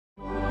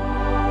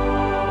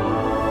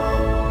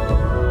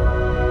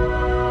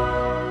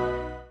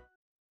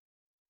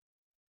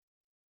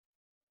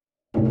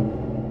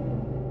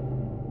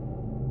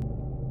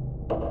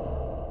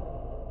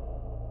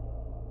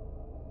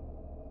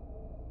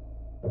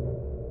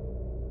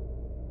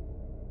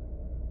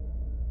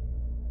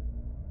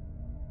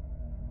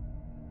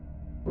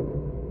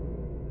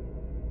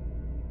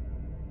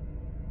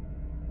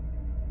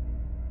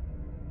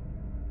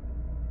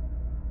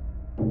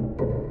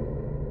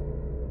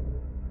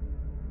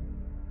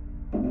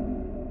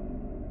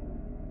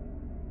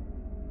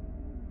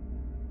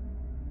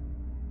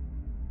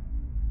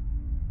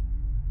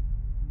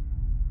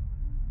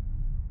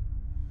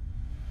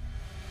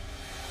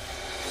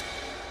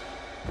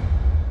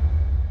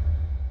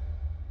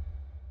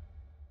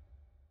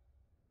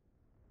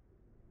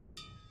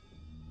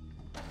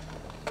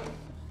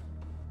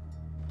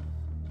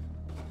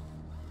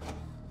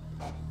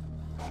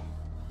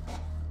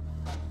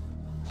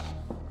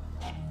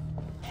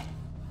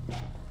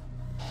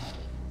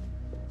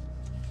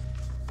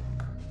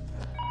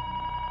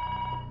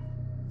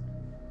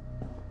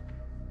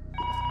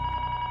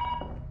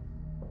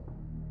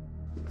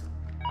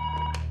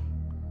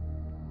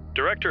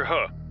Director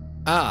He.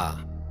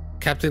 Ah,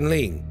 Captain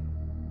Ling.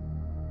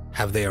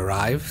 Have they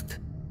arrived?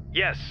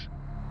 Yes,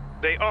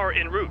 they are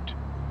en route.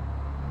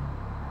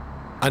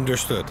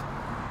 Understood.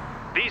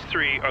 These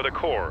three are the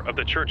core of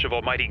the Church of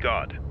Almighty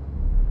God.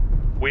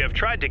 We have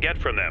tried to get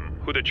from them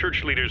who the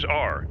church leaders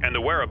are and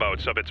the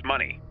whereabouts of its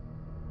money.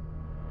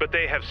 But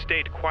they have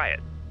stayed quiet.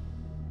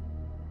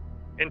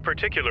 In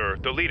particular,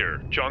 the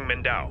leader, Zhang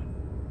Mingdao.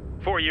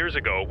 4 years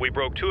ago, we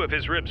broke 2 of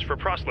his ribs for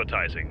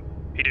proselytizing.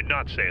 He did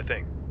not say a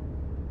thing.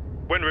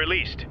 When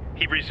released,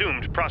 he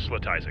resumed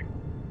proselytizing.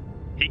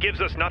 He gives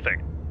us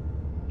nothing.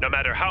 No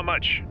matter how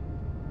much,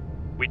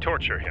 we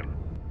torture him.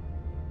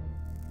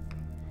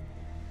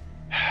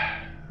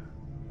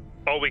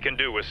 All we can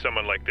do with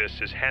someone like this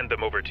is hand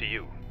them over to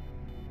you.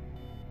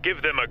 Give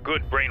them a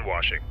good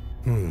brainwashing.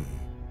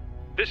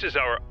 This is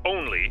our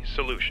only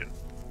solution.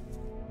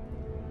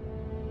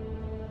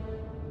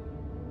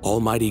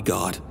 Almighty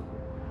God,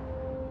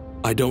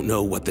 I don't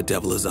know what the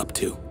devil is up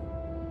to.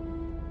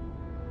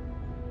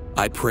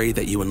 I pray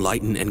that you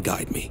enlighten and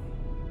guide me,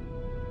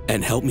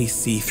 and help me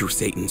see through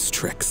Satan's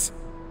tricks,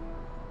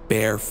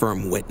 bear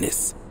firm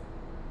witness,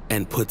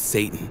 and put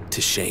Satan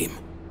to shame.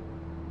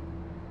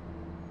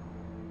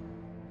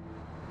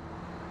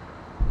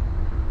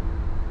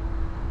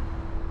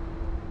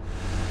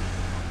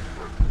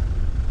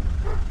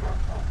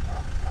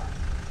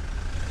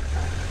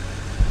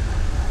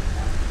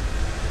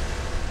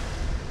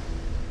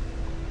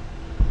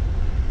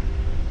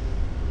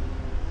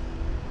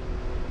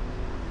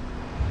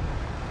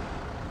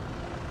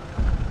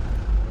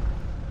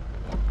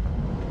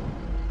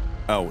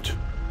 Out.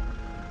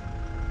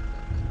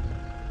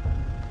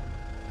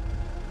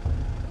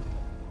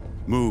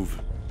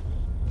 Move.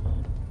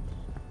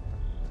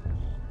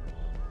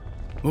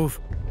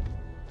 Move.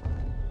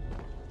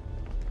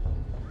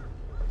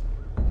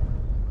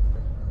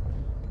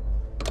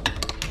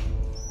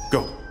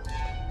 Go.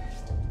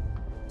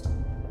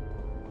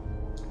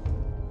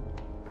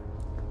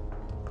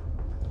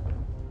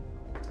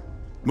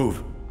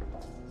 Move.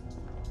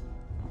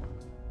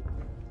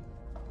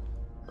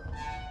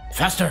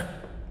 Faster!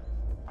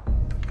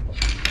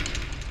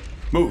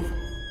 Move.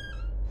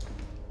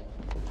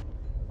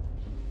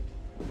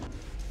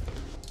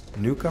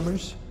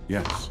 Newcomers?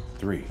 Yes,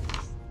 3.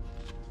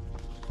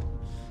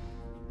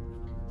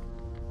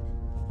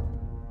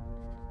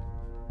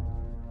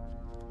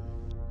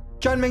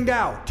 Zhang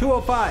Mingdao,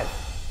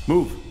 205.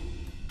 Move.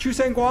 Chu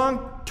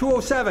Guang,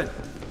 207.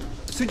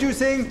 Suju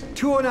Singh,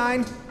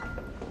 209.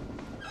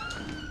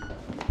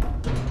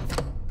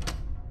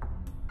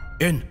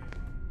 In.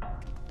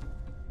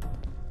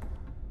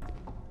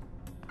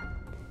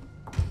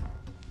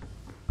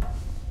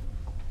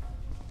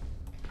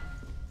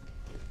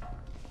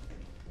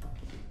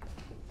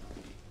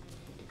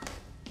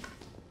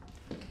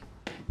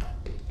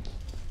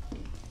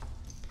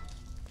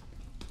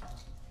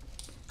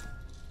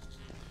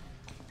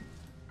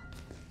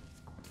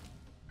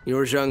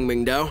 You're Zhang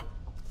Mingdao?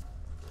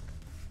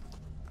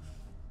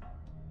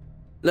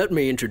 Let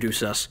me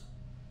introduce us.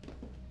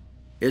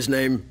 His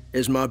name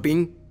is Ma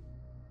Bing.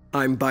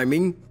 I'm Bai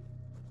Ming.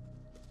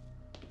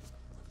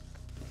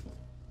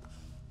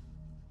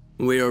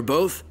 We are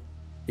both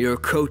your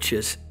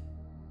coaches.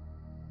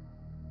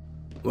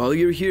 While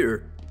you're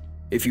here,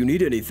 if you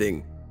need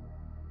anything,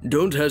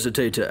 don't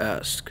hesitate to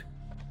ask.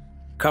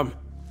 Come.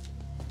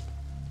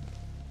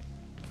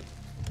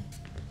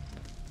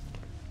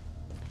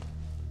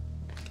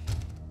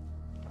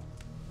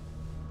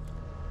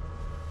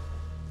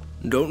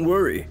 Don't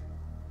worry.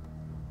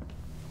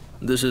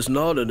 This is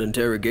not an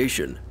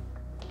interrogation.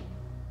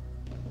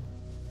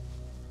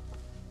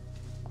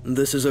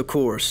 This is a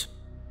course.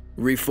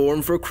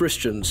 Reform for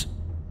Christians.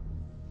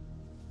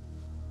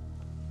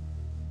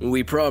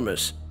 We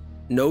promise,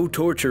 no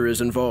torture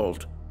is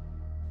involved.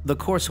 The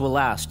course will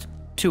last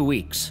 2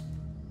 weeks.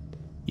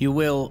 You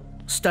will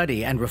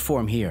study and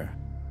reform here.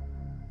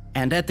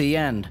 And at the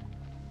end,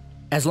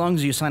 as long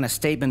as you sign a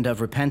statement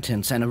of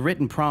repentance and a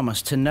written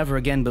promise to never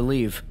again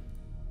believe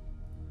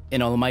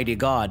in Almighty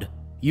God,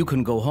 you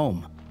can go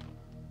home.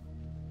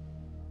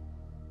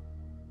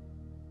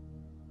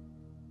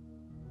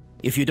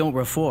 If you don't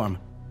reform,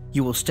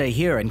 you will stay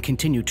here and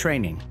continue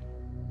training.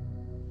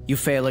 You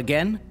fail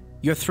again,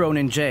 you're thrown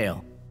in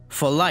jail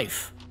for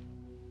life.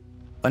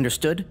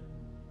 Understood?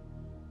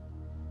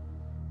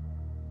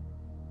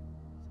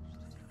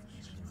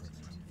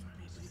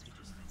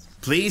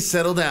 Please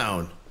settle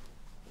down.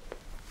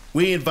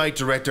 We invite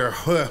Director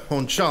He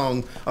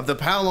Hongchang of the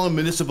Palong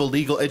Municipal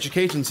Legal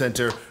Education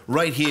Center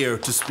right here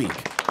to speak.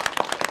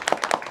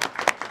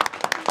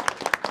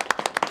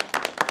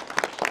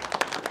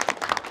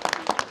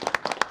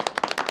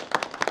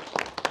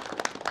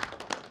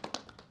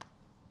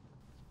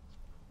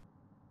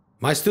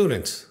 My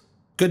students,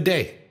 good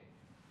day.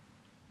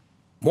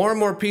 More and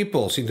more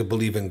people seem to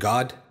believe in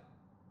God,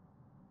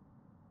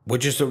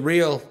 which is a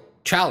real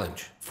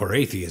challenge for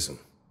atheism.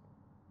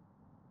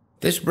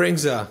 This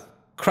brings a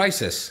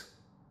crisis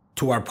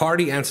to our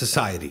party and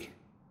society.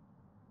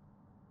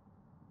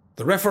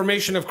 The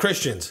reformation of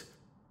Christians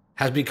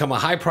has become a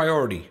high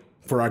priority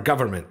for our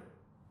government.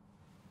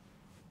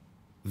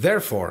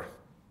 Therefore,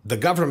 the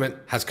government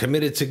has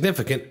committed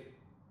significant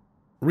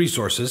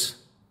resources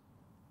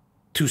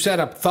to set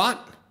up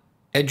thought,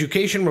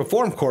 education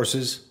reform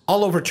courses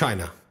all over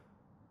China.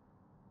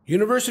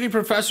 University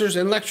professors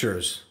and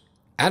lecturers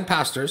and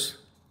pastors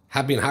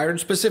have been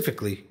hired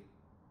specifically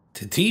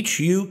to teach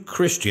you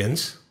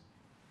Christians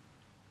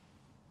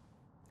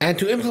and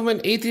to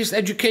implement atheist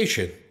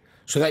education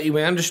so that you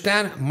may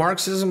understand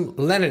Marxism,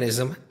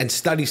 Leninism, and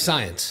study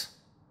science,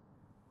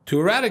 to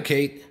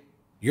eradicate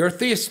your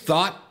theist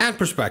thought and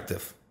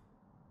perspective,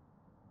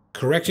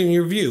 correcting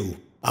your view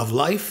of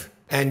life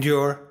and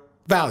your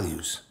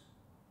values,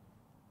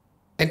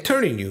 and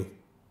turning you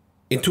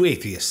into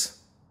atheists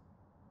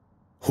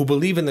who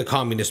believe in the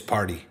Communist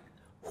Party,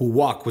 who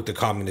walk with the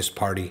Communist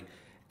Party,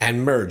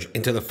 and merge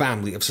into the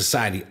family of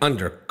society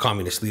under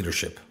communist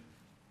leadership.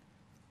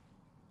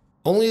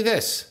 Only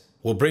this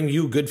will bring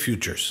you good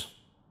futures.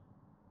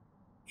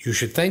 You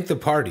should thank the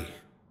party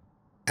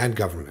and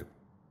government.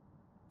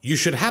 You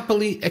should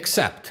happily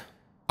accept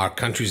our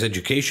country's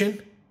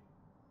education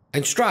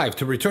and strive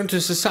to return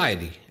to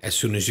society as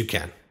soon as you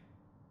can.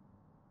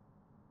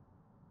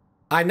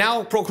 I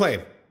now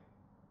proclaim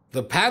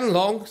the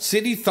Panlong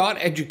City Thought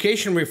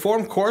Education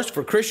Reform Course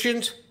for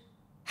Christians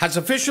has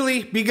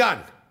officially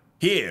begun.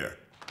 Here.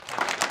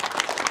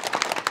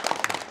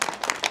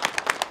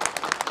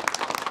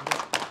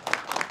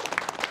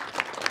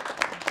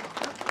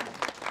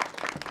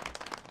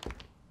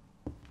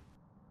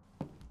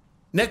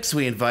 Next,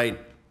 we invite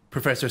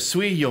Professor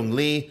Sui Yong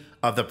Lee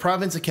of the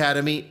Province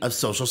Academy of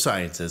Social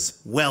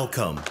Sciences.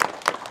 Welcome.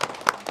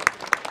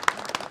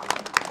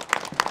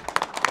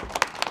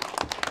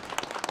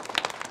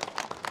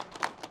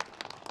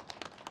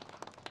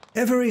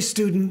 Every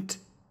student,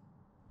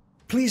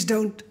 please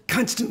don't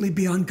constantly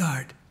be on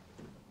guard.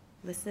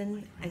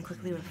 Listen and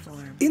quickly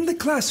reform. In the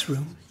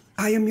classroom,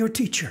 I am your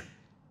teacher.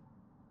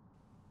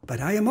 But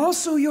I am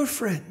also your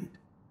friend.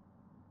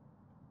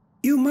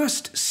 You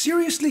must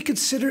seriously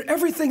consider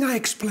everything I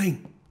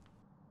explain.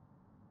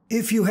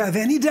 If you have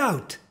any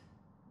doubt,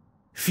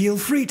 feel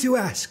free to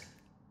ask.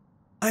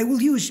 I will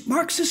use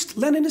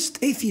Marxist-Leninist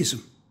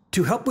atheism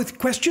to help with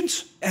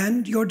questions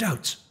and your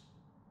doubts.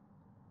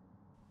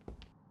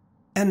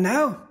 And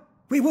now,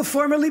 we will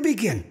formally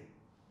begin.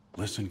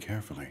 Listen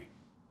carefully.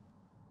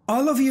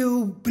 All of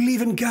you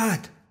believe in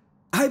God.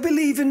 I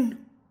believe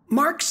in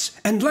Marx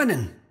and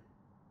Lenin.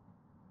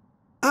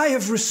 I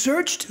have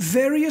researched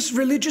various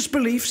religious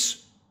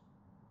beliefs.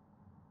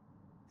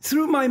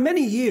 Through my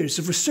many years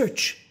of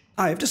research,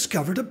 I have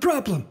discovered a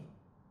problem.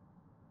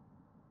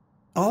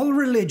 All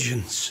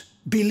religions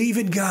believe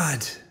in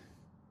God.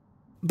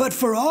 But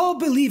for all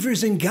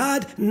believers in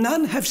God,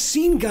 none have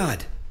seen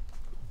God.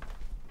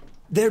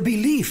 Their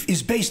belief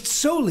is based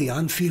solely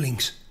on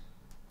feelings.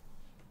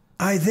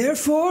 I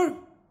therefore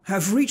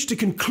have reached a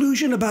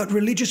conclusion about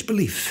religious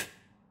belief.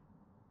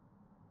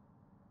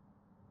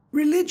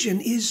 Religion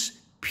is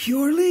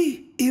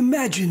purely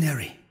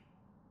imaginary.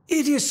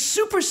 It is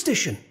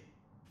superstition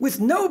with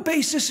no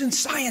basis in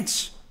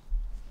science.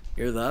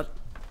 Hear that?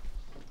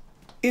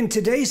 In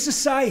today's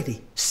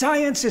society,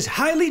 science is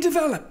highly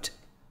developed.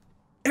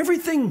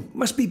 Everything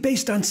must be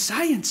based on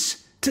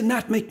science to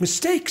not make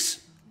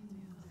mistakes.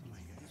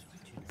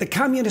 The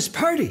Communist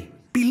Party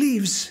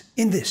believes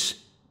in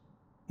this.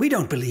 We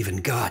don't believe in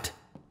God.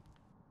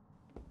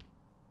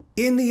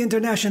 In the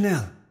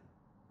Internationale,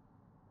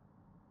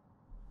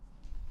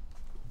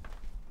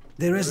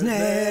 there has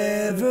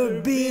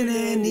never been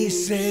any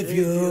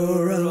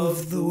savior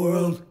of the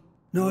world,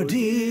 nor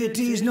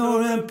deities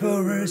nor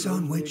emperors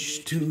on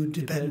which to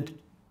depend.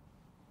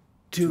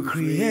 To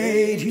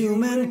create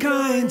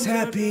humankind's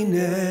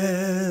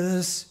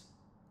happiness,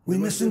 we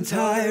must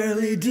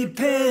entirely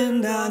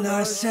depend on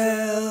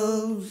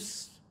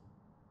ourselves.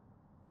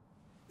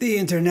 The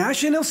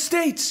International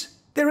states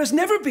there has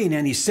never been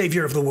any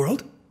savior of the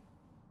world.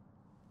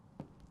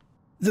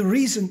 The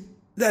reason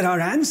that our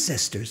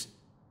ancestors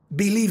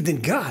believed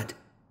in God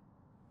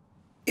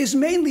is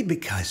mainly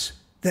because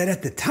that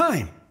at the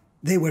time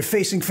they were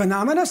facing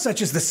phenomena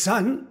such as the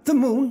sun, the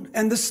moon,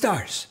 and the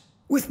stars,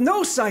 with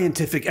no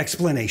scientific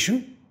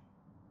explanation.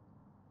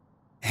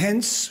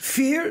 Hence,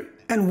 fear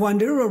and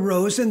wonder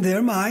arose in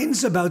their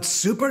minds about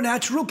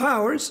supernatural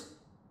powers.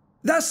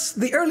 Thus,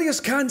 the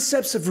earliest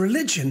concepts of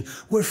religion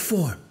were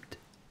formed.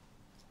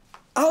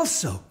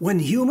 Also, when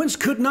humans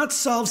could not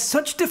solve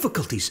such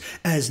difficulties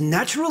as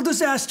natural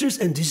disasters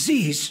and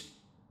disease,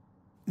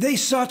 they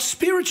sought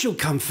spiritual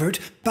comfort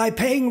by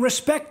paying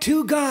respect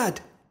to God.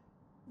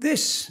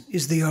 This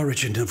is the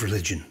origin of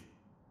religion.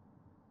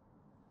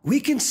 We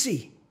can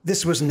see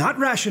this was not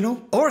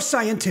rational or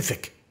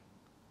scientific.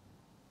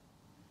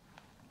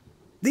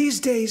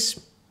 These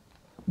days,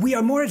 we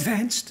are more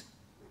advanced.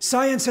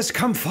 Science has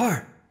come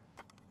far.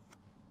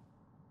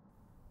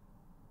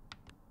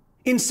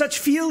 In such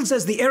fields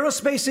as the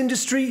aerospace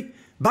industry,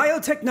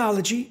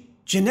 biotechnology,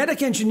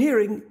 genetic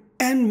engineering,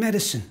 and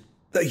medicine,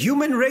 the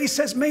human race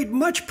has made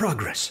much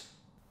progress.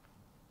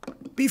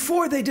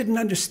 Before, they didn't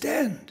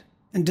understand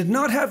and did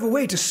not have a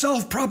way to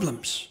solve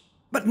problems.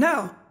 But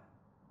now,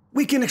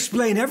 we can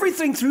explain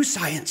everything through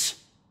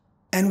science,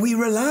 and we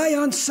rely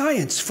on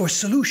science for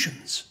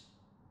solutions.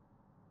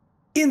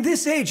 In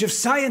this age of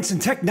science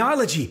and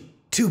technology,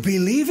 to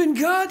believe in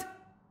God?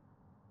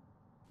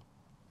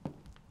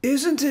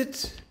 Isn't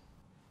it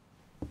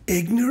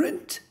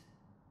ignorant?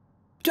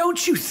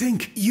 Don't you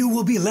think you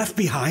will be left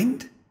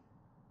behind?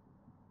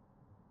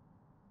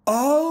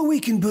 All we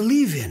can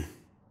believe in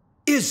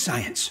is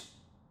science.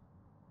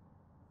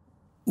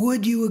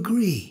 Would you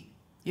agree?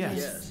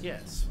 Yes.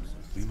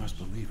 We must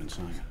believe in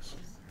science.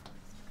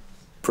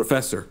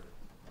 Professor,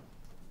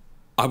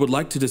 I would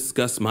like to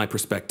discuss my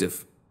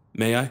perspective.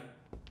 May I?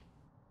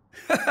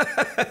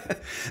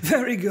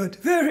 Very good,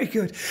 very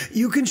good.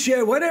 You can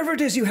share whatever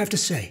it is you have to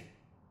say.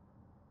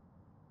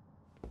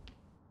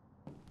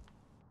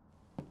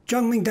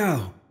 Zhang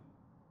Mingdao,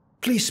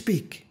 please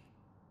speak.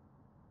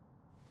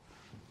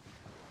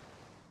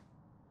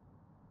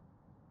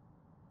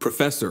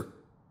 Professor,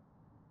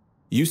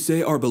 you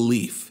say our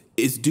belief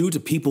is due to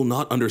people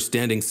not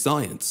understanding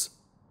science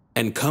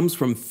and comes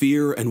from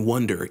fear and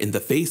wonder in the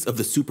face of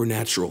the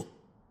supernatural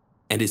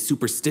and is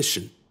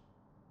superstition.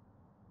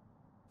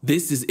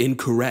 This is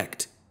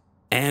incorrect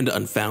and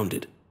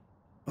unfounded.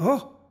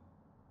 Oh.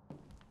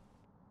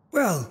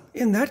 Well,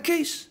 in that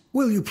case,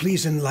 will you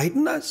please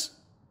enlighten us?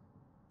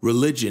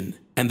 Religion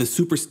and the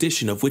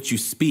superstition of which you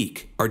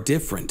speak are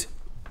different.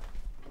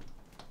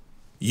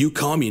 You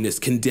communists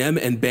condemn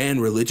and ban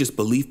religious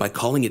belief by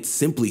calling it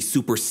simply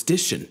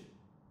superstition.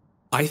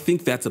 I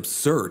think that's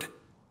absurd.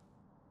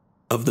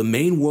 Of the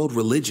main world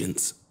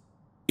religions,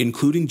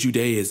 including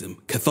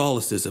Judaism,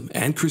 Catholicism,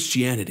 and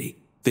Christianity,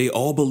 they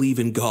all believe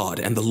in God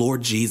and the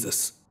Lord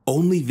Jesus.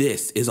 Only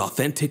this is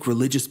authentic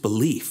religious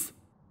belief.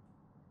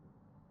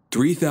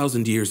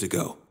 3,000 years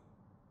ago,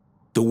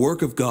 the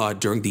work of God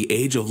during the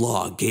Age of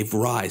Law gave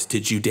rise to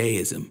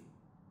Judaism.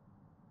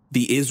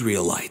 The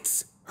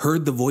Israelites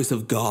heard the voice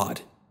of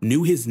God,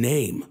 knew his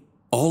name.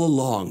 All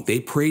along, they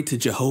prayed to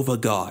Jehovah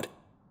God,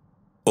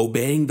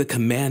 obeying the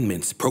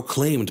commandments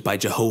proclaimed by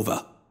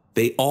Jehovah.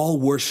 They all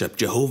worship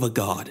Jehovah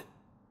God.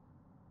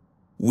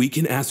 We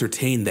can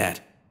ascertain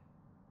that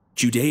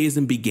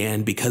Judaism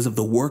began because of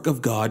the work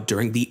of God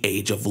during the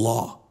Age of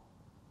Law.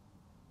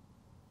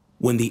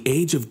 When the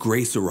Age of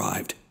Grace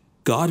arrived,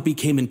 God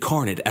became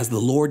incarnate as the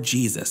Lord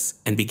Jesus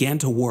and began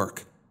to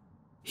work.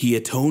 He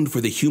atoned for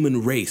the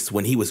human race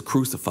when he was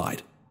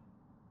crucified.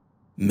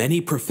 Many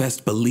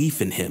professed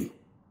belief in him,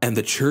 and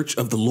the Church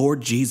of the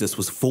Lord Jesus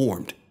was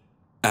formed.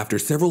 After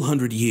several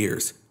hundred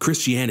years,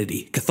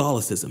 Christianity,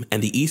 Catholicism,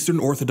 and the Eastern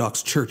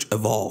Orthodox Church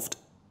evolved.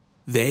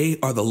 They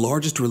are the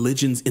largest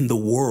religions in the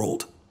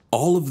world.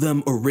 All of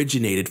them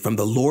originated from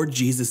the Lord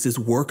Jesus'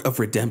 work of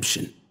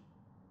redemption.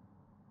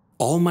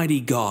 Almighty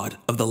God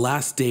of the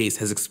last days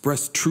has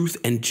expressed truth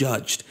and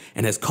judged,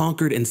 and has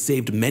conquered and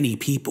saved many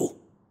people.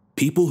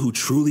 People who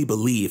truly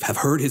believe have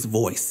heard his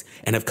voice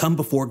and have come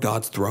before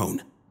God's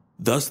throne.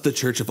 Thus the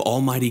Church of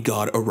Almighty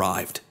God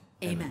arrived.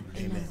 Amen.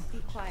 Amen. Be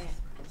quiet.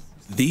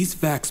 These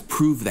facts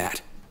prove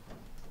that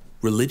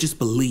religious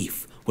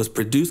belief was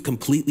produced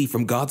completely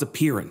from God's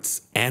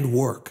appearance and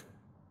work.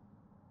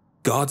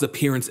 God's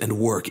appearance and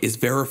work is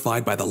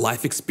verified by the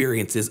life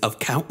experiences of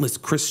countless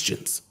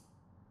Christians.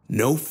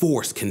 No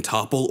force can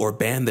topple or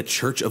ban the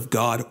Church of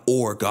God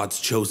or God's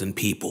chosen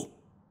people.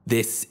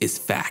 This is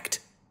fact.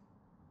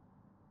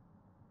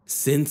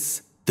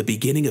 Since the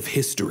beginning of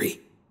history,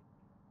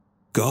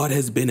 God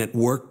has been at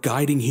work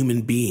guiding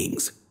human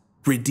beings,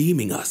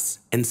 redeeming us,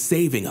 and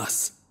saving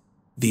us.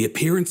 The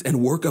appearance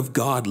and work of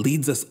God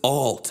leads us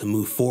all to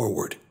move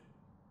forward.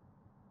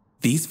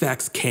 These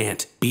facts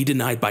can't be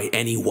denied by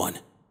anyone.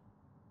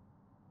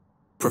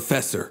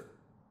 Professor,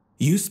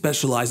 you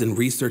specialize in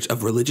research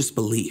of religious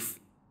belief.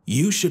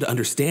 You should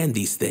understand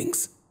these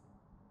things.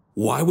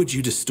 Why would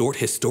you distort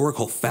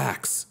historical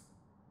facts,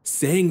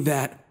 saying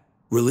that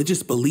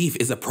religious belief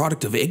is a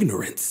product of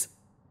ignorance?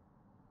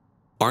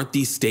 Aren't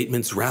these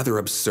statements rather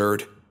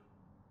absurd?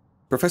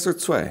 Professor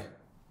Cui,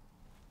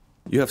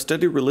 you have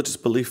studied religious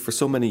belief for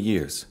so many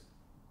years,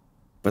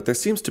 but there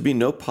seems to be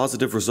no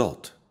positive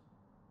result.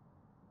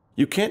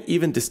 You can't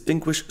even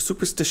distinguish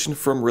superstition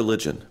from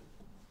religion.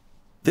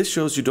 This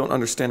shows you don't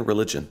understand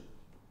religion.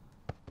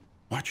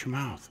 Watch your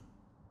mouth.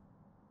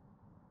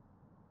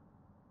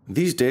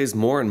 These days,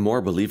 more and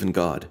more believe in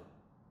God.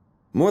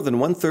 More than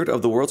 1/3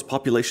 of the world's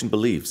population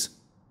believes.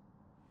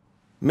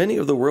 Many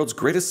of the world's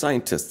greatest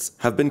scientists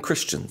have been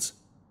Christians,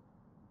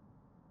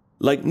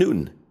 like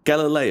Newton,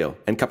 Galileo,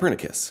 and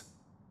Copernicus.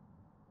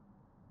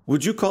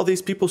 Would you call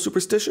these people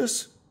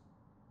superstitious?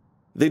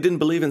 They didn't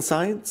believe in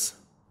science?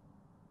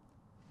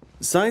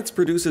 Science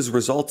produces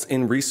results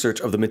in research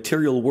of the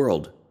material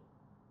world,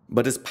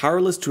 but is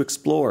powerless to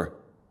explore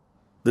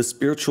the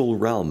spiritual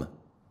realm.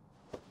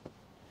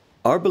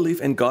 Our belief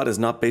in God is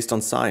not based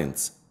on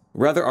science.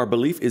 Rather, our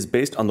belief is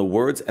based on the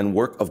words and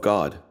work of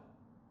God.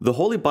 The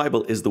Holy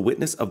Bible is the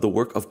witness of the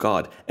work of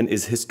God and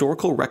is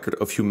historical record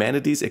of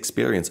humanity's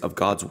experience of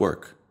God's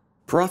work.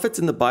 Prophets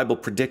in the Bible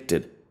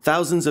predicted,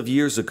 thousands of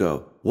years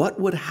ago, what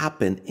would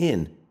happen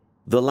in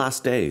the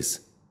last days.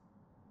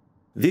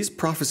 These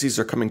prophecies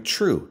are coming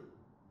true,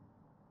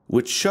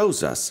 which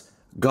shows us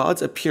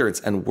God's appearance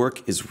and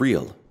work is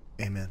real.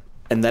 Amen.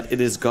 And that it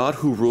is God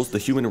who rules the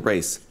human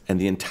race and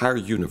the entire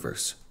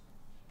universe.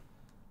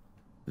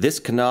 This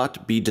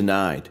cannot be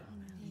denied.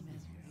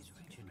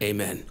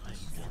 Amen.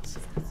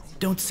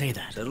 Don't say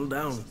that. Settle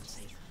down.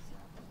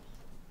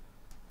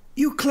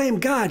 You claim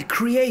God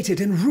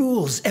created and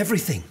rules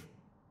everything.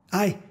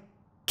 I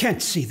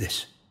can't see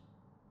this.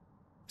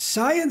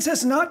 Science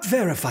has not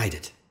verified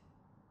it.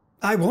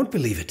 I won't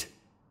believe it.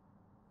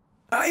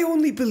 I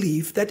only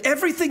believe that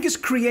everything is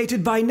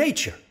created by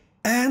nature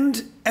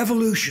and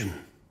evolution.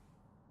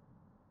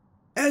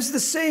 As the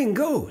saying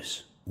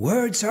goes,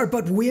 words are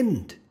but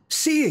wind.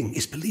 Seeing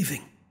is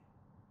believing.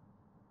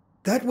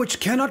 That which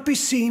cannot be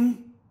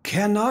seen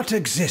cannot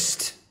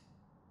exist.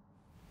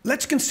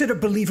 Let's consider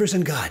believers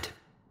in God.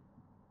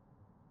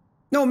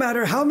 No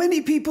matter how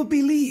many people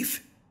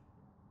believe,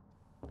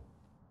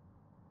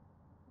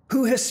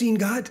 who has seen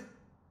God?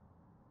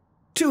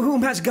 To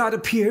whom has God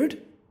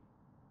appeared?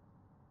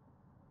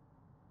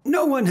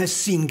 No one has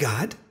seen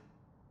God.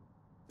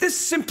 This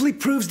simply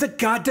proves that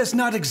God does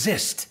not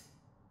exist.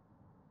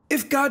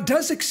 If God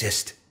does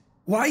exist,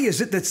 why is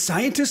it that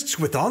scientists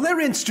with all their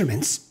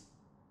instruments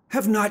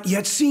have not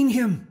yet seen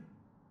him?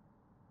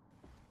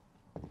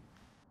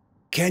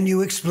 Can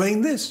you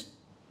explain this?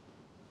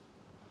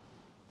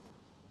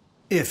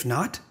 If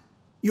not,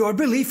 your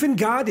belief in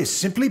God is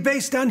simply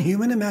based on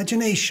human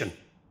imagination.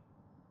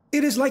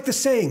 It is like the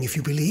saying, if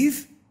you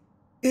believe,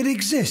 it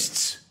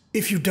exists.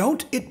 If you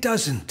don't, it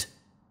doesn't.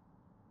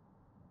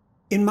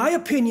 In my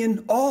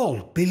opinion,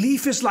 all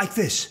belief is like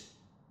this.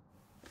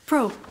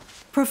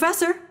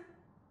 Professor?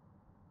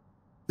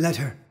 Let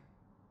her.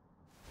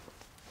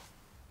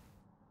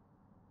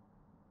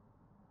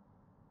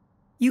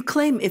 You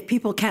claim if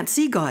people can't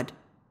see God,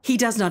 he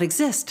does not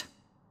exist.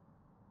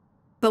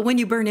 But when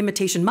you burn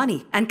imitation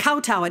money and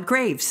kowtow at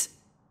graves,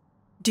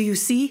 do you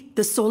see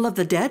the soul of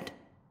the dead?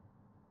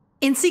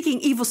 In seeking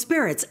evil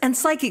spirits and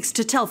psychics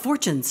to tell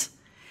fortunes,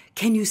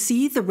 can you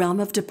see the realm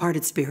of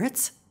departed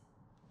spirits?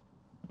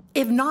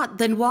 If not,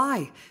 then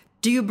why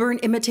do you burn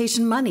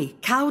imitation money,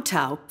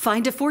 kowtow,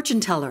 find a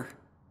fortune teller?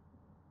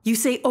 You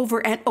say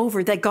over and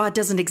over that God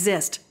doesn't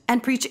exist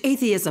and preach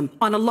atheism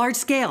on a large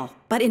scale,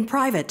 but in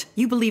private,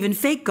 you believe in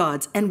fake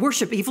gods and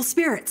worship evil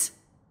spirits.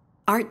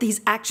 Aren't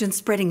these actions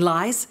spreading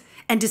lies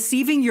and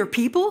deceiving your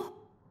people?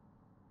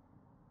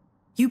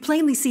 You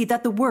plainly see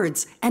that the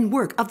words and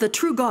work of the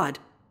true God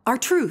are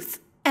truth,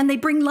 and they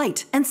bring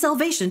light and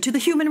salvation to the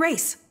human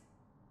race.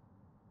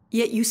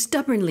 Yet you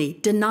stubbornly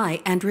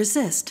deny and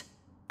resist,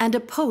 and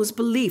oppose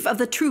belief of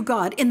the true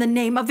God in the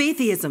name of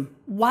atheism,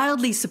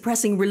 wildly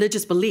suppressing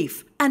religious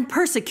belief and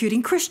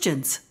persecuting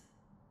Christians.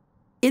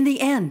 In the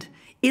end,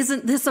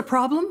 isn't this a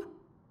problem?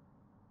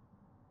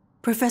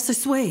 Professor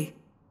Sway,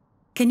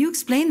 can you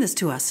explain this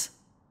to us?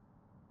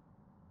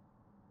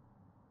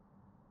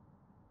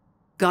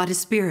 God is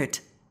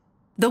spirit.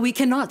 Though we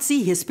cannot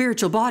see his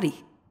spiritual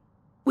body,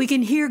 we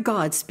can hear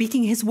God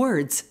speaking his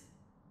words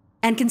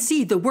and can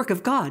see the work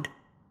of God.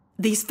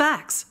 These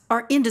facts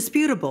are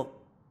indisputable.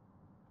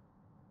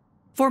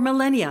 For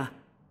millennia,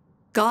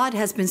 God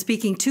has been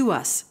speaking to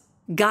us,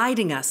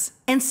 guiding us,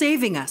 and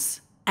saving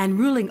us, and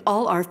ruling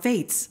all our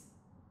fates.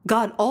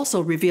 God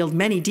also revealed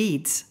many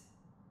deeds.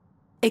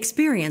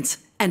 Experience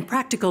and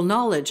practical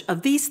knowledge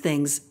of these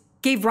things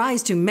gave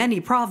rise to many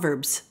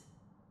proverbs,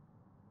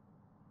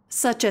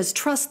 such as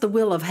trust the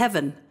will of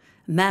heaven,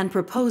 man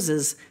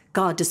proposes,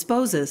 God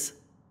disposes.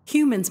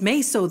 Humans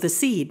may sow the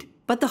seed,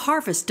 but the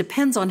harvest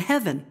depends on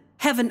heaven.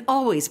 Heaven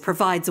always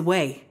provides a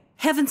way.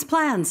 Heaven's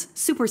plans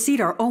supersede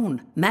our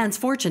own. Man's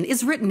fortune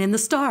is written in the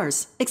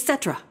stars,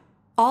 etc.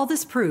 All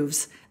this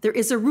proves there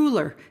is a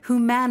ruler who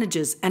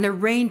manages and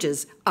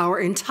arranges our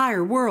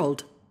entire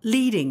world,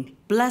 leading,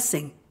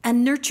 blessing,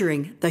 and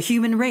nurturing the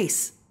human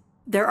race.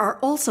 There are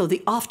also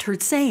the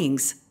oft-heard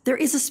sayings, there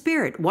is a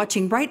spirit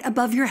watching right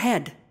above your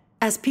head.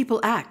 As people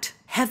act,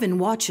 heaven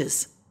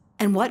watches,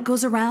 and what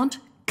goes around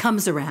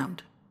comes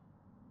around.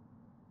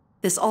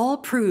 This all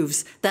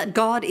proves that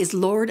God is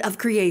Lord of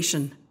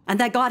creation, and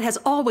that God has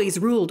always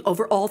ruled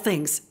over all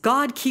things.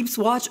 God keeps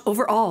watch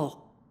over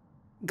all.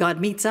 God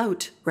metes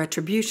out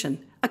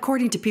retribution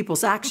according to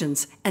people's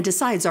actions and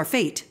decides our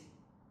fate.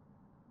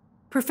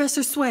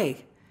 Professor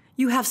Sway,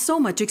 you have so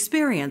much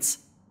experience.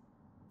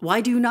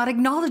 Why do you not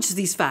acknowledge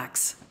these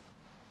facts?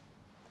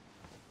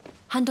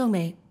 Han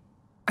Dongmei,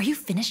 are you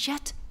finished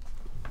yet?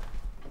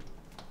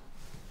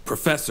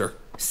 Professor.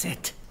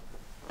 Sit.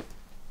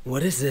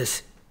 What is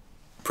this?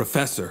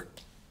 Professor,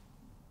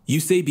 you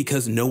say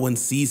because no one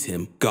sees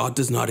him, God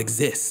does not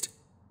exist.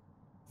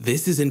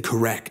 This is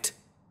incorrect.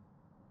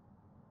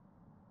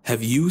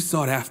 Have you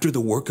sought after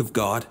the work of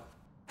God?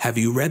 Have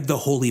you read the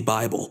Holy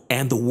Bible,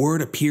 and the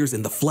Word appears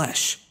in the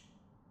flesh?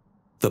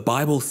 The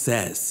Bible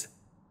says,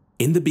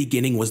 in the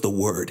beginning was the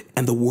Word,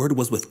 and the Word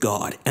was with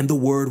God, and the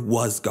Word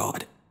was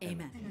God.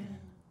 Amen.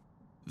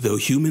 Though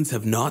humans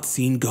have not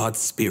seen God's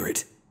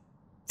Spirit,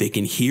 they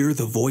can hear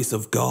the voice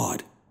of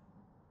God,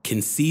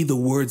 can see the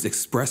words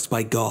expressed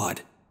by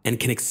God, and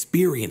can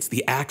experience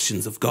the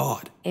actions of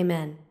God.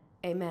 Amen.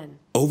 Amen.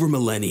 Over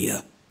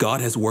millennia,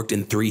 God has worked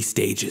in 3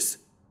 stages.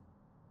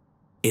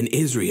 In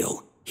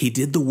Israel, he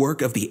did the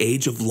work of the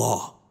age of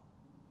law,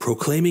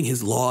 proclaiming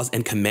his laws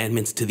and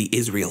commandments to the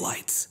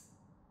Israelites.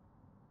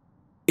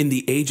 In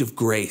the age of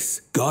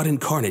grace, God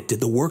incarnate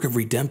did the work of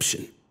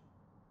redemption.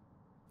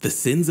 The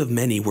sins of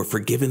many were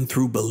forgiven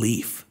through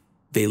belief.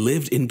 They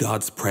lived in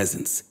God's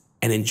presence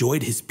and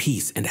enjoyed his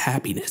peace and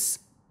happiness.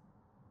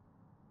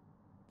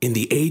 In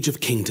the age of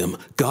kingdom,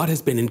 God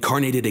has been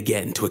incarnated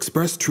again to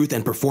express truth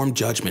and perform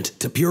judgment,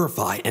 to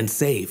purify and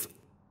save.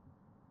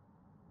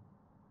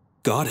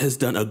 God has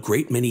done a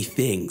great many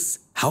things.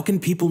 How can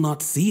people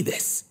not see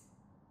this?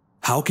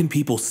 How can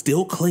people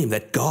still claim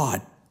that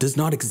God does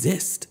not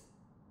exist?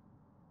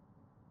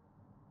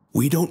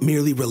 We don't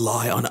merely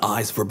rely on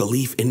eyes for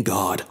belief in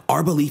God.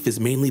 Our belief is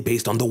mainly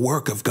based on the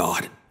work of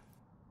God.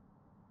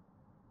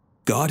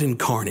 God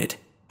incarnate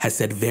has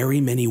said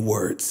very many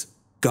words.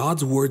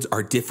 God's words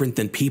are different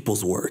than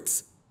people's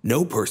words.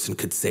 No person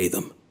could say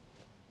them.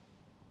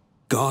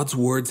 God's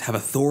words have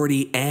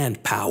authority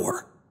and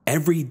power.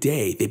 Every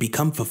day they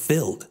become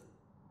fulfilled.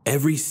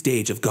 Every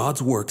stage of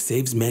God's work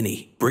saves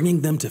many,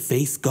 bringing them to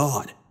face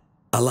God,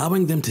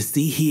 allowing them to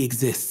see he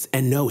exists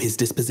and know his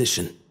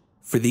disposition.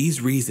 For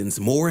these reasons,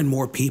 more and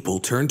more people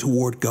turn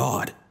toward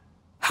God.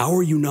 How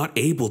are you not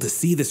able to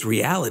see this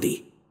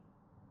reality?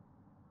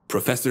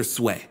 Professor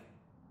Sway,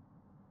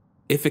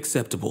 if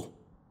acceptable,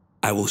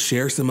 I will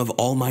share some of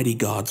Almighty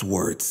God's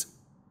words.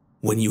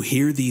 When you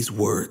hear these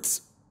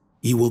words,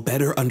 you will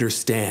better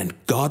understand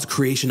God's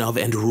creation of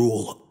and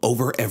rule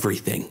over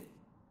everything.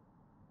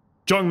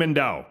 Zhang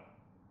Mingdao,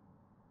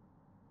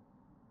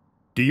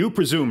 do you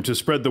presume to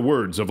spread the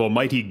words of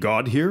Almighty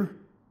God here?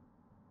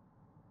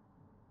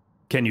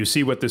 Can you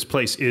see what this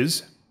place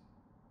is?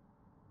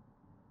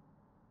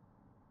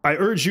 I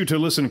urge you to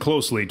listen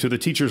closely to the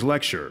teacher's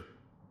lecture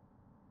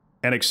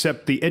and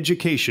accept the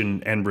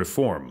education and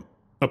reform.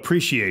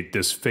 Appreciate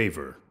this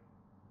favor.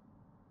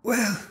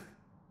 Well,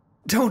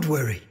 don't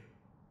worry.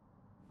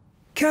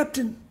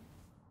 Captain,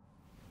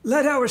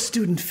 let our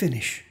student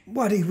finish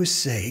what he was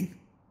saying.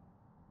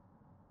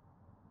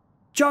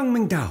 Zhang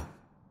Mingdao,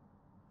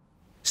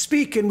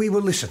 speak and we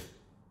will listen.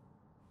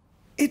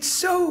 It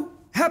so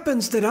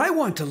happens that I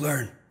want to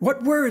learn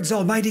what words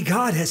Almighty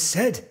God has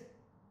said.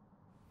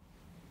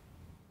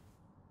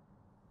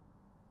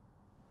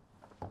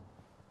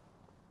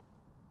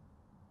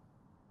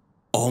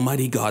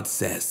 Almighty God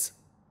says,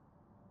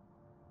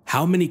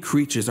 "How many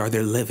creatures are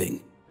there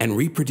living and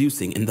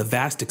reproducing in the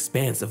vast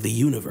expanse of the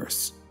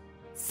universe,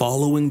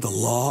 following the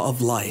law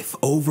of life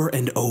over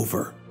and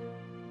over,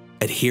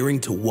 adhering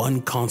to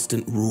one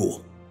constant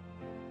rule?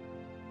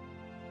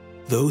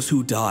 Those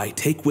who die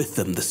take with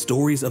them the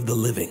stories of the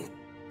living,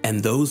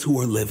 and those who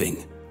are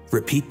living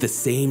repeat the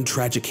same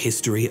tragic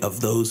history of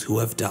those who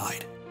have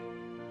died."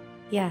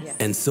 Yes.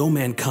 And so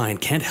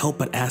mankind can't help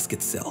but ask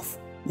itself,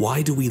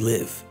 why do we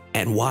live?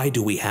 And why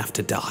do we have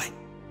to die?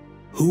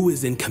 Who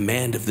is in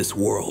command of this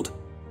world?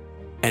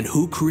 And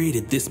who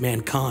created this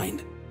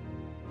mankind?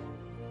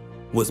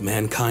 Was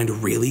mankind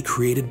really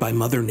created by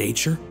Mother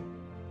Nature?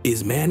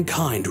 Is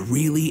mankind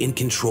really in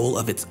control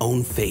of its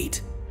own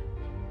fate?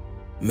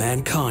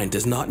 Mankind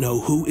does not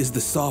know who is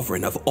the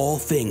sovereign of all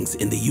things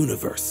in the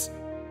universe.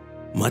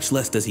 Much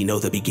less does he know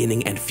the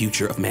beginning and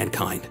future of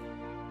mankind.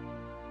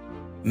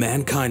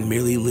 Mankind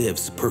merely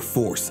lives per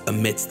force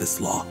amidst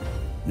this law.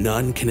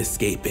 None can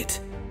escape it,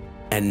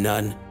 and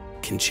none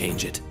can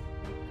change it.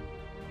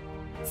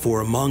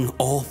 For among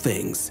all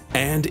things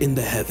and in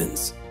the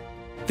heavens,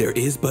 there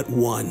is but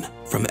one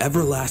from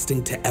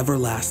everlasting to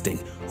everlasting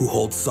who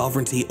holds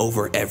sovereignty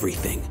over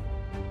everything.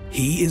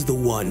 He is the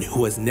one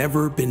who has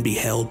never been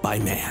beheld by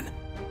man,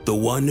 the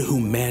one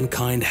whom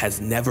mankind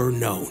has never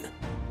known,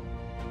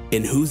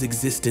 in whose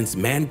existence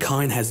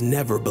mankind has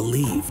never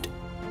believed.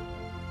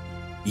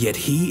 Yet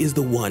he is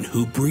the one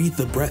who breathed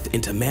the breath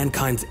into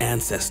mankind's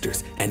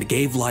ancestors and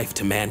gave life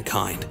to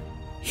mankind.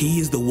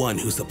 He is the one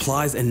who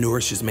supplies and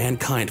nourishes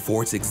mankind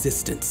for its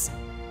existence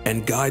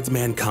and guides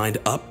mankind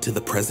up to the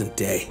present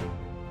day.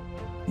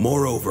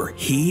 Moreover,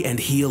 he and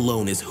he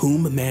alone is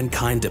whom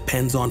mankind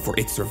depends on for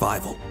its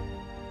survival.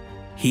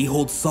 He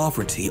holds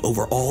sovereignty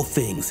over all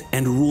things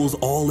and rules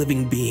all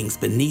living beings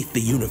beneath the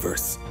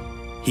universe.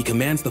 He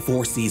commands the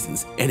 4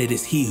 seasons, and it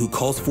is he who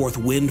calls forth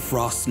wind,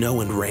 frost,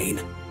 snow, and rain.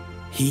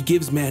 He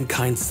gives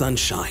mankind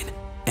sunshine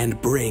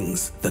and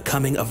brings the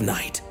coming of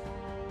night.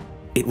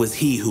 It was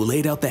he who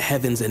laid out the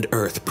heavens and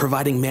earth,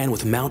 providing man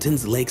with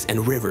mountains, lakes,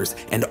 and rivers,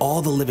 and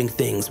all the living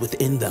things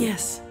within them.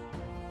 Yes.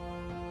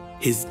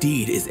 His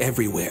deed is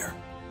everywhere.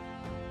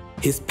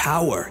 His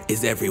power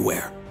is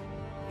everywhere.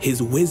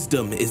 His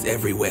wisdom is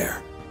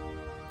everywhere.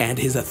 And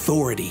his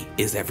authority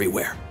is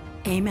everywhere.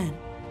 Amen.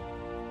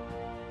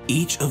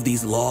 Each of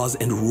these laws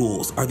and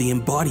rules are the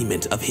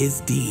embodiment of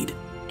his deed.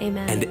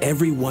 Amen. And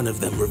every one of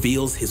them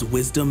reveals his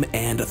wisdom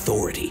and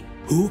authority.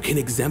 Who can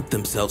exempt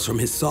themselves from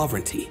his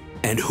sovereignty?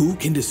 And who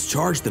can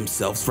discharge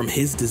themselves from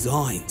his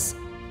designs?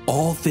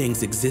 All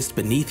things exist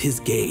beneath his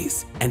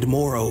gaze, and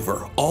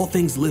moreover, all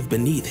things live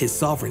beneath his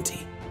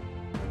sovereignty.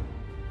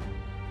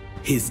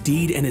 His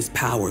deed and his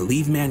power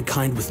leave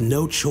mankind with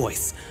no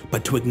choice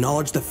but to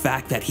acknowledge the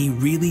fact that he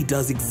really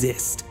does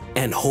exist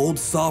and holds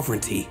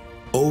sovereignty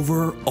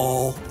over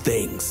all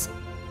things.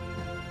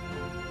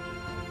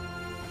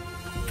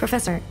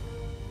 Professor,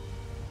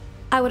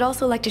 I would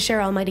also like to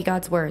share Almighty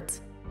God's words.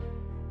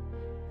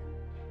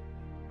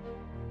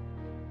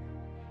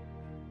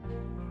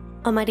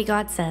 Almighty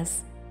God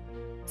says,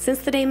 "Since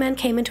the day man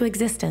came into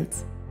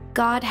existence,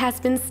 God has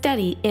been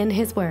steady in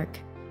his work,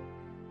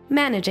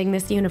 managing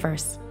this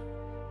universe,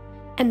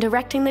 and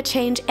directing the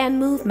change and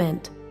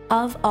movement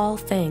of all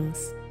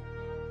things.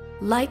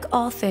 Like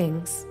all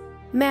things,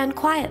 man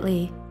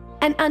quietly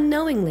and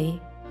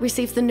unknowingly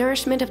receives the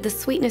nourishment of the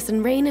sweetness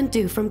and rain and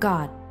dew from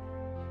God.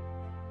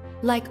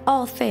 Like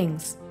all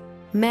things,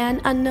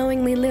 man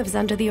unknowingly lives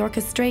under the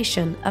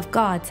orchestration of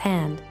God's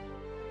hand.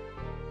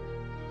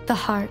 The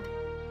heart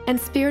and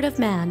spirit of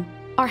man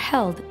are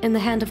held in the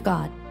hand of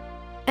God,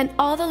 and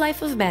all the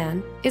life of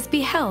man is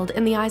beheld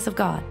in the eyes of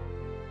God.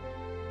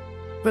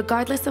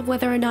 Regardless of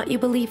whether or not you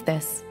believe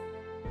this,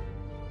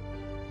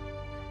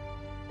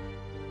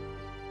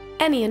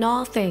 any and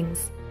all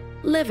things,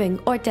 living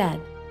or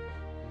dead,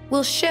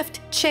 will shift,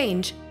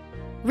 change,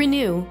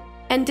 renew,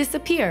 and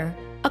disappear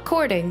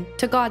according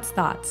to God's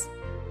thoughts.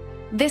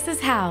 This is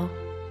how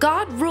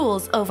God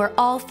rules over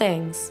all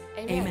things."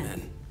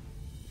 Amen.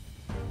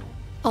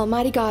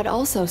 Almighty God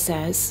also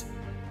says,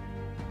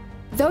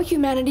 "Though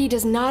humanity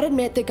does not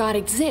admit that God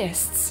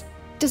exists,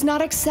 does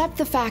not accept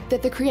the fact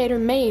that the Creator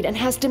made and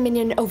has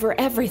dominion over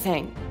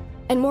everything,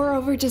 and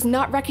moreover does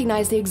not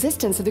recognize the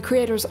existence of the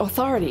Creator's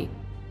authority,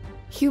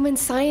 human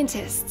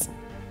scientists,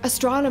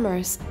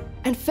 astronomers,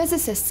 and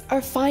physicists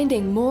are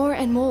finding more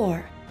and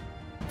more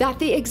that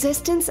the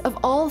existence of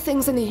all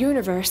things in the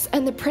universe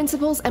and the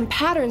principles and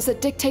patterns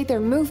that dictate their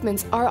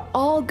movements are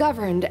all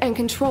governed and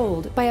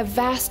controlled by a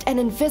vast and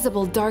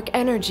invisible dark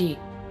energy.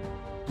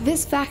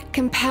 This fact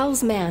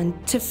compels man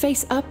to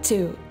face up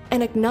to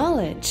and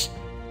acknowledge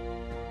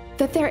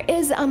that there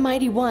is a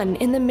mighty one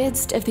in the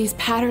midst of these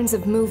patterns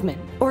of movement,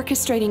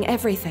 orchestrating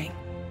everything.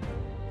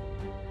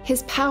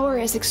 His power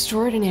is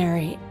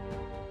extraordinary,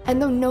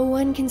 and though no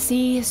one can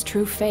see his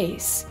true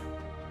face,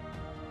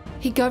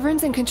 he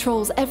governs and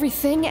controls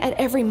everything at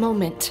every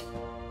moment.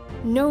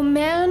 No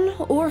man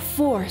or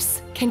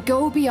force can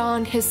go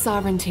beyond his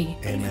sovereignty."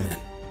 Amen.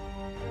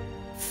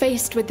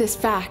 Faced with this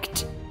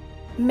fact,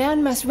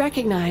 man must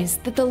recognize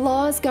that the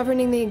laws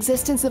governing the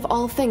existence of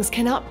all things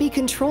cannot be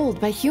controlled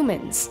by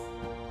humans,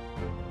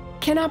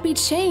 cannot be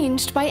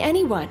changed by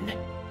anyone.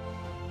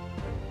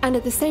 And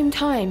at the same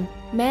time,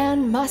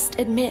 man must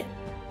admit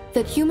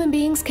that human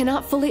beings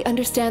cannot fully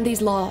understand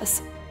these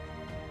laws,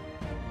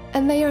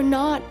 and they are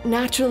not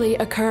naturally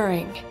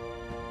occurring,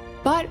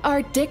 but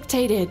are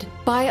dictated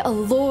by a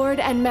Lord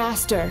and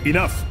Master.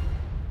 Enough!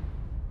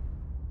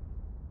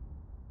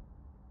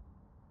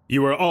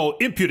 You are all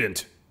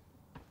impudent!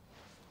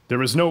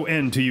 There is no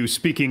end to you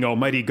speaking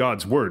Almighty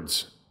God's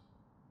words.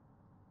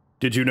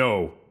 Did you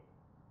know?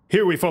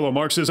 Here we follow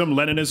Marxism,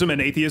 Leninism,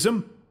 and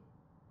atheism?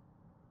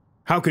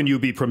 How can you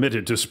be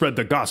permitted to spread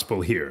the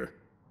gospel here?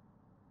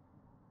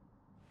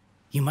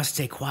 You must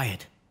stay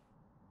quiet.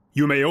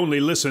 You may only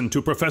listen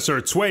to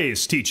Professor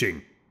Cui's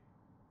teaching,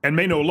 and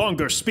may no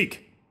longer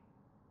speak.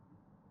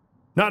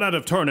 Not out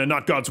of turn and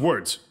not God's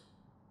words.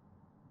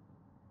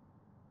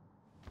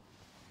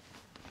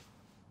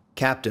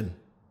 Captain,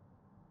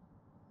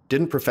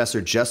 didn't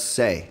Professor just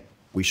say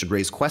we should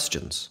raise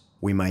questions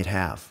we might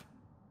have?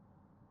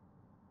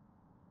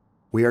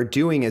 We are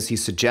doing as he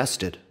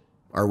suggested.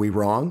 Are we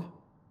wrong?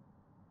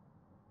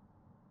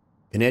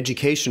 In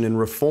education and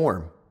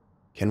reform,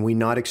 can we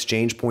not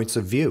exchange points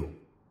of view?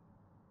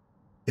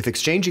 If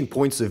exchanging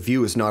points of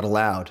view is not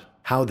allowed,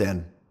 how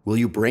then will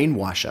you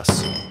brainwash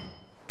us?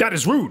 That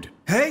is rude!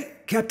 Hey,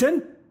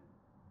 Captain!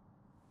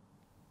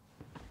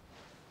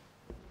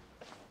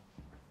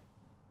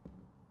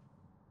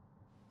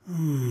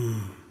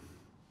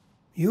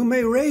 You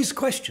may raise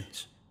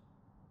questions.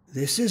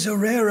 This is a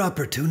rare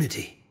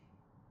opportunity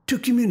to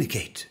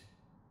communicate.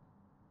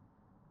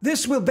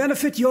 This will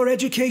benefit your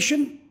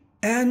education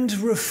and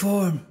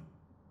reform.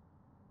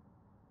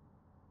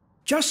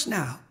 Just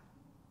now,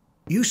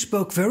 you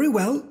spoke very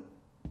well.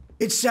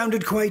 It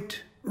sounded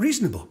quite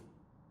reasonable.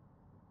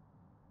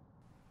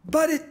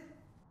 But it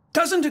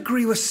doesn't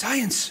agree with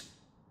science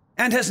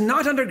and has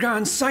not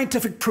undergone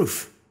scientific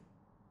proof.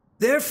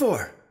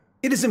 Therefore,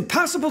 it is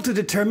impossible to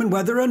determine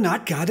whether or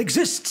not God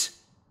exists.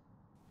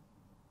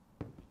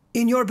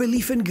 In your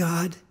belief in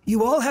God,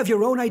 you all have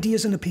your own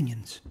ideas and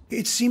opinions.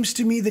 It seems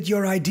to me that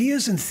your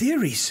ideas and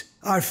theories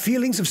are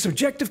feelings of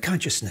subjective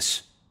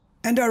consciousness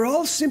and are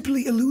all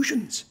simply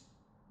illusions.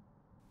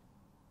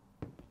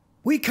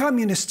 We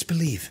communists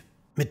believe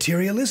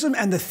materialism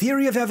and the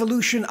theory of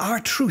evolution are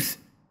truth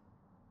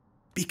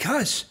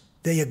because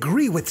they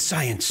agree with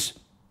science.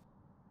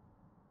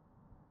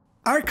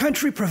 Our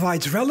country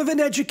provides relevant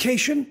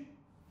education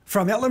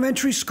from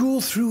elementary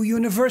school through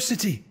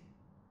university.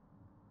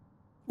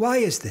 Why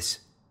is this?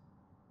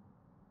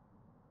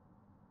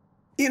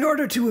 In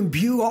order to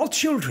imbue all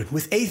children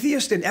with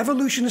atheist and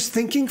evolutionist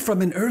thinking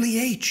from an early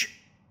age,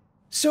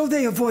 so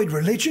they avoid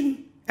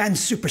religion and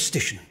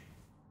superstition,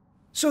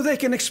 so they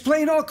can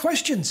explain all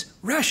questions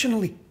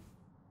rationally.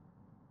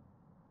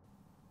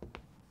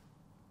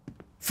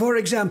 For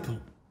example,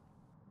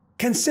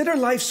 consider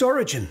life's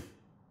origin.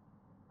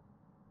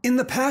 In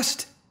the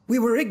past, we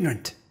were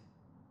ignorant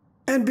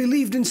and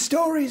believed in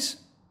stories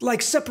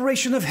like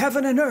separation of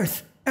heaven and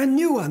earth and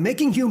Nuah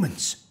making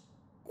humans.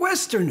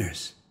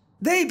 Westerners,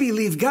 they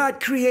believe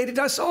God created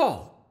us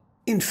all.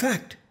 In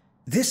fact,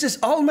 this is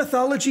all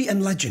mythology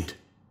and legend,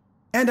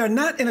 and are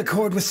not in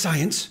accord with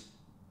science.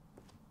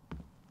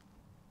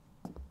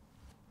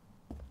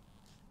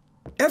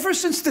 Ever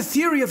since the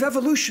theory of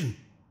evolution,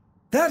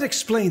 that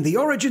explained the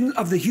origin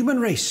of the human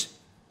race.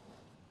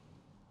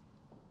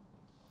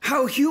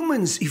 How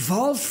humans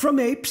evolved from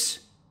apes.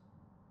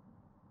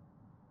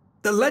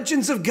 The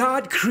legends of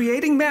God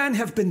creating man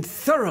have been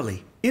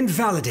thoroughly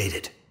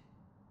invalidated.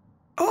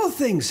 All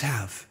things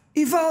have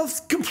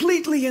evolved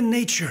completely in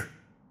nature.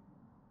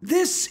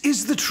 This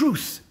is the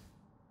truth.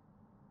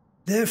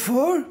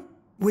 Therefore,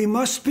 we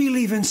must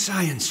believe in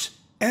science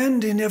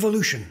and in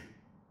evolution.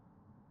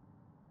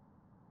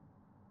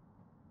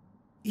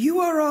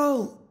 You are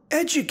all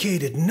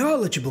educated,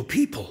 knowledgeable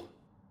people.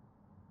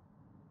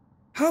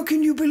 How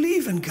can you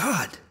believe in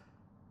God?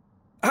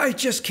 I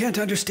just can't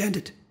understand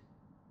it.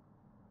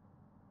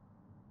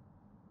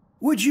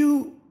 Would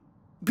you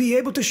be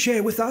able to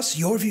share with us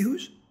your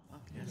views?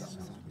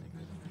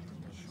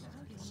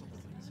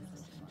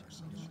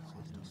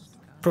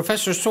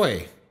 Professor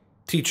Sui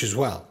teaches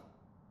well.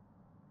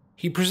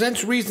 He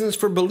presents reasons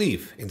for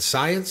belief in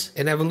science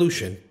and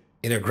evolution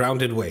in a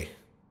grounded way.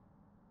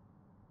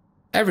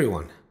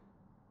 Everyone,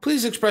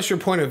 please express your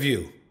point of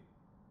view.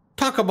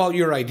 Talk about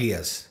your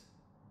ideas.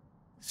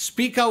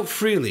 Speak out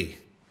freely,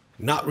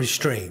 not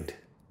restrained.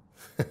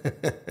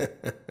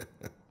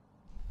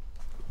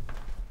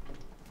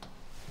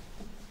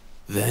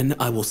 Then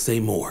I will say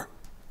more.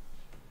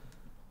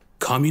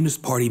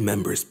 Communist Party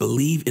members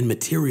believe in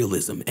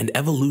materialism and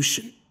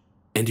evolution,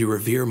 and you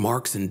revere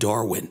Marx and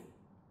Darwin.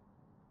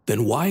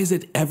 Then why is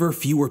it ever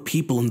fewer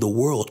people in the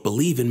world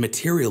believe in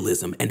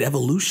materialism and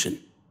evolution?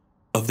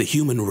 Of the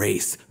human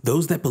race,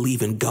 those that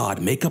believe in God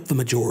make up the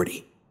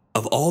majority.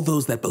 Of all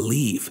those that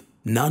believe,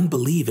 none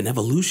believe in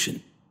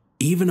evolution.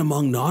 Even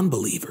among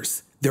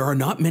non-believers, there are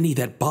not many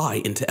that buy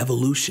into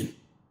evolution.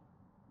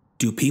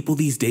 Do people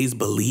these days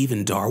believe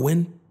in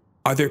Darwin?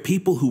 Are there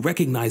people who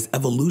recognize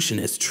evolution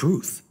as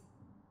truth?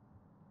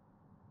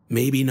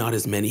 Maybe not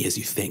as many as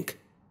you think.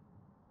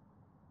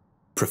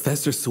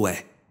 Professor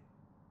Sui,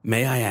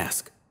 may I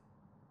ask,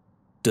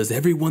 does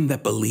everyone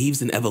that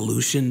believes in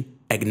evolution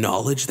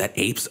acknowledge that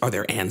apes are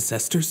their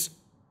ancestors?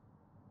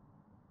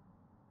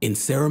 In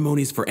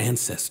ceremonies for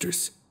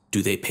ancestors,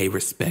 do they pay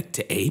respect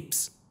to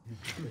apes?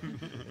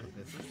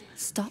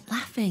 Stop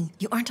laughing.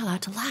 You aren't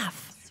allowed to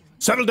laugh.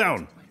 Settle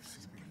down.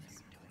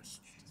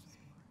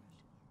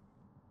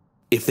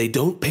 If they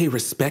don't pay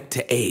respect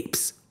to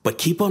apes, but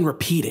keep on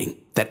repeating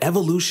that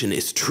evolution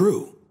is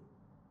true,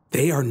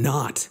 they are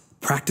not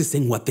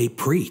practicing what they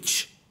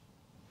preach.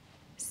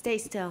 Stay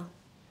still.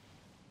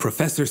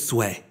 Professor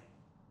Sui,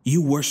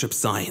 you worship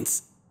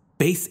science,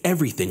 base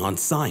everything on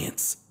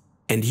science,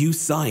 and use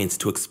science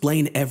to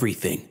explain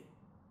everything.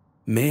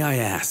 May I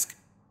ask,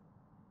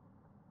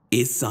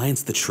 is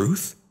science the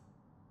truth?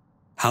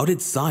 How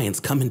did science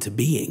come into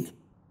being?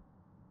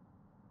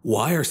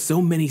 Why are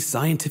so many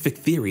scientific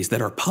theories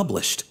that are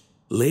published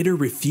later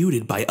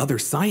refuted by other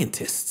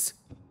scientists?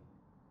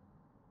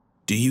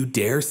 Do you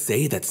dare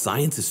say that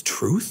science is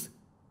truth?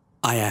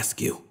 I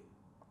ask you,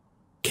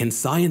 can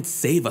science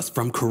save us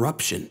from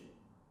corruption?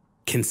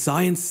 Can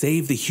science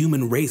save the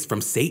human race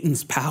from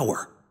Satan's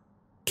power?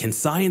 Can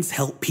science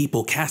help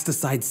people cast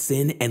aside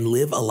sin and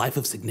live a life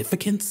of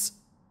significance?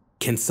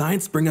 Can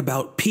science bring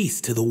about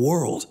peace to the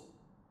world?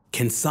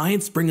 Can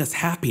science bring us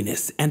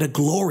happiness and a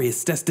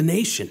glorious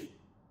destination?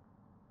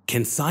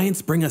 Can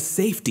science bring us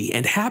safety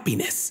and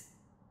happiness?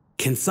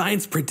 Can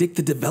science predict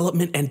the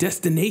development and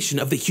destination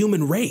of the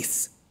human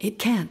race? It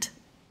can't.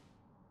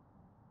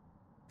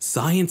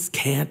 Science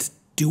can't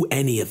do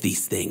any of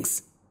these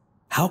things.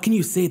 How can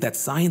you say that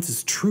science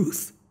is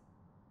truth?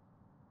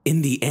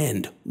 In the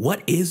end,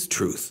 what is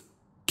truth?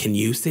 Can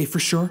you say for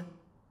sure?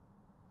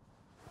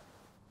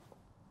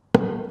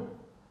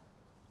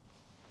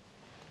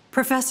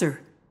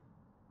 Professor,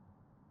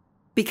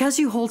 because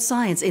you hold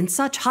science in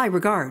such high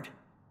regard,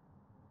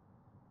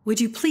 would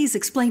you please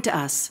explain to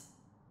us,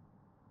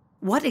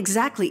 what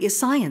exactly is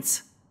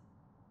science?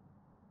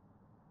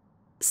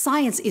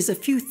 Science is a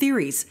few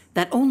theories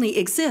that only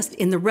exist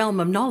in the realm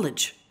of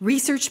knowledge,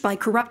 researched by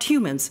corrupt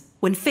humans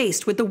when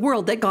faced with the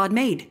world that God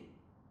made.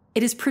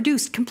 It is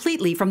produced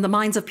completely from the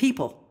minds of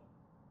people.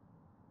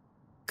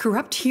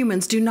 Corrupt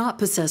humans do not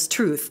possess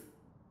truth.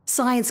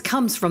 Science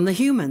comes from the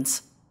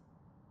humans.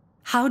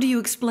 How do you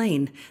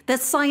explain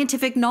that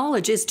scientific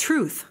knowledge is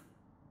truth?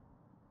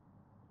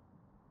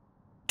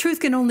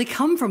 Truth can only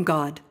come from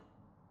God.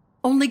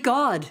 Only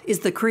God is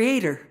the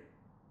Creator.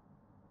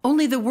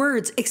 Only the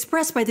words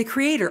expressed by the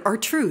Creator are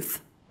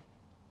truth.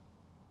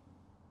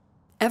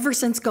 Ever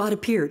since God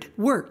appeared,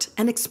 worked,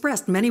 and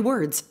expressed many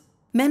words,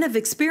 men have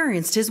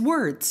experienced His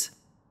words.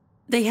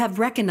 They have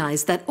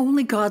recognized that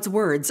only God's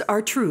words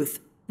are truth.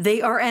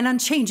 They are an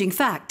unchanging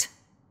fact.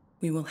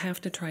 We will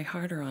have to try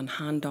harder on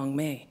Han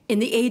Dongmei. In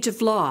the age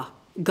of law,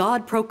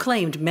 God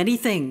proclaimed many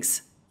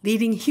things,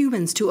 leading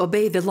humans to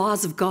obey the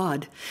laws of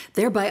God,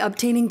 thereby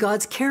obtaining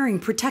God's caring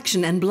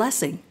protection and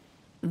blessing.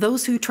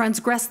 Those who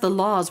transgressed the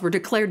laws were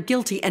declared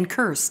guilty and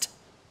cursed.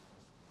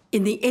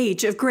 In the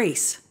age of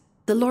grace,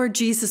 the Lord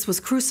Jesus was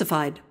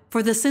crucified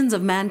for the sins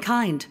of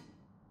mankind,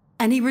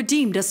 and He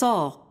redeemed us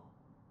all.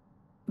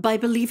 By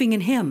believing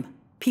in Him,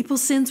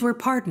 people's sins were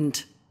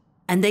pardoned,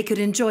 and they could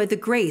enjoy the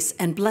grace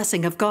and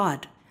blessing of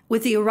God.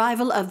 With the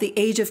arrival of the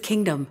age of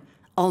kingdom,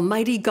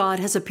 Almighty God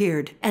has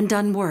appeared and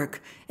done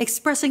work,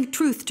 expressing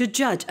truth to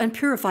judge and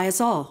purify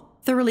us all,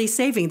 thoroughly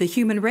saving the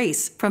human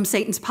race from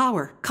Satan's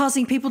power,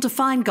 causing people to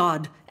find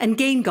God and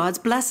gain God's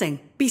blessing,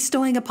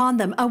 bestowing upon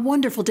them a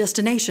wonderful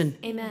destination.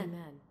 Amen.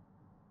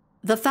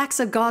 The facts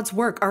of God's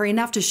work are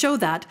enough to show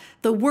that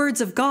the words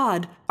of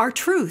God are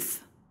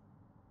truth,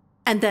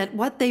 and that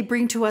what they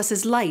bring to us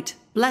is light,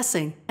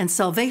 blessing, and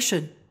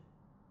salvation.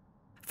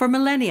 For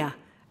millennia,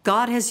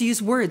 God has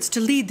used words to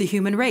lead the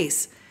human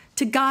race,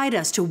 to guide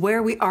us to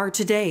where we are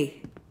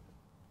today.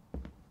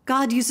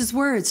 God uses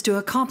words to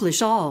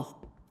accomplish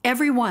all.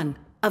 Every one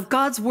of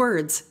God's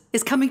words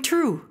is coming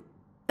true.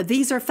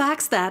 These are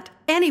facts that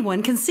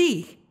anyone can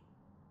see.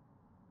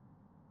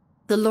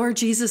 The Lord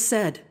Jesus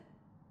said,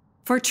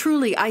 "For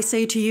truly I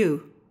say to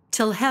you,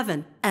 till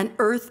heaven and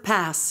earth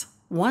pass,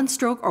 one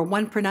stroke or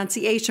one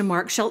pronunciation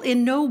mark shall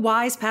in no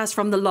wise pass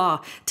from the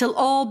law, till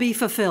all be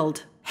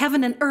fulfilled.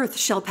 Heaven and earth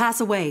shall pass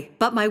away,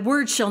 but my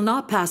words shall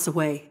not pass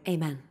away."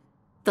 Amen.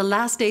 The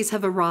last days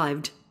have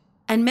arrived,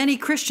 and many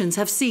Christians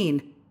have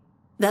seen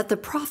that the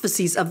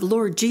prophecies of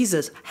Lord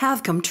Jesus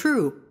have come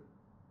true.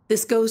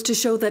 This goes to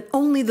show that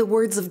only the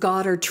words of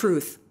God are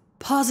truth,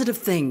 positive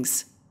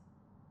things.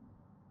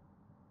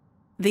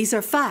 These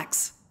are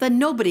facts that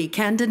nobody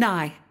can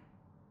deny.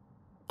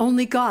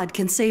 Only God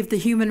can save the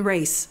human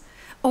race.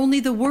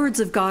 Only the words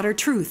of God are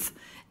truth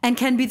and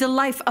can be the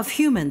life of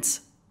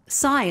humans.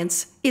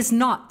 Science is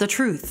not the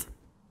truth.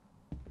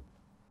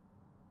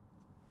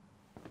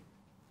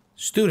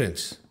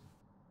 Students,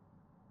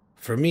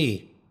 for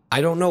me,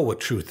 I don't know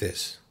what truth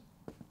is.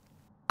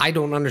 I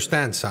don't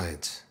understand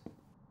science.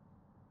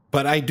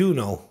 But I do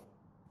know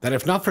that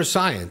if not for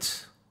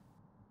science,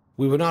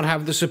 we would not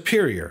have the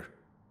superior,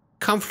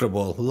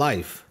 comfortable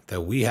life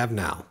that we have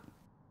now.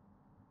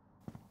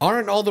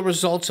 Aren't all the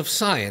results of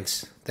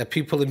science that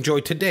people enjoy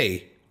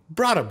today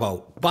brought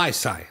about by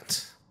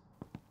science?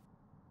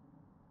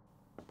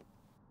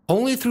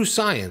 Only through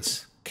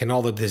science can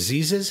all the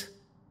diseases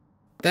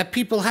that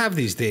people have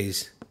these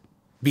days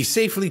be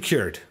safely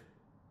cured.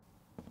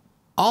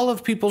 All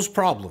of people's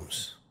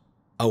problems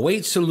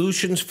await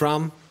solutions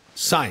from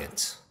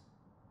science.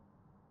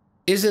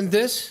 Isn't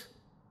this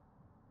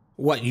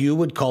what you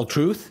would call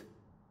truth?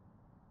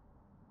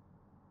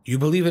 You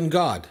believe in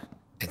God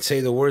and say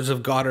the words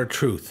of God are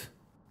truth.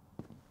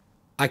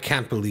 I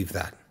can't believe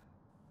that.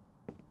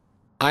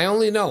 I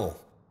only know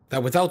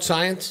that without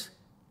science,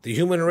 the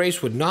human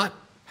race would not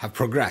have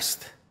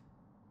progressed.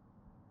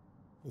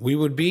 We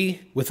would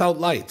be without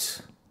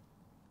lights.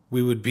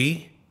 We would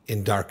be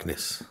in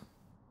darkness.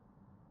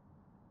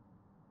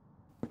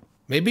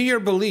 Maybe your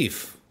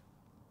belief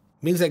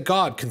means that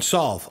God can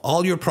solve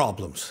all your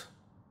problems.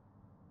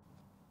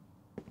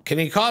 Can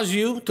He cause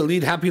you to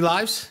lead happy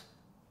lives?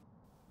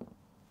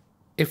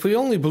 If we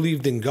only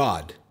believed in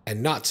God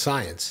and not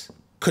science,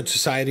 could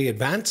society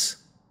advance?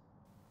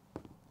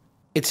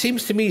 It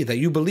seems to me that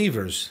you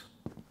believers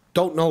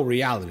don't know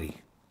reality.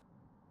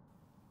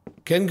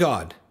 Can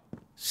God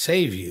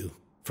save you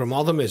from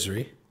all the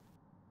misery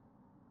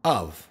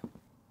of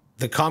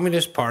the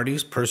Communist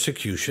Party's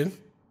persecution?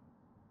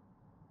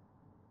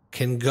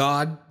 Can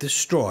God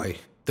destroy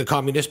the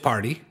Communist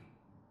Party?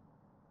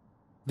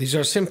 These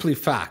are simply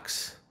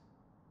facts.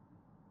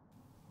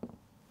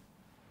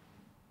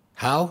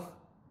 How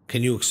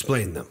can you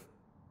explain them?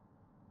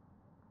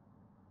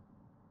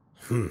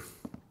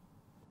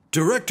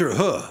 Director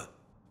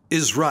He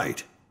is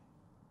right.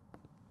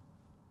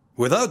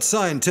 Without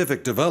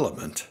scientific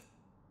development,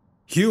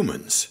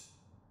 humans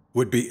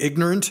would be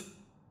ignorant,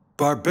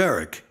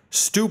 barbaric,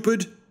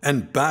 stupid,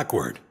 and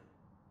backward.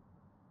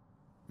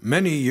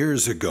 Many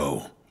years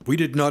ago, we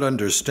did not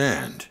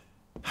understand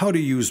how to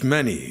use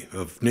many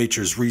of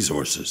nature's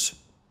resources.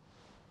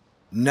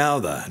 Now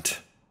that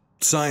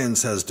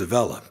science has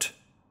developed,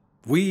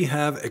 we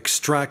have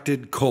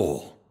extracted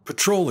coal,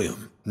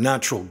 petroleum,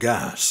 natural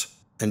gas,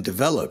 and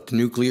developed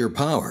nuclear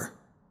power.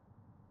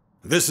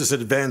 This has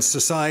advanced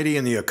society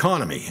and the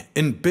economy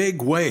in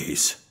big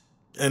ways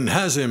and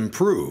has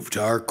improved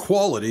our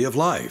quality of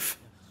life.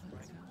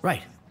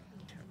 Right.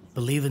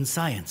 Believe in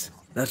science.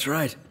 That's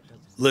right.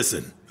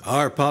 Listen,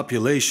 our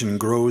population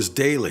grows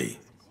daily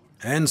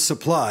and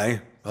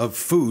supply of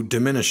food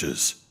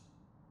diminishes.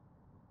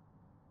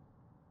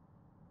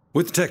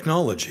 With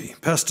technology,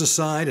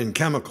 pesticide and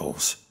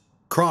chemicals,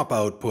 crop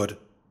output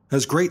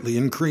has greatly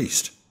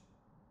increased.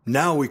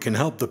 Now we can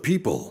help the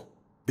people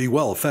be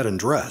well fed and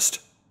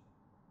dressed.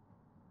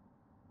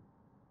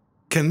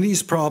 Can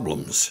these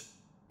problems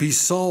be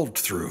solved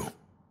through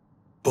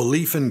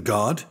belief in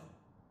God?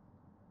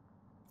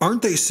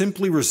 Aren't they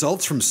simply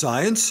results from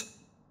science?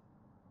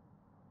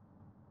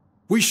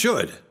 We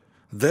should,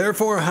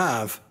 therefore,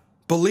 have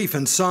belief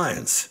in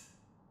science.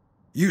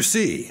 You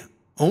see,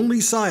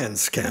 only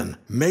science can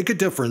make a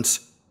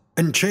difference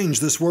and change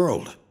this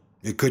world.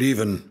 It could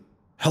even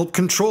help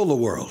control the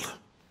world.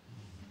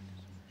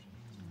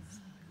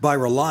 By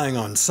relying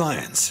on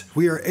science,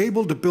 we are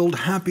able to build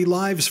happy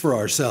lives for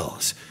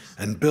ourselves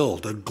and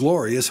build a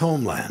glorious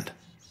homeland.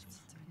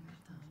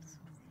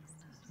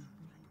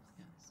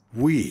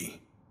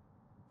 We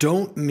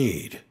don't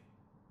need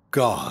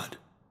God.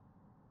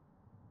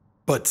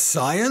 But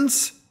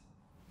science?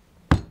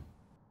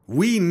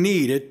 We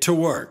need it to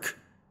work.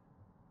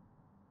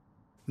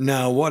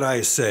 Now, what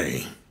I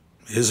say,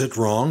 is it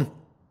wrong?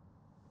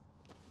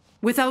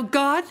 Without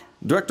God?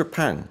 Director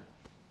Pang,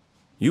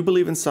 you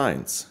believe in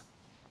science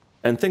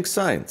and think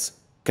science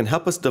can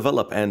help us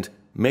develop and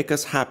make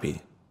us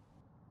happy.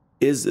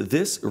 Is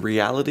this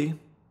reality?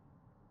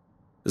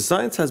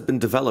 Science has been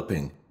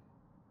developing,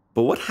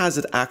 but what has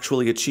it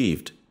actually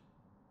achieved?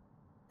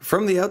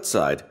 From the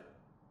outside,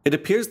 it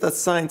appears that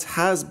science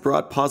has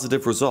brought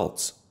positive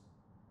results.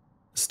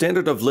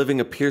 Standard of living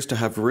appears to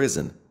have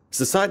risen.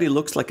 Society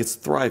looks like it's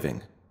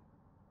thriving.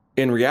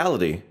 In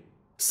reality,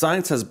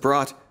 science has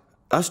brought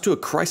us to a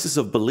crisis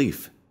of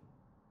belief.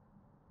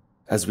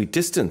 As we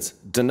distance,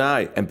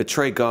 deny, and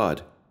betray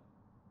God.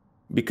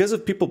 Because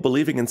of people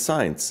believing in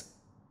science,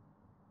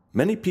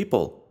 many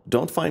people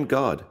don't find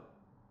God.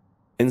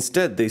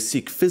 Instead, they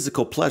seek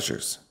physical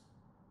pleasures.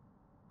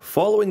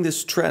 Following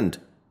this trend,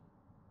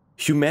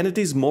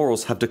 humanity's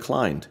morals have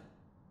declined,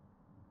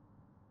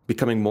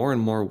 becoming more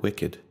and more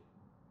wicked.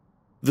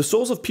 The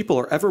souls of people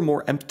are ever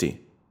more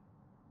empty.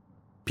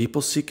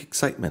 People seek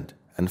excitement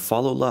and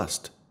follow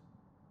lust.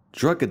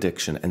 Drug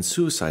addiction and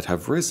suicide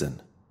have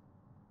risen.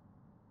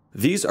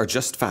 These are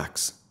just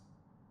facts.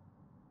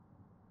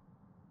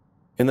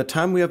 In the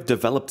time we have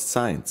developed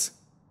science,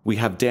 we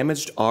have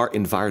damaged our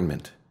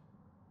environment,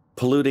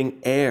 polluting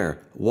air,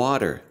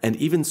 water, and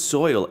even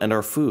soil and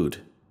our food.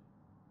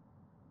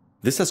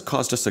 This has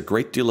caused us a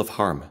great deal of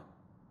harm.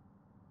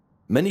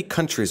 Many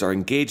countries are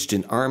engaged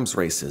in arms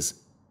races,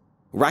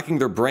 racking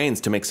their brains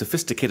to make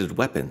sophisticated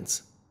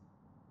weapons.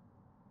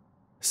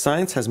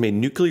 Science has made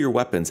nuclear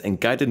weapons and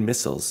guided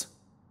missiles,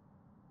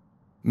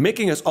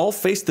 making us all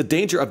face the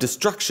danger of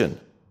destruction.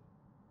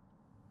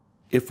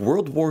 If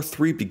World War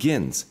III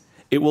begins,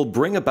 it will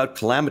bring about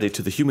calamity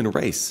to the human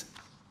race.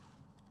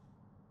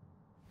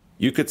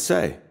 You could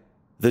say,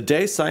 the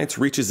day science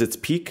reaches its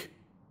peak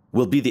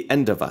will be the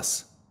end of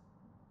us.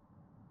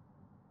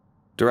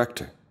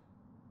 Director,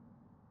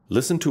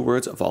 listen to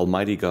words of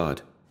Almighty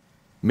God.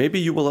 Maybe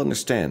you will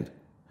understand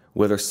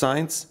whether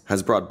science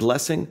has brought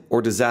blessing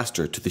or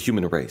disaster to the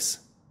human race.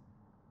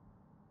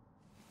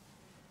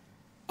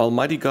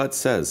 Almighty God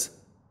says,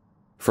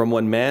 from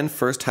when man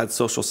first had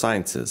social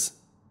sciences,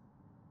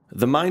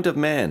 the mind of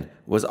man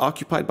was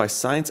occupied by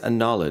science and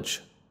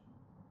knowledge.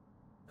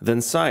 Then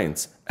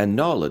science and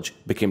knowledge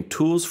became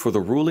tools for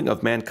the ruling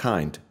of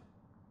mankind.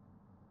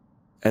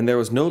 And there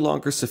was no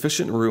longer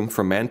sufficient room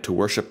for man to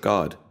worship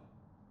God,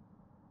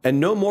 and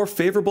no more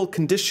favorable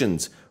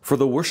conditions for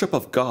the worship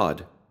of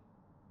God.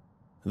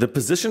 The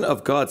position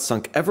of God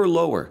sunk ever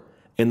lower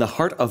in the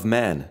heart of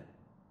man.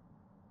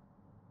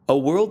 A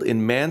world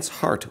in man's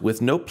heart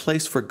with no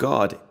place for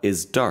God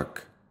is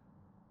dark,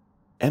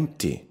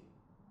 empty,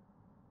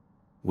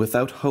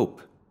 without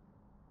hope.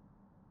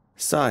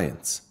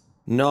 Science,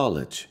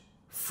 knowledge,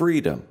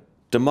 freedom,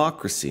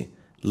 democracy,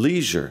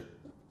 leisure,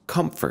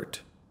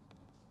 comfort.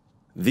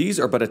 These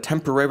are but a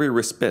temporary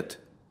respite.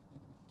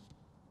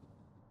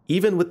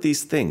 Even with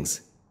these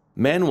things,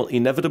 man will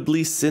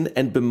inevitably sin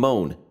and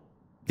bemoan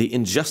the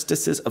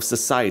injustices of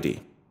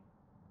society.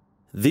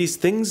 These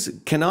things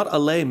cannot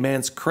allay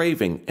man's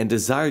craving and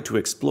desire to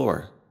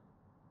explore.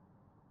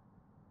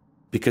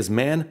 Because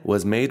man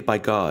was made by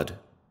God,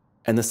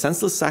 and the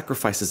senseless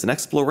sacrifices and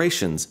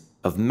explorations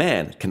of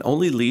man can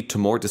only lead to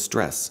more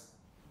distress.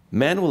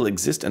 Man will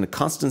exist in a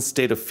constant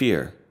state of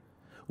fear,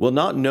 will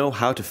not know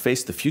how to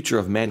face the future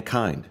of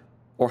mankind,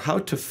 or how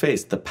to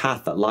face the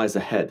path that lies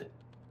ahead.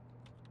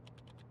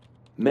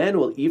 Man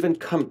will even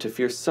come to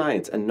fear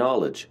science and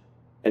knowledge,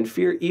 and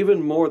fear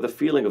even more the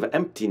feeling of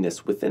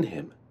emptiness within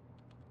him.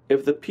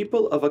 If the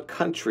people of a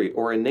country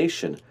or a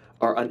nation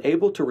are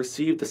unable to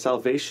receive the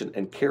salvation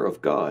and care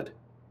of God,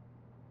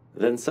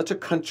 then such a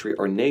country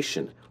or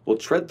nation will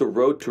tread the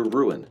road to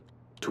ruin,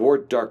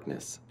 toward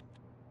darkness,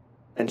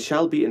 and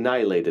shall be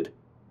annihilated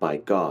by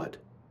God.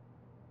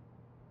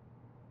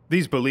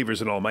 These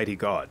believers in Almighty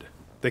God,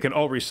 they can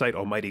all recite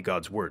Almighty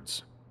God's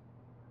words.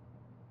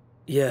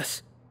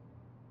 Yes.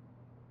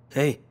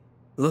 Hey,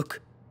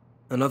 look,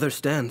 another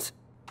stands.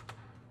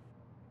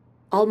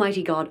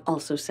 Almighty God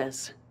also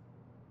says,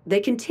 They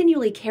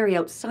continually carry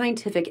out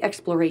scientific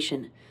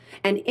exploration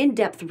and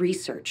in-depth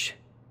research.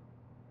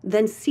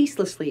 Then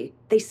ceaselessly,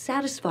 they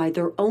satisfy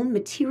their own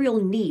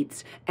material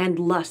needs and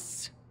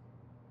lusts.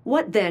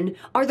 What, then,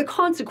 are the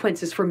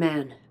consequences for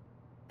man?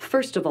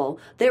 First of all,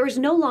 there is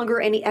no longer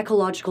any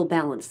ecological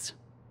balance.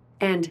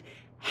 And,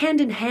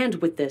 hand in hand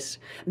with this,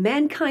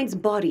 mankind's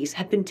bodies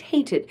have been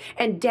tainted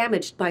and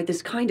damaged by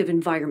this kind of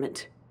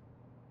environment.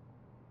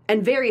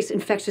 And various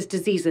infectious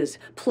diseases,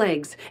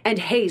 plagues, and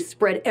haze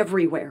spread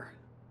everywhere.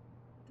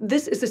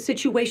 This is a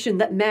situation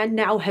that man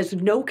now has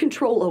no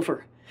control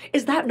over.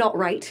 Is that not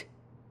right?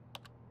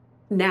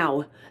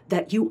 Now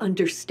that you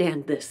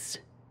understand this.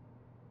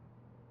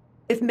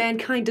 If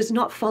mankind does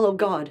not follow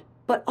God,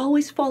 but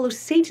always follows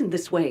Satan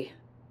this way,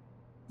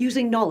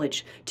 using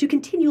knowledge to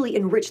continually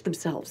enrich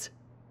themselves,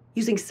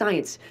 using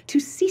science to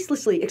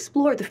ceaselessly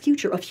explore the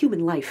future of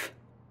human life,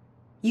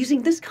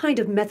 using this kind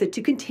of method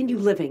to continue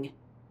living,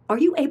 are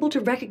you able to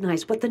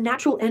recognize what the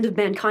natural end of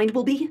mankind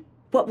will be?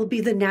 What will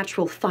be the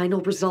natural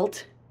final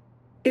result?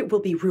 It will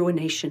be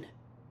ruination.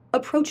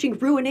 Approaching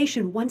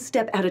ruination one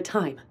step at a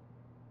time.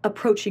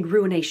 Approaching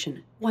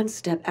ruination one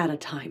step at a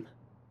time.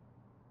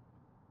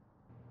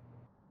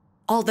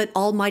 All that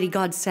Almighty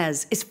God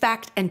says is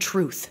fact and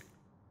truth.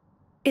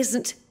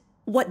 Isn't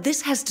what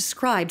this has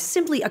described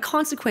simply a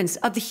consequence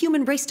of the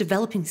human race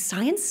developing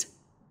science?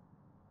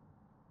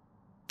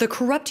 The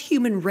corrupt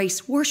human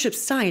race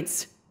worships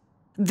science.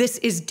 This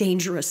is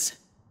dangerous.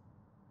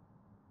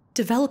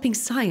 Developing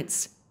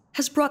science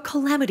has brought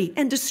calamity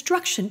and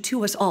destruction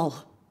to us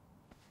all.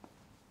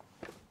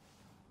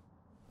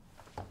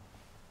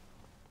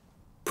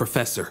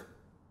 Professor,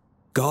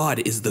 God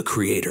is the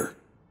creator.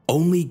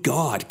 Only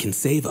God can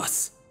save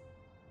us.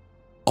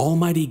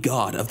 Almighty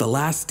God of the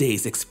last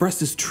days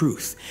expresses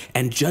truth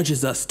and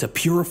judges us to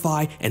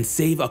purify and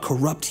save a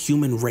corrupt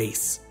human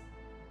race.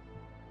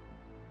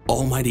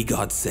 Almighty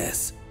God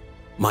says,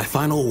 "My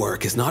final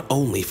work is not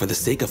only for the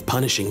sake of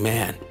punishing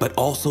man, but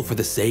also for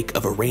the sake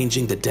of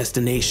arranging the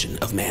destination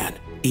of man.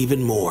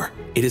 Even more,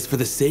 it is for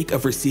the sake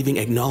of receiving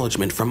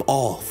acknowledgement from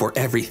all for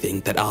everything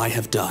that I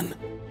have done.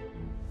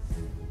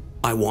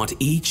 I want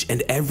each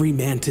and every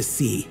man to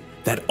see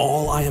that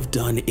all I have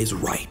done is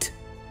right,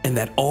 and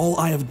that all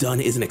I have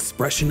done is an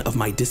expression of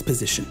my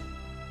disposition.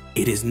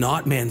 It is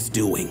not man's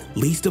doing,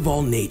 least of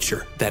all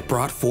nature, that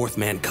brought forth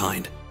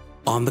mankind.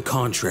 On the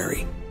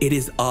contrary, it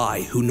is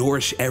I who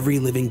nourish every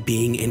living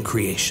being in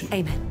creation.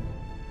 Amen.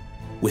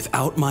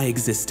 Without my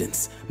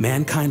existence,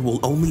 mankind will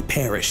only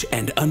perish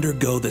and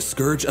undergo the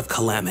scourge of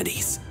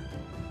calamities.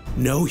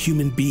 No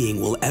human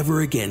being will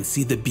ever again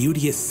see the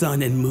beauteous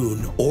sun and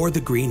moon or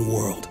the green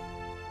world.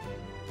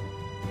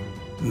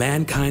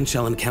 Mankind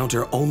shall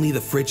encounter only the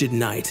frigid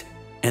night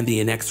and the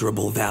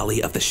inexorable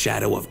valley of the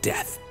shadow of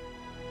death.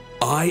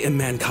 I am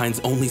mankind's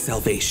only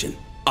salvation.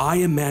 I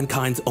am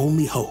mankind's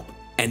only hope.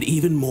 And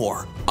even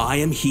more, I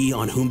am he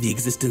on whom the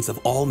existence of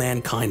all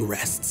mankind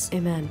rests.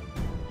 Amen.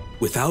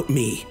 Without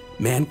me,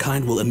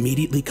 mankind will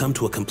immediately come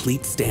to a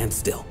complete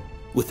standstill.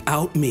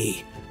 Without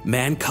me,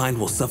 mankind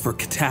will suffer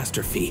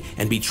catastrophe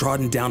and be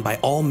trodden down by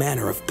all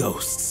manner of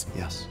ghosts.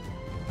 Yes.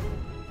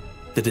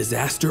 The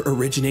disaster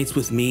originates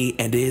with me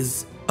and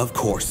is, of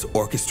course,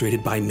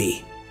 orchestrated by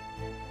me.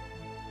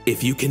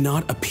 If you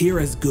cannot appear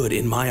as good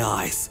in my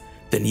eyes,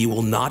 then you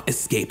will not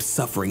escape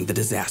suffering the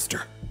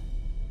disaster.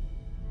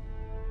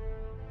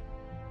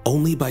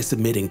 Only by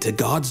submitting to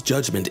God's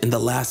judgment in the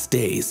last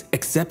days,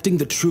 accepting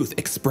the truth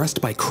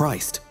expressed by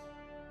Christ,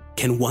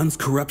 can one's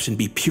corruption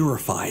be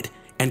purified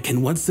and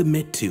can one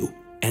submit to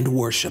and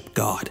worship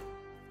God.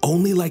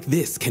 Only like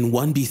this can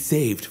one be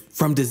saved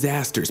from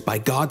disasters by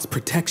God's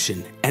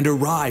protection and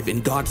arrive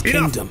in God's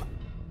kingdom.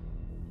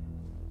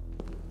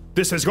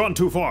 This has gone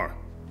too far.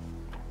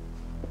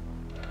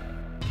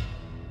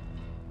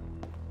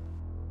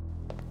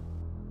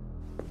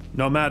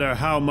 No matter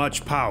how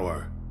much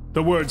power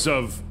the words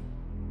of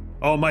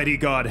Almighty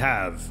God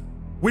have,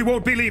 we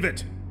won't believe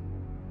it.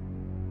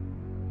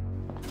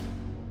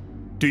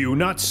 Do you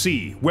not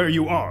see where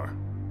you are?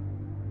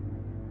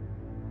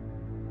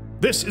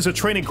 This is a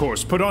training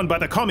course put on by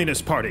the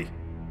Communist Party.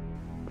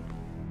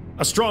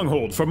 A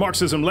stronghold for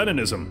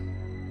Marxism-Leninism.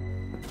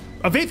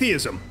 Of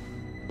atheism.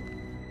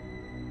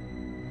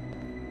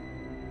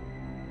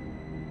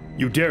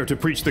 You dare to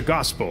preach the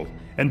gospel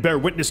and bear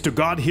witness to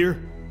God here?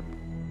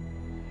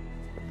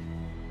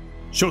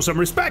 Show some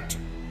respect!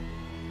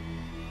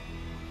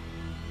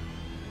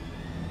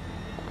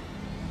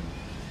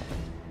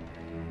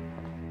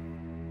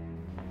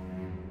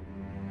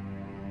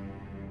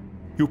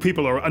 You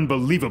people are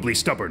unbelievably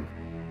stubborn.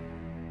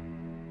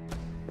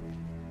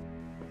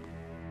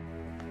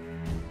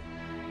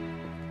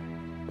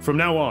 From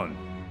now on,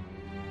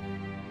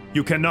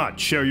 you cannot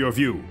share your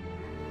view.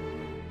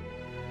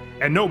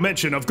 And no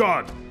mention of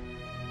God.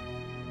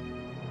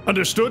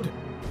 Understood?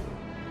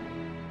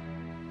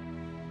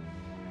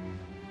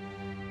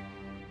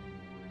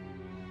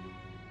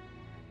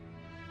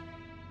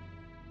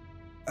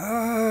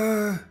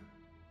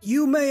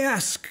 You may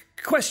ask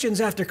questions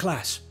after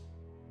class.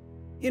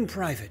 In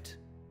private.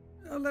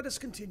 Let us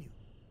continue.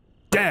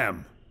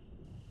 Damn!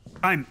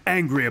 I'm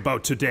angry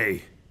about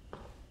today.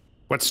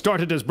 What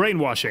started as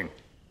brainwashing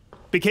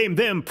became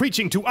them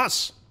preaching to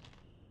us.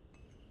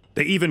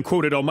 They even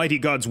quoted Almighty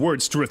God's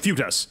words to refute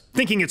us,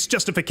 thinking it's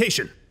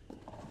justification.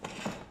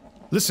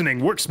 Listening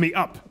works me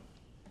up.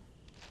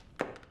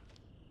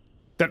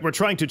 That we're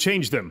trying to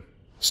change them.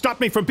 Stop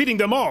me from beating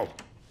them all!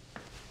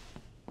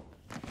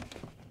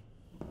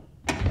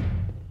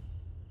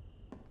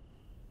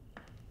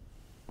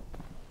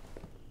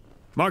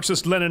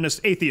 Marxist-Leninist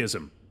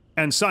atheism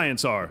and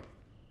science are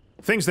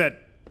things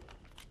that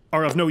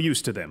are of no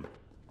use to them.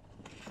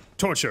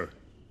 Torture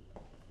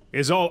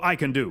is all I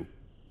can do.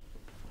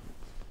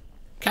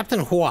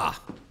 Captain Hua,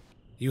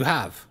 you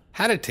have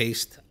had a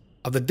taste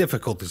of the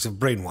difficulties of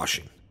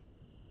brainwashing.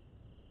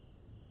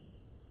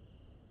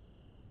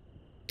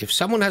 If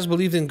someone has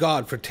believed in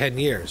God for 10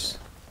 years,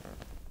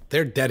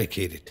 they're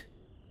dedicated.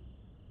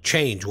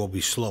 Change will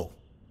be slow.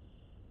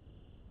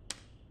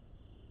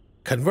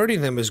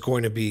 Converting them is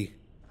going to be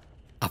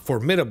a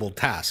formidable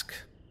task.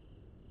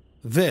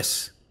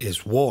 This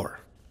is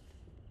war.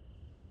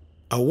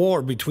 A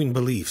war between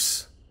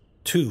beliefs,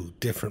 two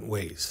different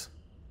ways.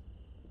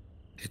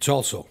 It's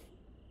also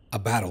a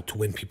battle to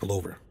win people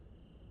over.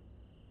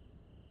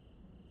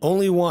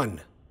 Only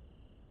one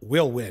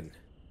will win.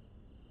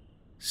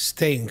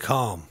 Staying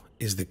calm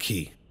is the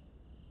key.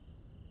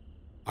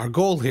 Our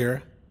goal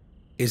here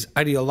is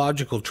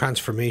ideological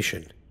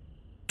transformation.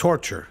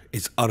 Torture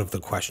is out of the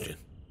question.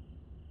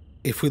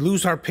 If we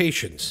lose our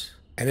patience,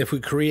 and if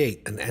we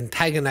create an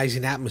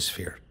antagonizing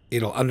atmosphere,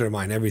 it'll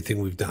undermine everything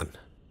we've done.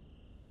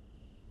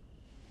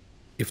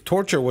 If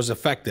torture was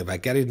effective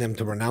at getting them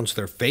to renounce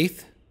their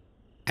faith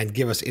and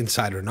give us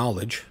insider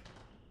knowledge,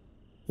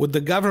 would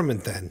the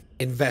government then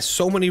invest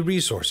so many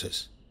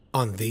resources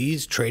on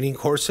these training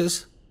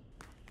courses?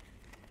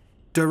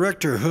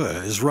 Director He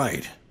is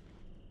right.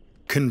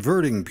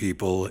 Converting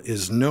people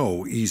is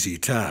no easy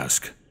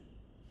task.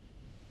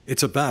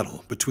 It's a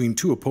battle between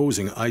two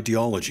opposing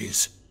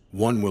ideologies.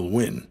 One will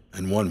win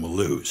and one will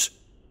lose.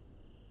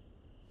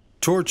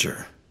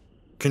 Torture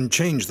can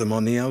change them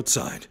on the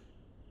outside,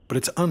 but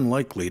it's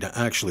unlikely to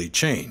actually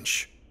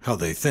change how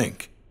they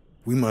think.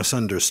 We must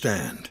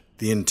understand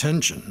the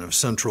intention of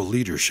central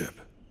leadership.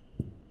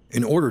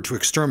 In order to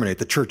exterminate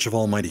the Church of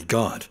Almighty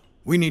God,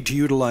 we need to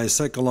utilize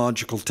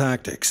psychological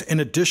tactics in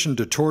addition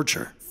to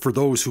torture for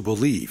those who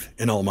believe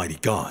in Almighty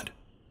God.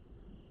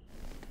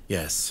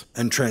 Yes.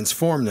 And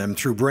transform them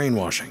through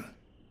brainwashing,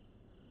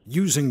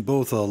 using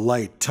both a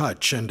light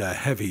touch and a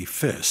heavy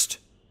fist.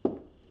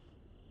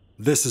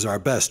 This is our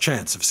best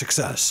chance of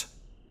success.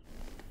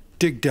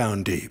 Dig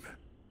down deep.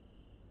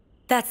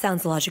 That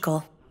sounds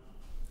logical.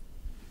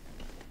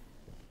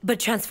 But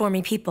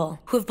transforming people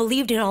who have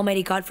believed in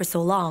Almighty God for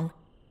so long,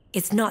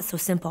 it's not so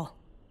simple.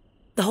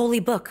 The Holy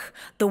Book,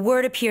 the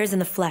Word appears in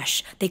the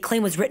flesh, they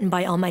claim was written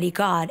by Almighty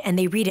God, and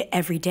they read it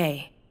every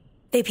day.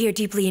 They peer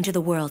deeply into the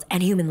world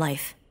and human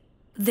life.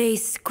 They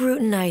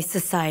scrutinize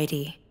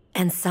society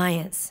and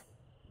science.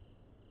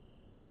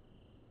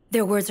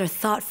 Their words are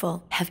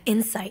thoughtful, have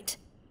insight,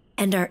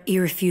 and are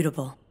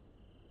irrefutable.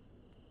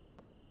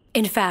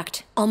 In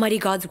fact, Almighty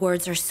God's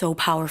words are so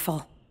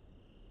powerful.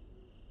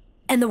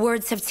 And the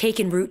words have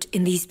taken root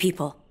in these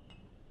people.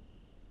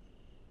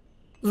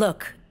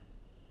 Look,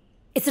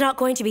 it's not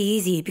going to be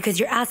easy because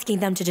you're asking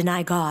them to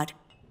deny God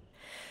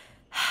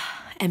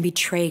and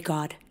betray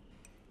God.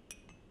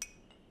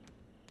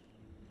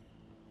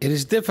 It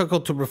is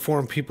difficult to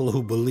reform people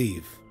who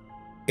believe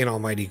in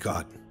Almighty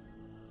God.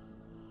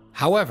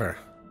 However,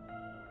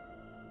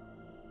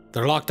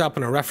 they're locked up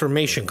in a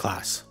Reformation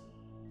class.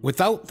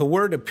 Without the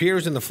Word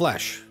appears in the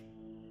flesh,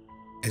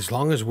 as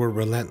long as we're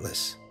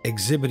relentless,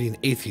 exhibiting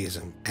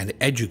atheism and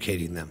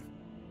educating them,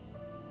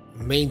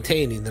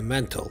 maintaining the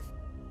mental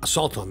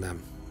assault on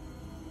them,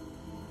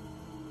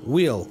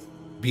 we'll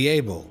be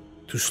able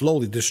to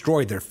slowly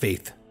destroy their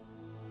faith.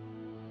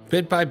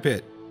 Bit by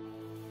bit,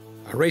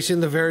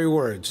 erasing the very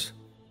words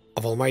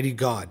of Almighty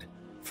God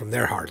from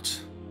their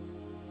hearts,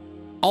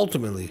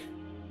 ultimately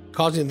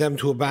causing them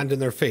to abandon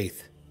their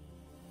faith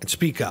and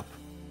speak up.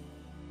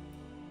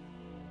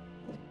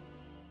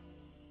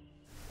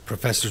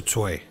 Professor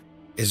Tsui,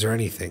 is there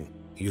anything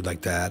you'd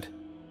like to add?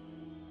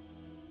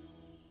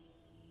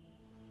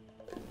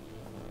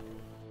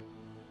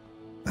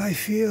 I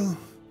feel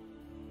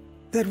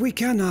that we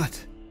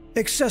cannot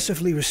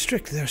excessively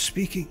restrict their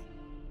speaking.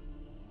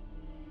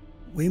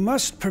 We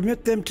must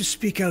permit them to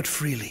speak out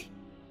freely.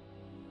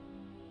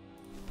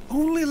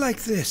 Only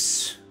like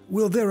this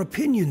will their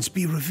opinions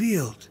be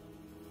revealed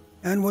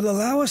and will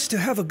allow us to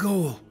have a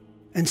goal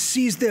and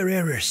seize their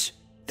errors.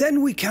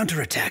 Then we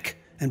counterattack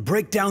and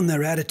break down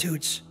their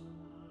attitudes.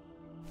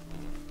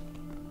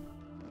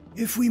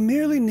 If we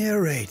merely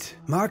narrate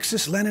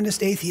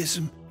Marxist-Leninist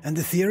atheism and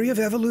the theory of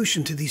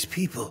evolution to these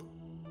people,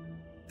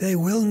 they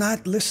will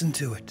not listen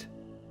to it.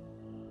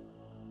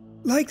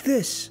 Like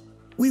this,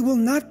 we will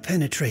not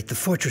penetrate the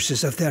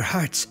fortresses of their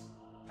hearts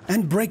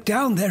and break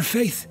down their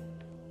faith.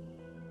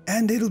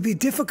 And it'll be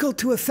difficult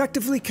to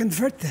effectively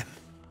convert them.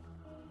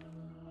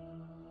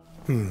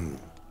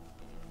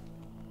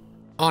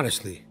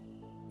 Honestly,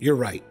 You're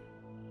right.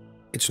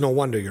 It's no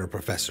wonder you're a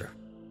professor.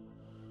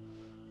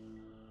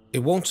 It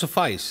won't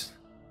suffice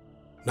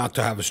not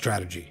to have a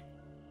strategy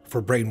for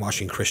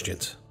brainwashing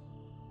Christians.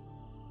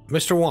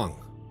 Mr. Wang,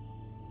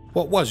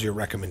 what was your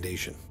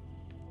recommendation?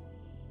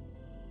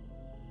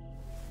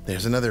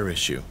 There's another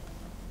issue.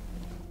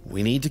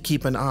 We need to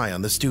keep an eye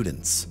on the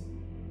students.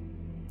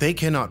 They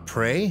cannot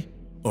pray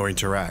or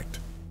interact.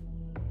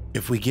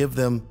 If we give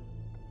them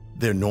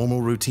their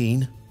normal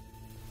routine,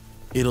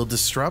 it'll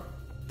disrupt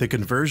the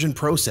conversion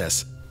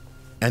process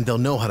and they'll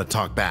know how to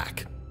talk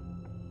back.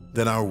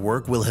 Then our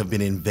work will have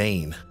been in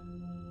vain.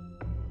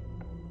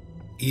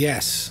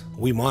 Yes,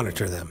 we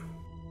monitor them.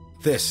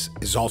 This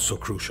is also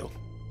crucial.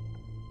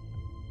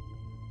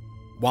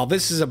 While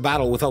this is a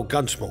battle without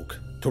gunsmoke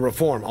to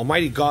reform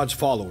Almighty God's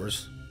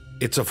followers,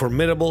 it's a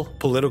formidable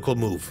political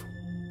move.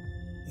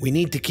 We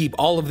need to keep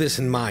all of this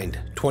in mind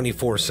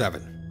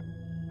 24/7.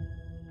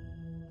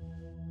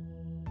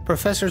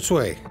 Professor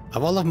Cui,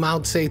 of all of Mao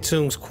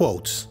Zedong's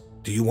quotes,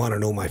 do you want to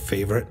know my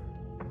favorite?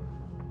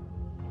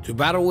 To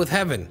battle with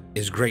heaven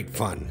is great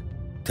fun.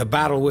 To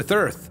battle with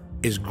earth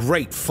is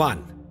great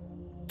fun.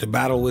 To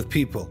battle with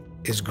people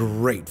is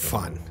great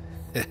fun.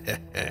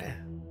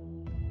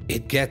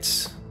 It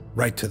gets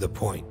right to the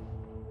point.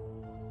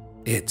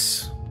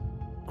 It's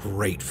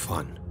great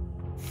fun.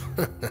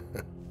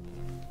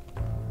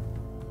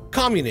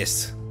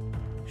 Communists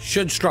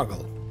should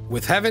struggle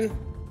with heaven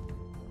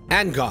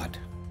and God.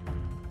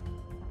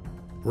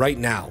 Right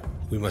now,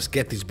 we must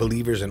get these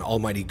believers in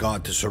Almighty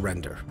God to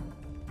surrender.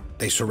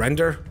 They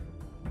surrender,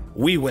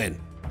 we win.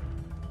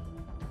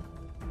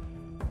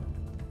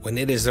 When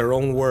it is their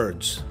own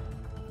words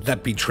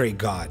that betray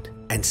God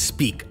and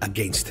speak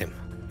against Him,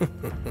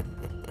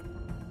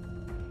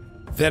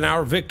 then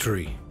our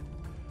victory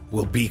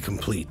will be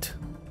complete.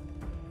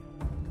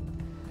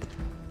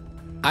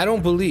 I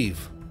don't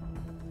believe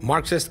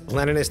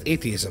Marxist-Leninist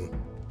atheism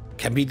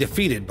can be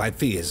defeated by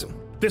theism.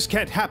 This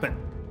can't happen.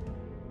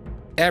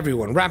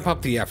 Everyone ramp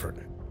up the effort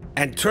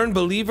and turn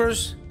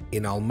believers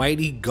in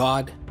Almighty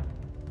God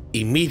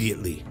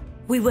immediately.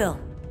 We will.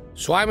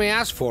 So I may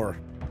ask for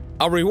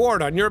a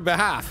reward on your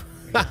behalf.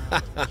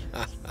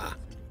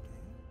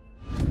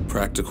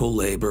 Practical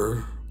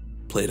labor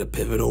played a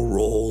pivotal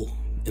role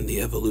in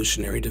the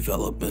evolutionary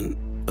development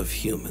of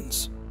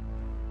humans.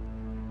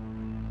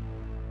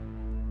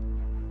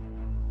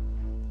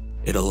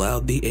 It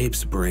allowed the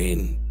ape's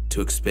brain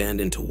to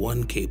expand into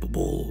one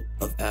capable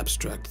of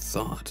abstract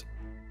thought.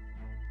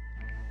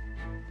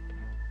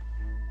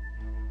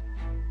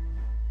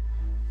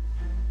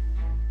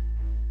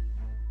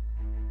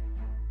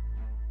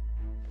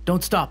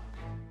 Don't stop.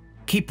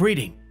 Keep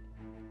reading.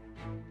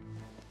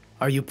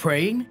 Are you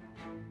praying?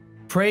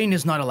 Praying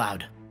is not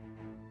allowed.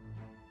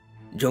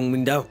 Zhang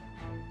Mingdao,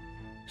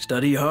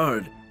 study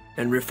hard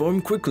and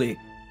reform quickly.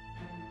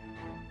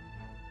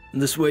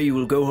 This way you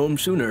will go home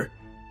sooner.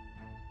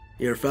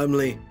 Your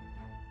family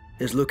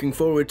is looking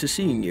forward to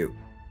seeing you.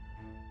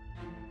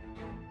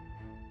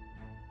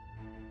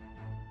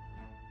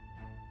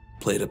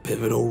 Played a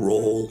pivotal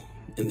role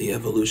in the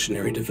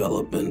evolutionary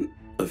development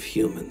of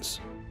humans.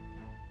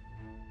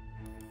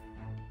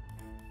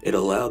 It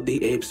allowed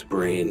the ape's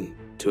brain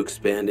to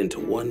expand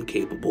into one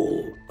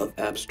capable of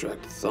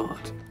abstract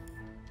thought.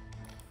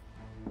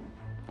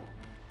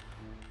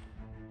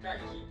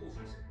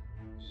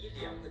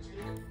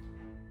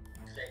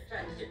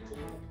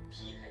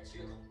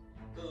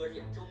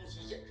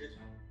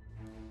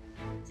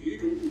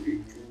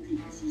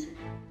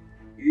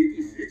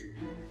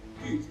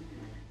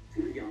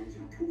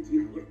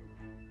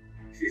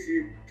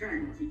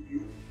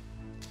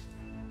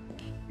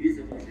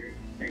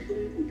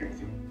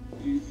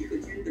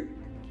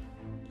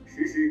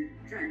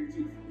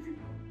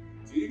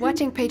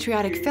 Watching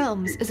patriotic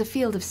films is a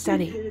field of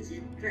study.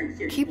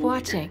 Keep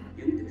watching.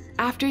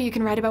 After, you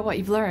can write about what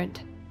you've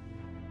learned.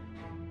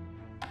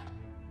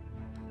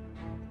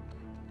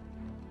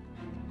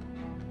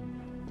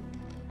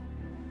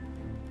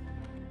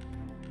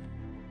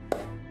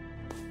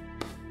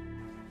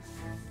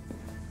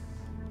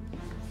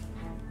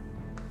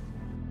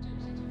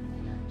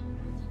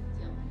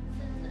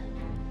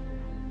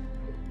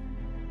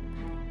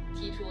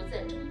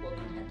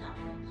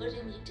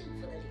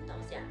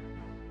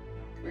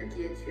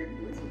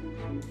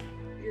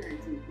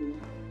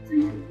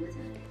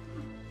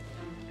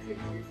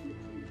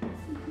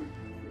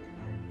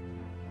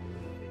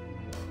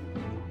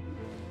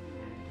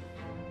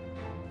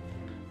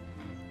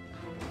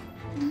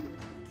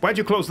 Why'd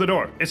you close the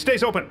door? It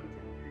stays open.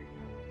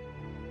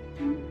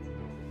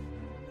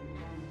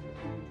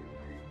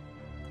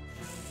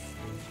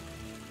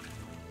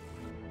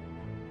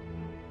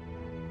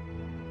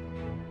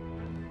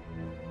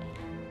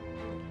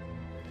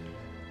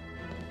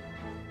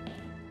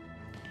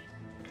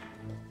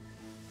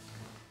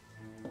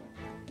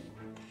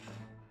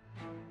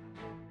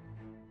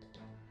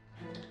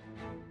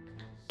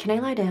 Can I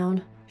lie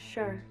down?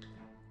 Sure.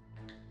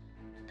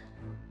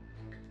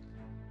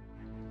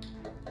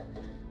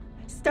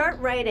 Start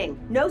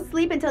writing. No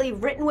sleep until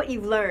you've written what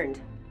you've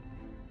learned.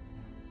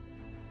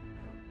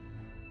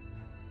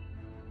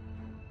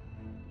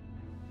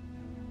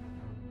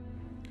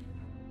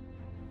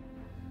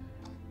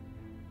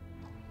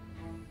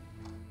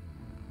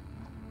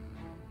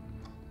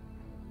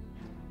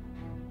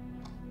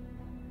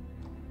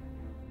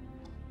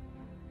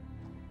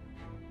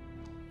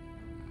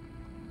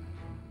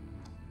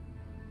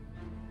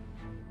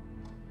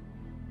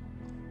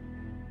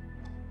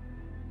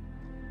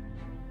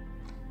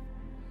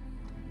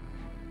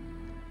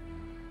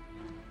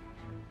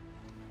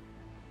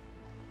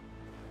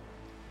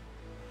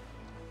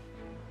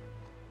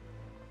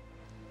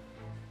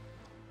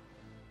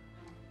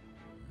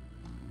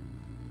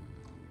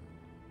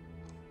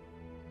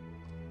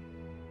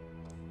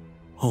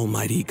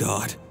 Almighty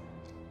God,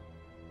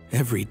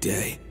 every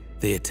day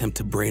they attempt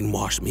to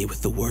brainwash me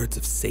with the words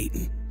of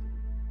Satan.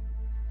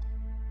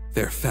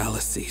 Their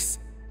fallacies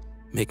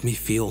make me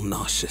feel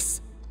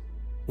nauseous.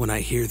 When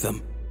I hear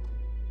them,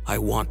 I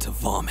want to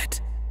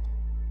vomit.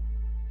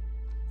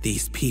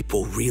 These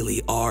people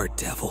really are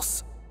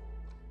devils.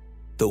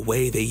 The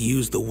way they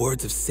use the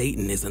words of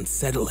Satan is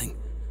unsettling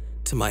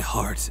to my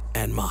heart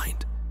and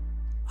mind.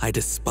 I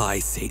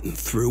despise Satan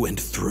through and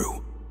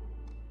through.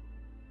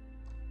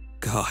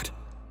 God,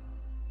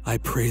 I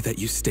pray that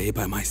you stay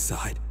by my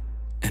side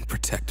and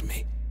protect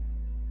me.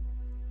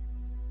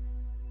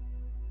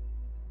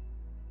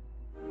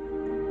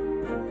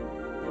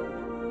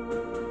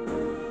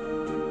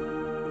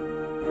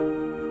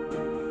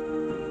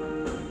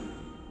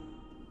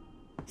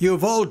 You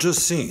have all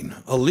just seen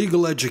a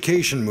legal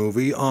education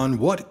movie on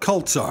what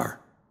cults are.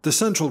 The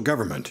central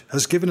government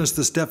has given us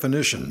this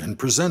definition and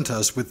present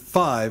us with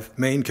 5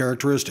 main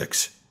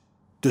characteristics.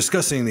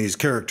 Discussing these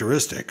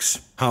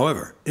characteristics,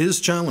 however,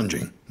 is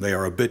challenging. They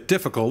are a bit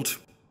difficult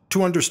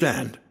to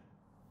understand.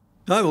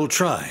 I will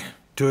try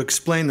to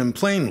explain them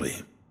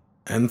plainly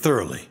and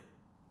thoroughly.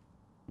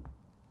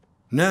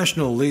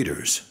 National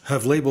leaders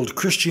have labeled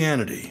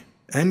Christianity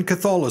and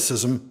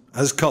Catholicism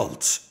as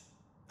cults,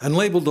 and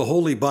labeled the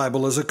Holy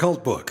Bible as a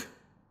cult book.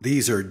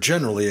 These are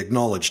generally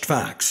acknowledged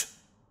facts.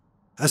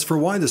 As for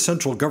why the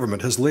central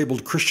government has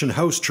labeled Christian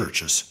house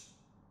churches,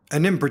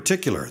 and in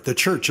particular the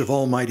Church of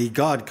Almighty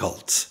God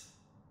cults,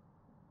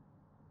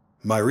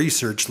 my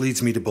research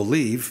leads me to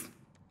believe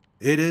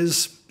it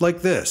is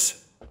like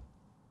this.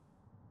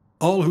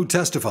 All who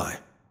testify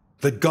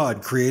that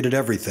God created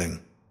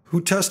everything,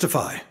 who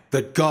testify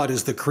that God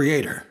is the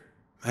creator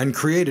and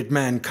created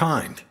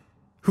mankind,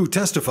 who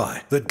testify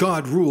that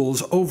God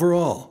rules over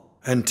all,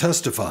 and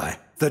testify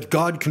that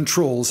God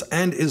controls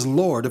and is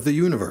Lord of the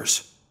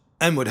universe,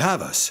 and would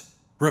have us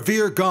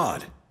revere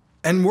God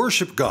and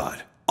worship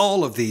God.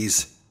 All of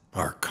these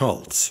are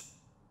cults.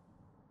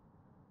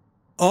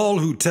 All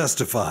who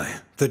testify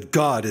that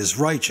God is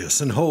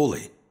righteous and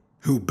holy,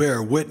 who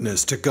bear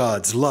witness to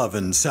God's love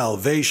and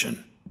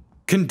salvation,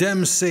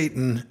 condemn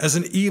Satan as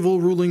an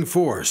evil ruling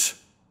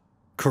force,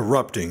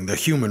 corrupting the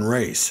human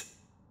race,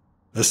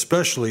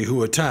 especially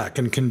who attack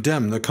and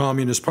condemn the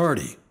Communist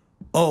Party.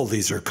 All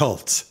these are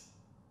cults.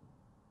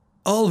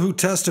 All who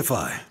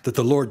testify that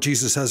the Lord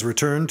Jesus has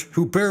returned,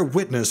 who bear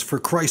witness for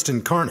Christ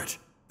incarnate,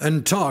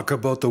 and talk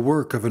about the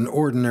work of an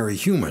ordinary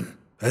human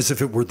as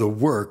if it were the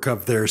work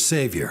of their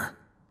Savior,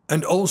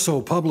 and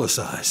also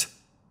publicize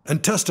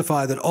and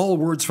testify that all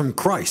words from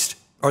Christ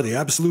are the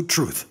absolute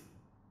truth,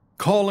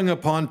 calling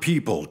upon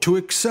people to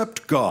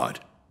accept God,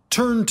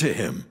 turn to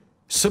Him,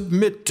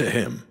 submit to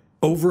Him,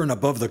 over and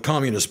above the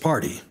Communist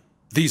Party.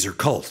 These are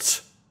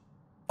cults.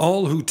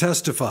 All who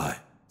testify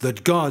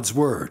that God's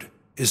Word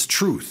is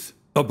truth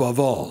above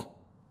all,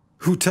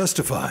 who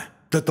testify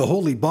that the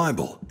Holy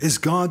Bible is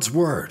God's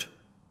Word,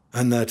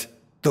 and that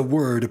the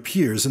Word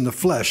appears in the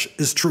flesh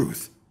is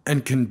truth,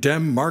 and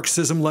condemn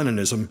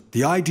Marxism-Leninism,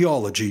 the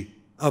ideology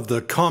of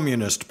the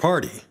Communist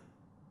Party.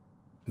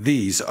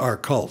 These are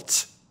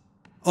cults.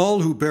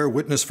 All who bear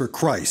witness for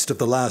Christ of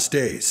the last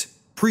days,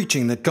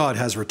 preaching that God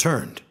has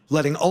returned,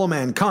 letting all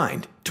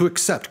mankind to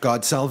accept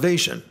God's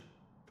salvation,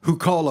 who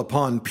call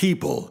upon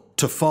people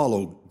to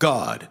follow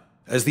God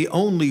as the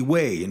only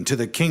way into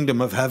the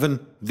kingdom of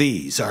heaven.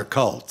 These are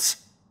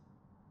cults.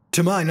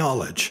 To my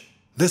knowledge,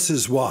 this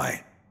is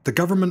why the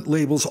government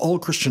labels all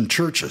Christian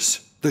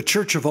churches, the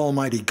Church of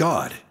Almighty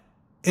God,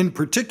 in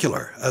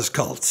particular, as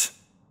cults.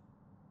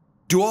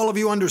 Do all of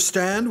you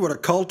understand what a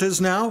cult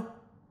is now?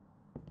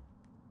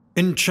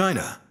 In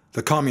China,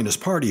 the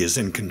Communist Party is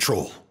in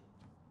control.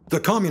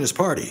 The Communist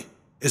Party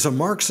is a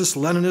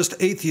Marxist-Leninist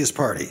atheist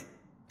party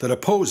that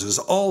opposes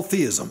all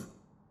theism.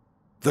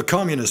 The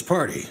Communist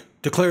Party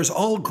declares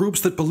all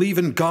groups that believe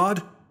in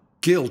God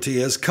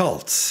guilty as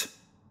cults.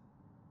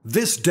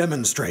 This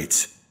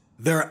demonstrates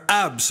their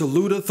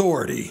absolute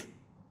authority.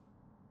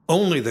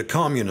 Only the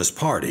Communist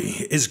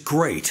Party is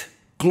great,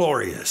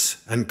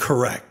 glorious, and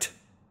correct.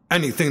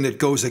 Anything that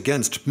goes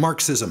against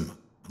Marxism,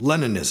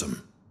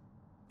 Leninism,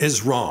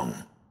 is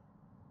wrong.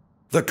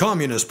 The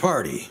Communist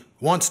Party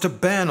wants to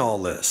ban all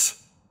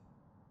this.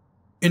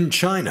 In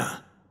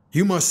China,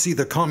 you must see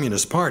the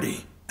Communist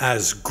Party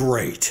as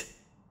great.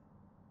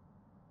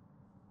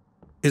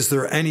 Is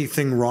there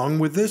anything wrong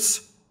with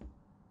this?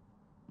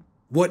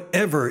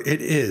 Whatever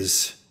it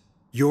is,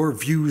 your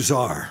views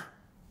are.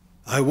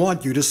 I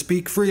want you to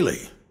speak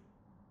freely.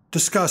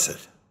 Discuss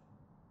it.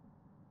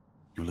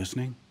 You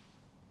listening?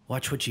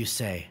 Watch what you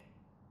say.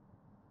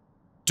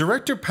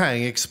 Director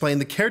Pang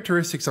explained the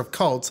characteristics of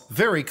cults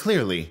very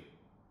clearly.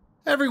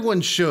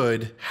 Everyone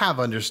should have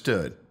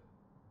understood.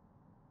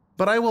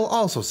 But I will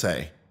also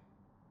say,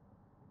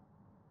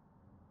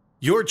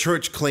 your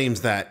church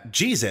claims that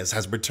Jesus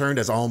has returned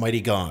as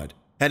Almighty God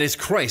and is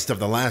Christ of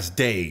the last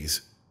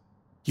days.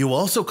 You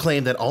also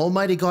claim that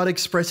Almighty God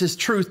expresses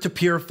truth to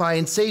purify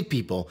and save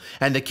people,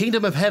 and the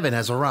kingdom of heaven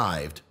has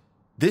arrived.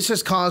 This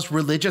has caused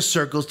religious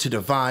circles to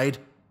divide,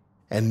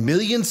 and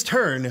millions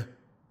turn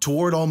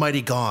toward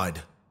Almighty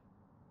God.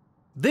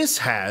 This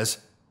has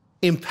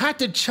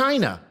impacted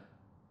China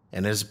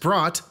and has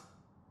brought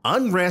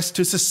unrest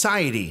to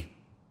society.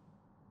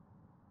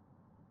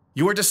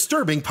 You are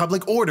disturbing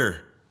public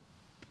order.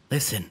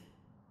 Listen.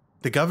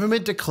 The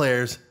government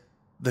declares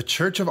the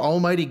Church of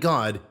Almighty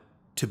God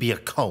to be a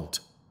cult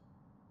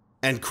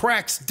and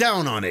cracks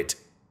down on it.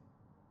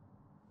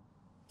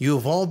 You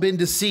have all been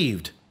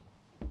deceived,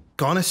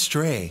 gone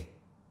astray.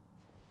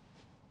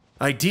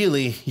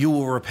 Ideally, you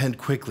will repent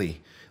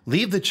quickly.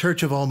 Leave the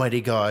Church of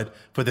Almighty God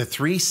for the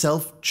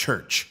Three-Self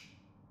Church.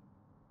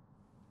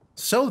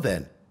 So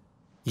then,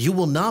 you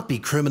will not be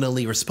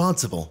criminally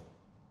responsible.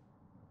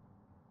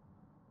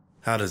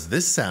 How does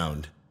this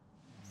sound?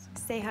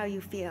 Say how you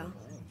feel.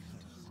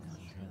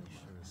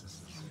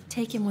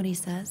 Take him what he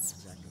says.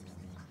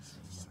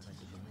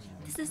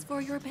 This is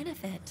for your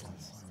benefit.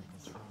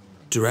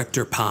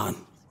 Director Pan,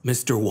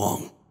 Mr.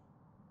 Wong,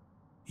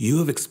 you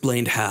have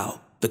explained how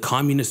the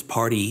Communist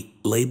Party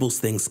labels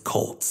things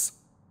cults.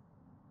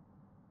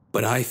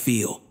 But I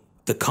feel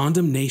the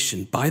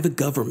condemnation by the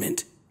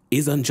government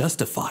is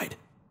unjustified.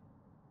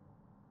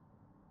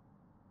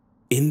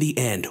 In the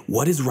end,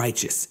 what is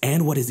righteous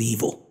and what is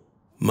evil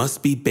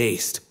must be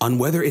based on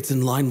whether it's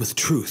in line with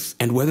truth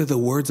and whether the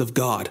words of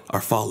God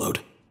are followed.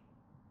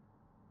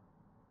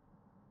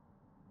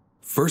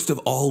 First of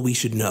all, we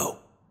should know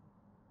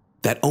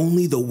that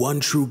only the one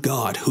true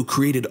God who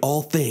created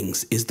all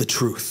things is the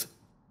truth.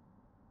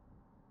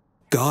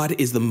 God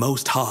is the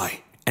Most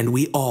High, and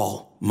we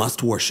all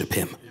must worship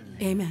him.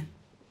 Amen.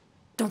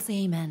 Don't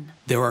say amen.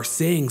 There are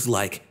sayings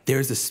like,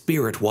 there's a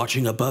spirit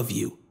watching above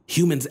you,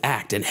 humans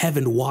act and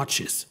heaven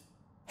watches.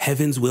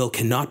 Heaven's will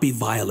cannot be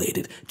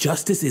violated.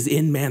 Justice is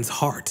in man's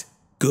heart.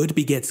 Good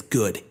begets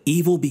good,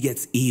 evil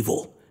begets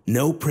evil.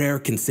 No prayer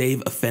can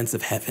save offense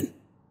of heaven.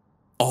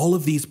 All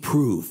of these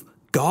prove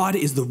God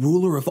is the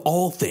ruler of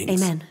all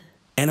things. Amen.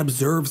 And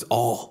observes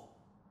all.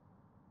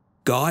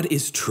 God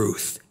is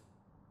truth,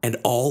 and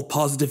all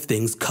positive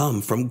things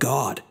come from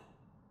God.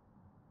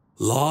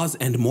 Laws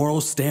and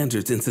moral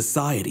standards in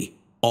society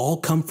all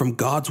come from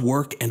God's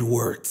work and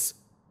words.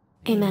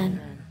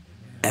 Amen.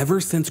 Ever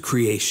since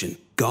creation,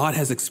 God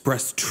has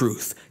expressed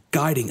truth,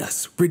 guiding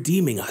us,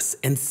 redeeming us,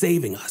 and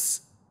saving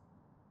us.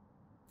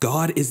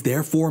 God is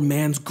therefore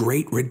man's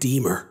great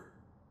redeemer.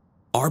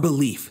 Our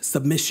belief,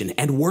 submission,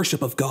 and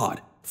worship of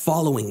God,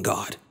 following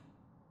God,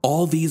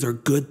 all these are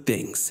good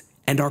things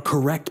and our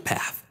correct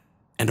path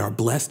and are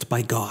blessed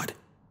by God.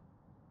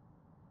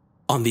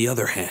 On the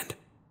other hand,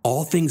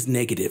 all things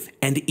negative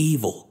and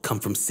evil come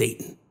from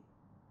Satan.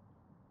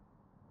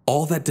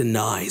 All that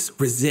denies,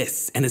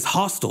 resists, and is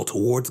hostile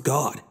towards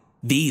God,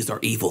 these are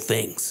evil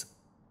things.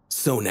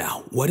 So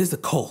now, what is a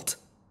cult?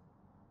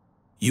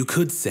 You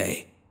could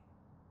say,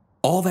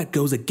 all that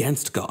goes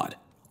against God,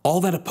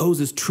 all that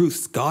opposes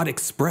truths God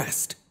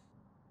expressed,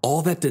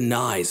 all that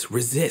denies,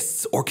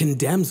 resists, or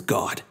condemns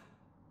God,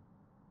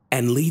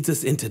 and leads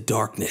us into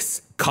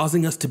darkness,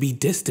 causing us to be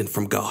distant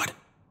from God,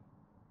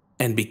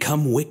 and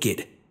become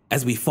wicked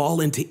as we fall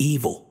into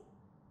evil,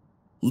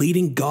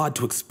 leading God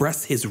to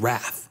express his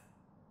wrath.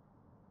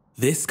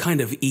 This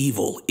kind of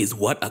evil is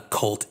what a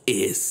cult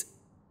is.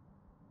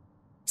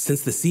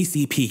 Since the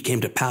CCP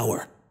came to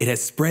power, it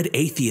has spread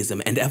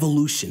atheism and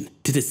evolution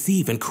to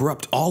deceive and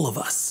corrupt all of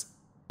us,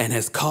 and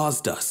has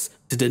caused us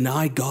to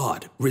deny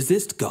God,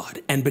 resist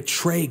God, and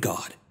betray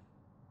God,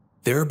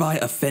 thereby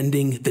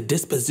offending the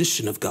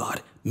disposition of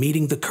God,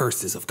 meeting the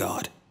curses of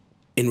God.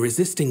 In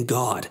resisting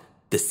God,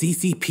 the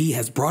CCP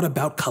has brought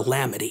about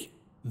calamity.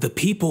 The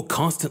people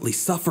constantly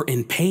suffer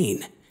in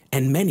pain,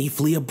 and many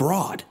flee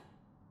abroad.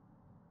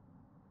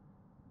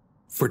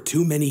 For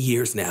too many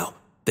years now,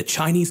 the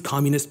Chinese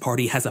Communist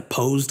Party has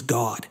opposed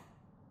God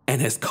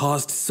and has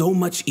caused so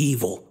much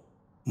evil,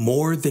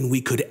 more than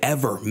we could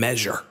ever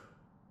measure.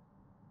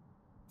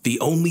 The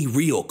only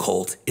real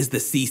cult is the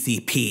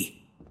CCP.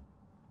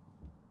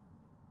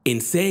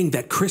 In saying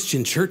that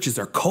Christian churches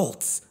are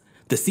cults,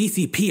 the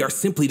CCP are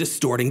simply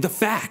distorting the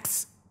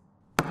facts.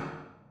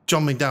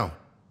 Zhang Mingdao,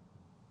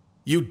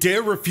 you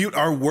dare refute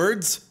our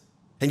words?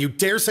 And you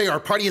dare say our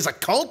party is a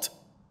cult?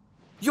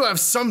 You have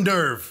some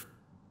nerve.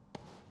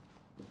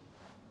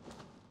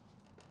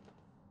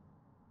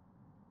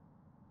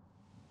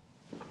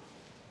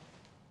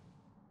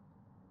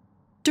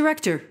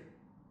 Director,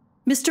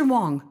 Mr.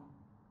 Wong.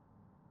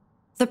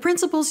 The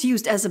principles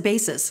used as a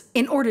basis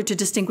in order to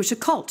distinguish a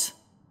cult.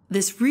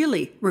 This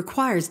really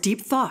requires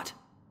deep thought.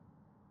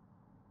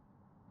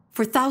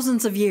 For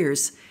thousands of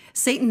years,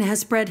 Satan has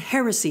spread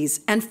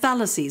heresies and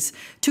fallacies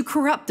to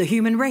corrupt the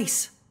human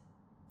race,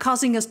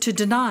 causing us to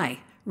deny,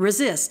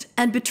 resist,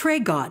 and betray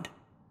God.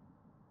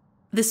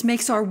 This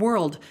makes our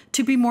world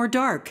to be more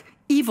dark,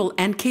 evil,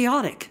 and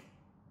chaotic.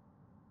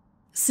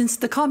 Since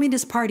the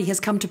Communist Party has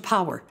come to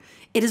power,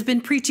 it has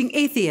been preaching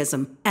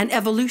atheism and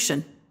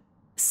evolution,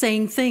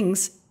 saying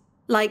things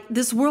like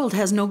this world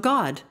has no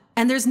God,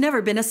 and there's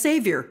never been a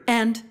savior,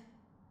 and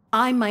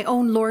I'm my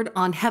own Lord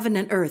on heaven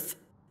and earth.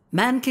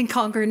 Man can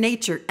conquer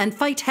nature and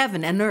fight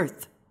heaven and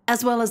earth,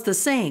 as well as the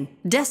saying,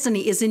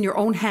 destiny is in your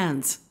own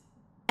hands,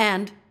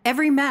 and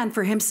every man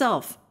for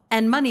himself,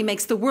 and money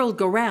makes the world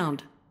go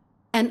round,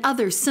 and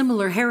other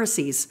similar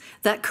heresies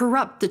that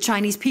corrupt the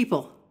Chinese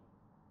people,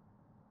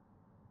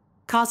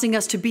 causing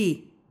us to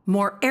be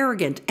more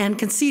arrogant and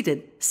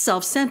conceited,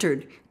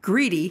 self-centered,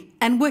 greedy,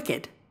 and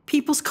wicked.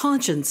 People's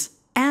conscience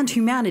and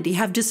humanity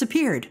have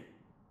disappeared.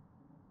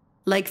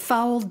 Like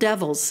foul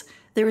devils,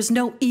 there is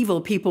no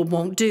evil people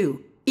won't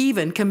do,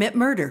 even commit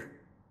murder.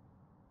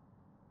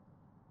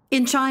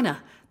 In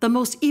China, the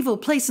most evil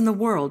place in the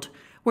world,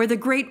 where the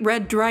great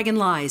red dragon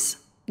lies,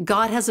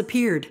 God has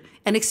appeared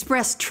and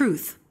expressed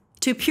truth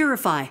to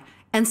purify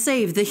and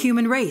save the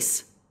human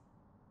race,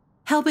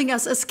 helping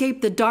us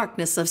escape the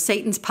darkness of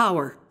Satan's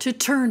power to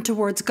turn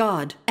towards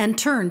God and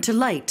turn to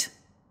light.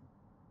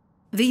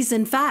 These,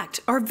 in fact,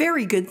 are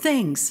very good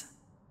things.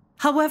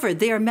 However,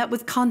 they are met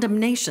with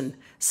condemnation,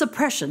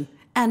 suppression,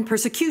 and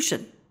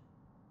persecution.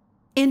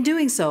 In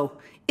doing so,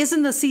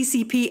 isn't the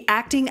CCP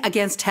acting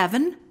against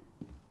heaven?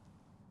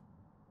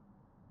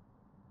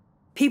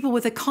 People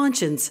with a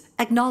conscience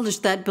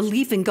acknowledge that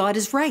belief in God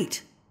is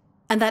right,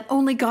 and that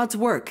only God's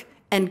work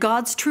and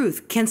God's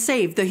truth can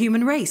save the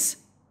human race.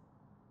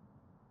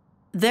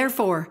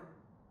 Therefore,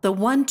 the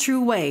one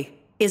true way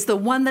is the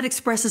one that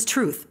expresses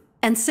truth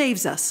and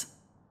saves us.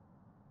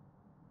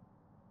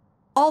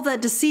 All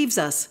that deceives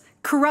us,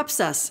 corrupts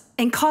us,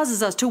 and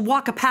causes us to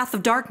walk a path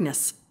of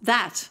darkness,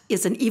 that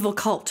is an evil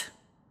cult.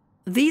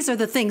 These are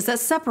the things that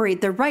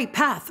separate the right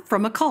path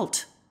from a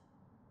cult.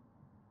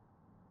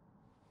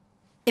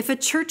 If a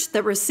church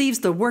that receives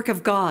the work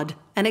of God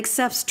and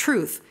accepts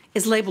truth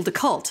is labeled a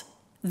cult,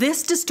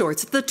 this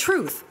distorts the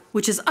truth,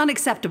 which is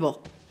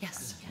unacceptable.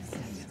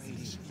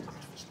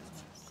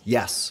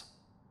 Yes.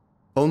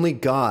 Only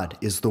God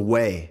is the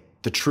way,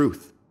 the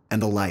truth,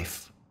 and the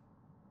life.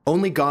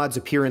 Only God's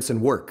appearance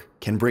and work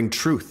can bring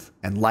truth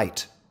and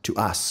light to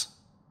us,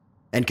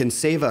 and can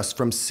save us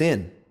from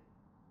sin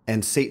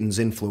and Satan's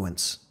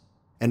influence,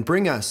 and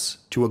bring us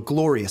to a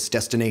glorious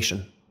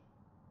destination.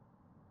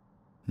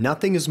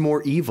 Nothing is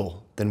more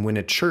evil than when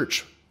a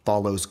church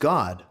follows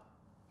God,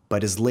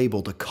 but is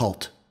labeled a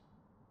cult.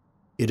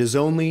 It is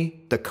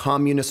only the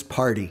Communist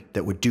Party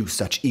that would do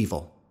such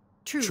evil.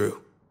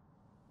 True.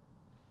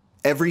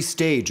 Every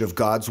stage of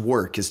God's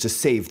work is to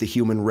save the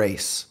human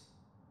race.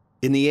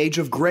 In the age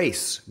of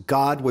grace,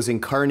 God was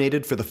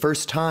incarnated for the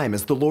first time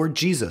as the Lord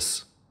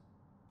Jesus.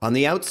 On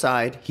the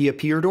outside, he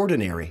appeared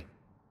ordinary.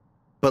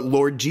 But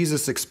Lord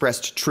Jesus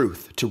expressed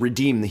truth to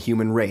redeem the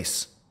human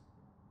race.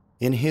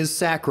 In his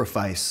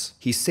sacrifice,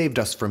 he saved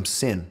us from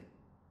sin.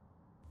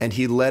 And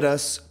he let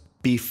us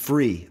be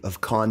free of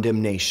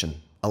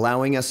condemnation,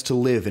 allowing us to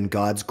live in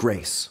God's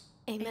grace.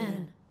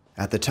 Amen.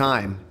 At the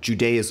time,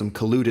 Judaism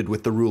colluded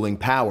with the ruling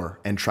power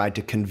and tried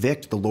to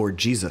convict the Lord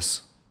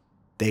Jesus.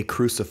 They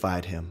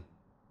crucified him.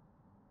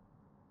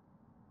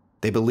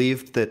 They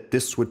believed that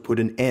this would put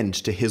an end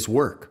to his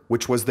work,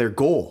 which was their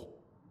goal.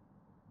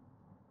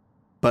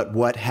 But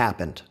what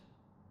happened?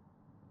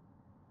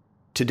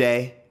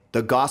 Today,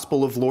 the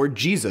gospel of Lord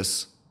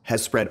Jesus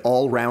has spread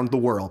all around the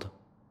world.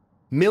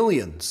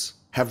 Millions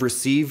have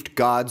received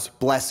God's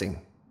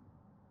blessing.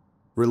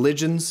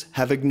 Religions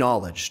have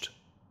acknowledged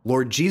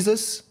Lord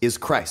Jesus is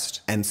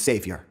Christ and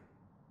Savior.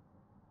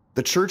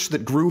 The church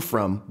that grew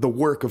from the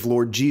work of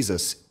Lord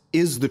Jesus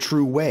is the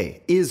true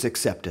way, is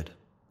accepted.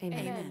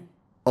 Amen.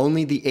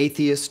 Only the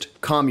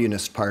atheist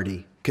Communist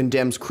Party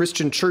condemns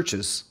Christian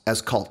churches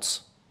as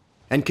cults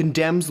and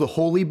condemns the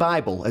Holy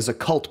Bible as a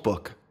cult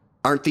book.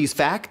 Aren't these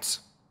facts?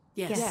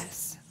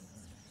 Yes.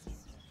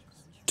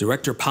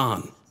 Director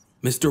Pan,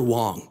 Mr.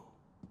 Wong,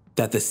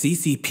 that the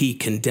CCP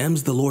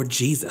condemns the Lord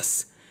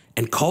Jesus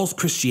and calls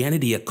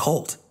Christianity a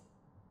cult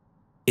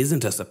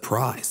isn't a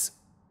surprise.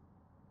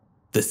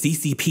 The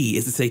CCP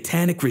is a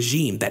satanic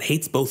regime that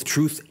hates both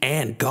truth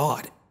and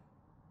God.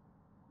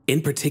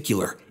 In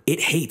particular, it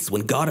hates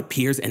when God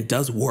appears and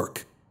does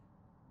work.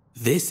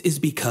 This is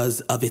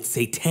because of its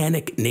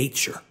satanic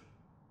nature.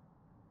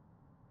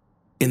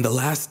 In the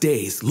last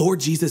days, Lord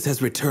Jesus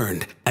has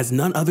returned as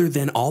none other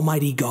than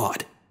Almighty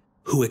God,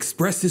 who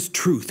expresses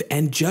truth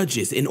and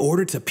judges in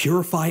order to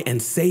purify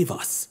and save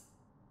us,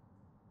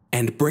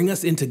 and bring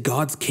us into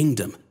God's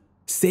kingdom,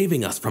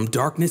 saving us from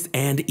darkness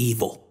and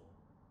evil.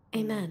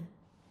 Amen.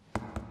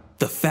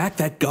 The fact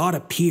that God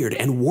appeared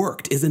and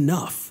worked is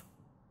enough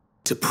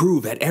to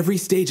prove at every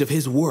stage of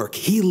his work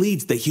he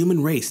leads the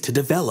human race to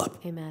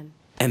develop. Amen.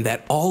 And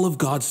that all of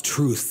God's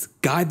truths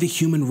guide the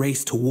human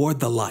race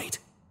toward the light.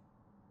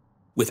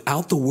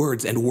 Without the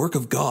words and work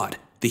of God,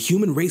 the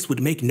human race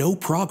would make no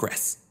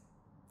progress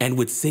and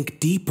would sink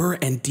deeper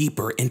and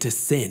deeper into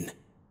sin.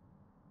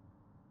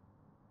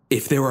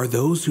 If there are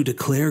those who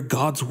declare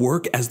God's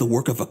work as the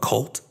work of a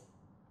cult,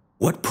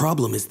 what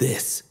problem is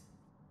this?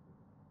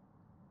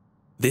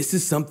 This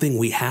is something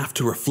we have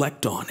to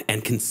reflect on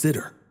and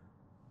consider.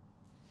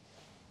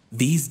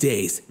 These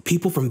days,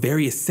 people from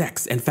various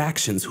sects and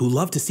factions who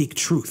love to seek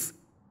truth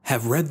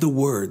have read the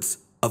words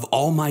of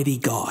Almighty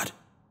God,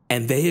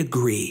 and they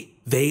agree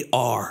they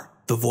are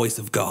the voice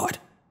of God.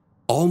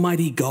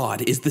 Almighty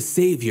God is the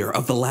Savior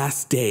of the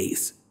last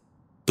days.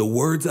 The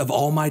words of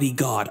Almighty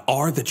God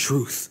are the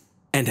truth.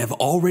 and have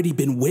already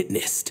been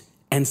witnessed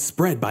and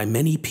spread by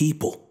many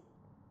people.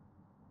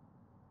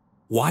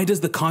 Why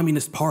does the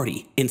Communist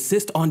Party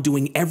insist on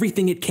doing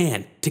everything it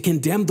can to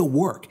condemn the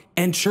work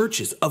and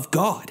churches of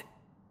God?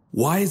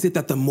 Why is it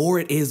that the more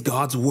it is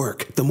God's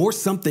work, the more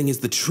something is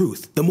the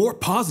truth, the more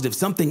positive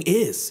something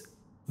is,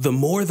 the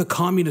more the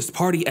Communist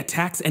Party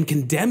attacks and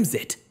condemns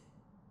it?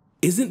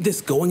 Isn't this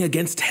going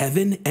against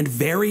heaven and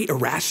very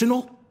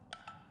irrational?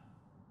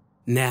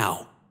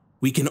 Now,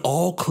 we can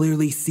all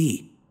clearly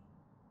see.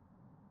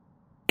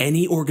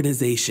 Any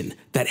organization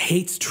that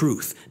hates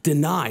truth,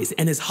 denies,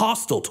 and is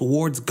hostile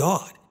towards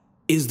God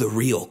is the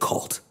real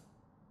cult.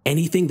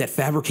 Anything that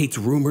fabricates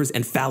rumors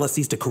and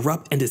fallacies to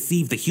corrupt and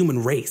deceive the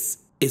human race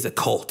is a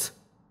cult.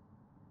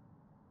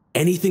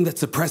 Anything that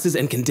suppresses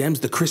and condemns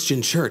the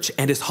Christian church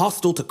and is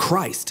hostile to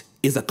Christ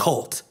is a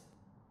cult.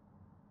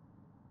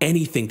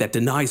 Anything that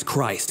denies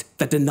Christ,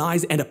 that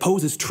denies and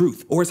opposes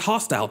truth, or is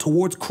hostile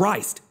towards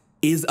Christ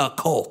is a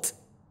cult.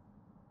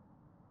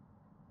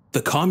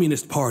 The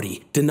Communist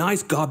Party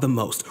denies God the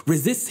most,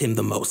 resists him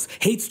the most,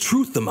 hates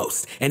truth the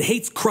most, and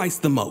hates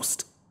Christ the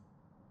most.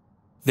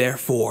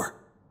 Therefore,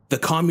 the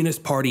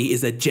Communist Party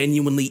is a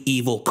genuinely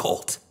evil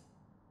cult.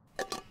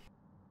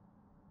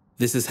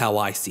 This is how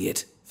I see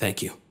it.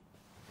 Thank you.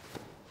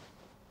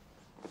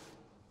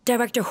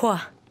 Director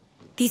Hua,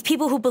 these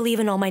people who believe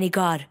in Almighty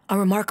God are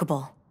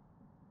remarkable.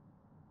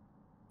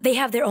 They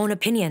have their own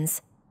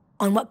opinions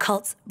on what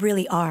cults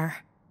really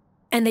are,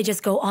 and they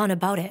just go on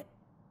about it.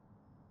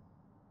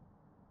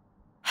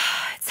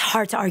 It's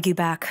hard to argue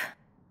back.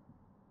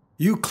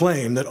 You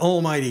claim that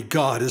Almighty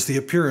God is the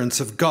appearance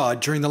of God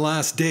during the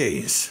last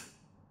days.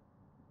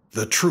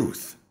 The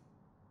truth.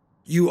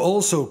 You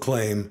also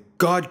claim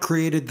God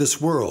created this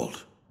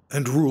world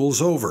and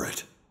rules over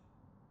it.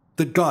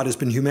 That God has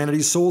been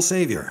humanity's sole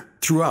savior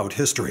throughout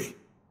history.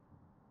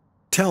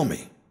 Tell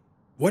me,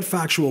 what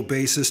factual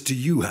basis do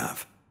you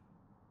have?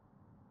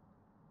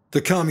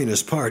 The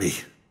Communist Party,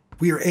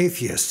 we are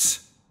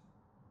atheists.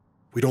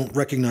 We don't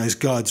recognize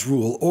God's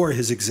rule or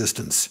his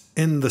existence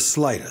in the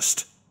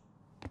slightest.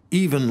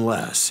 Even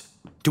less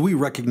do we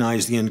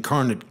recognize the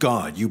incarnate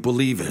God you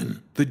believe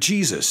in, the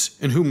Jesus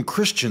in whom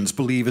Christians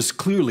believe is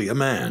clearly a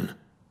man.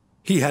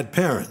 He had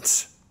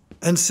parents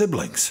and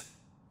siblings.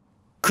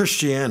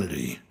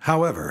 Christianity,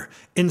 however,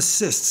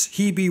 insists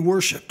he be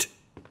worshipped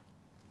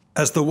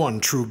as the one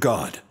true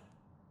God.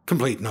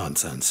 Complete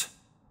nonsense.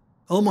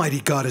 Almighty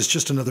God is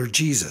just another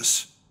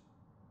Jesus,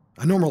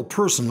 a normal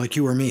person like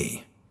you or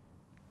me.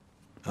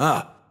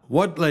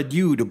 What led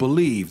you to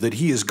believe that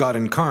he is God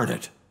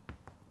incarnate?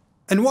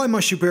 And why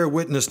must you bear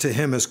witness to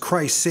him as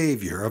Christ's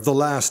Savior of the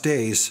last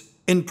days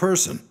in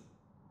person?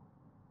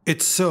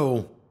 It's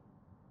so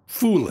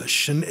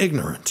foolish and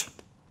ignorant.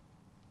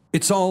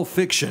 It's all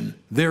fiction.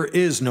 There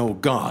is no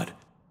God.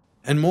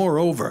 And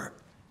moreover,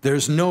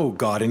 there's no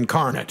God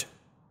incarnate.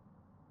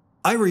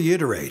 I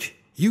reiterate,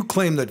 you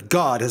claim that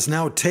God has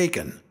now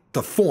taken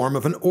the form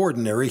of an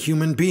ordinary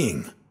human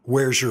being.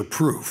 Where's your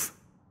proof?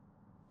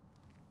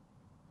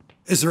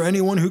 Is there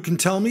anyone who can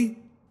tell me?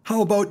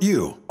 How about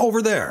you,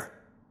 over there?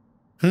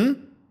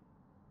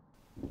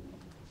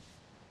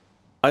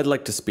 I'd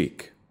like to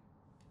speak.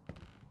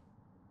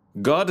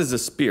 God is a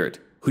spirit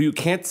who you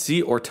can't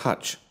see or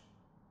touch,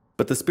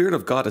 but the Spirit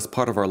of God is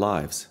part of our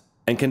lives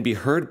and can be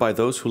heard by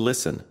those who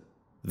listen.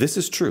 This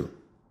is true.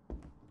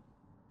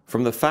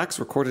 From the facts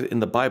recorded in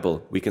the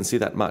Bible, we can see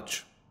that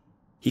much.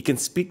 He can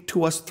speak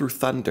to us through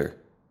thunder.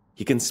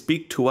 He can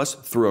speak to us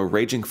through a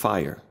raging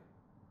fire.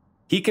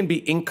 He can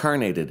be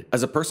incarnated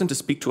as a person to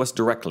speak to us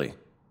directly.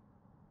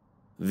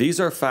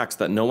 These are facts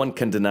that no one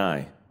can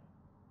deny.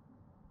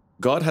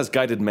 God has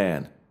guided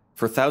man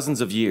for thousands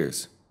of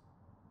years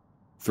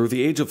through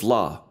the age of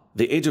law,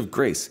 the age of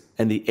grace,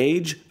 and the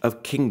age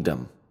of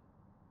kingdom.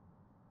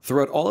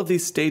 Throughout all of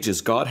these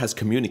stages, God has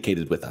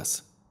communicated with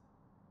us.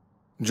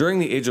 During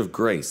the age of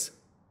grace,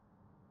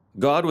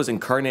 God was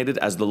incarnated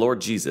as the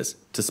Lord Jesus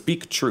to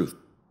speak truth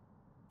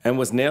and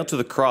was nailed to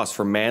the cross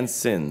for man's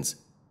sins,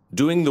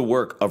 doing the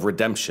work of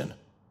redemption.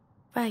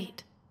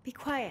 Right. Be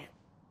quiet.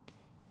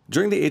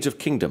 During the age of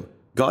kingdom,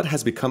 God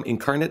has become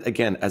incarnate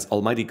again as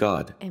Almighty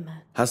God,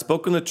 Amen. has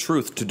spoken the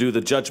truth to do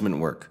the judgment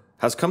work,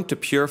 has come to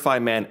purify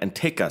man and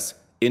take us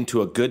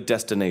into a good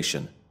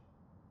destination.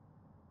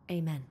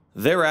 Amen.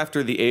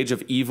 Thereafter, the age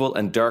of evil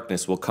and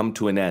darkness will come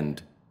to an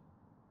end.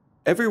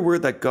 Every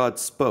word that God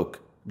spoke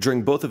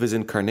during both of his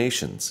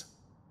incarnations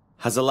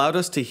has allowed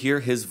us to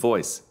hear his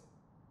voice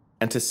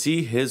and to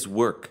see his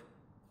work.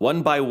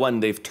 One by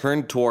one, they've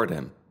turned toward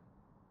him.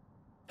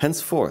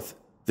 Henceforth,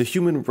 the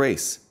human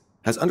race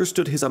has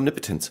understood his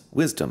omnipotence,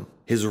 wisdom,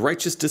 his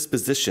righteous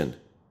disposition,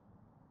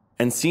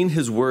 and seen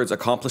his words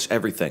accomplish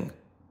everything.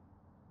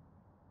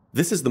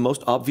 This is the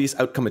most obvious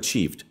outcome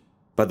achieved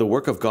by the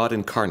work of God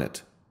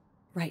incarnate.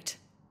 Right.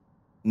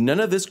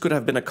 None of this could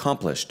have been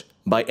accomplished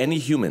by any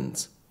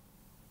humans,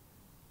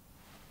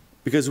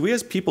 because we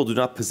as people do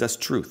not possess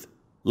truth,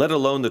 let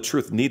alone the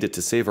truth needed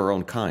to save our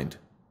own kind.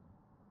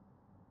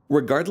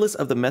 Regardless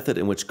of the method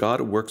in which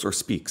God works or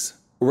speaks,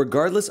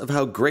 regardless of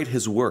how great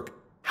his work,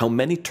 how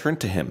many turn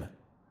to him,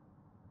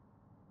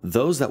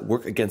 Those that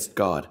work against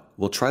God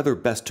will try their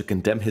best to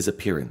condemn his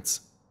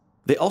appearance.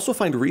 They also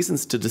find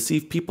reasons to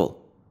deceive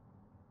people,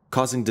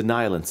 causing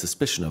denial and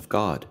suspicion of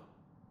God.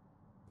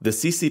 The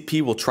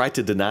CCP will try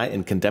to deny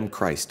and condemn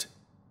Christ,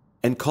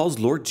 and calls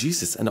Lord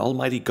Jesus and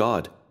Almighty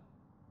God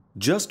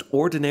just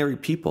ordinary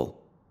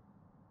people.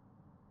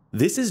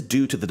 This is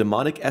due to the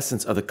demonic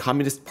essence of the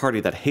Communist Party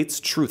that hates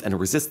truth and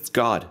resists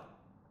God.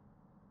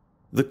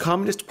 The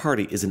Communist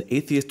Party is an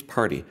atheist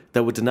party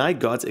that would deny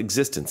God's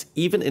existence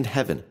even in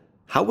heaven.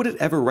 How would it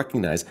ever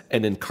recognize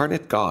an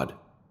incarnate God?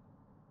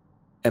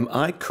 Am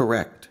I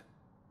correct?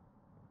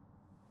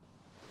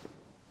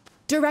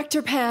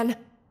 Director Pan,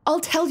 I'll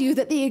tell you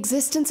that the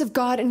existence of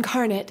God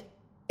incarnate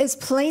is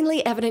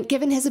plainly evident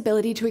given his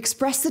ability to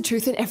express the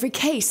truth in every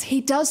case. He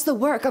does the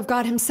work of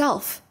God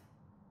himself.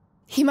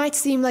 He might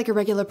seem like a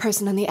regular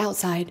person on the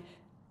outside,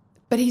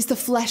 but he's the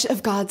flesh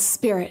of God's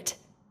spirit.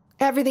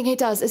 Everything he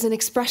does is an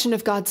expression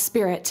of God's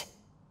spirit.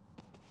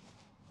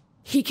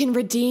 He can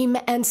redeem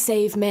and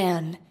save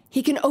man.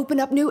 He can open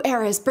up new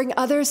eras, bring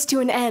others to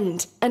an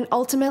end, and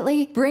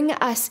ultimately bring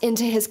us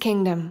into his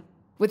kingdom.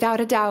 Without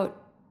a doubt,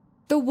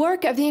 the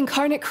work of the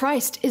incarnate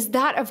Christ is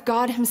that of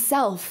God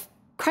himself.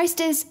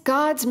 Christ is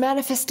God's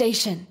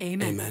manifestation.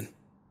 Amen.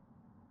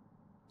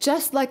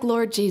 Just like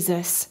Lord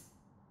Jesus.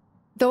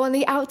 Though on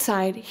the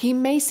outside, he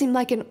may seem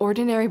like an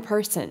ordinary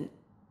person,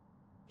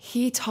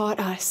 he taught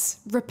us,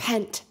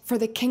 repent, for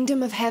the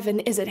kingdom of heaven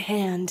is at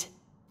hand.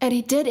 And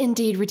he did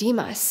indeed redeem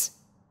us.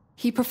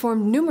 He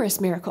performed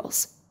numerous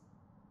miracles.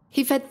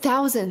 He fed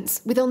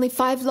thousands with only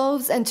 5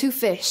 loaves and 2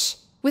 fish.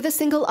 With a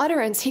single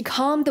utterance, he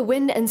calmed the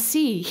wind and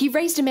sea. He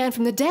raised a man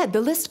from the dead.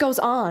 The list goes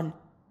on.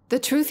 The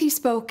truth he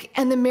spoke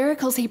and the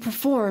miracles he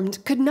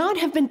performed could not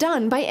have been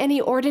done by any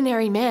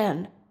ordinary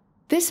man.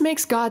 This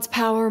makes God's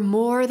power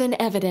more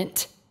than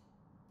evident.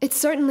 It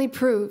certainly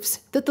proves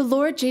that the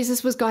Lord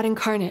Jesus was God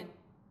incarnate,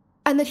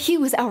 and that he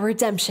was our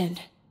redemption.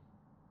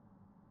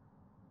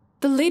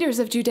 The leaders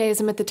of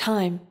Judaism at the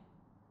time,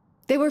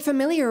 they were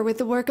familiar with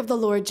the work of the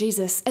Lord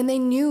Jesus, and they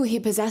knew he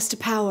possessed a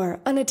power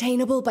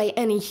unattainable by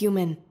any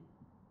human.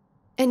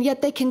 And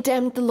yet they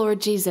condemned the Lord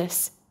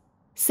Jesus,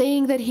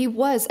 saying that he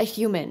was a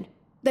human,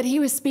 that he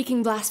was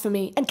speaking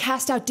blasphemy and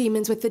cast out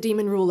demons with the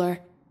demon ruler.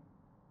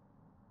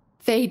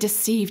 They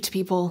deceived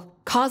people,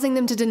 causing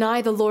them to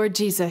deny the Lord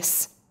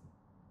Jesus.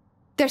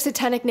 Their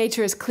satanic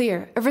nature is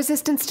clear, a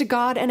resistance to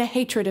God and a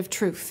hatred of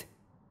truth.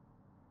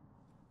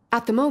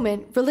 At the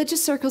moment,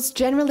 religious circles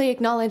generally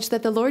acknowledge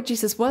that the Lord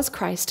Jesus was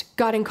Christ,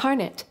 God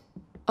incarnate.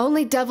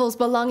 Only devils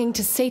belonging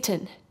to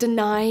Satan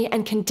deny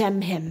and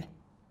condemn him.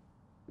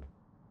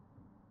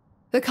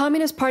 The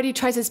Communist Party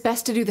tries its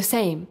best to do the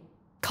same,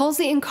 calls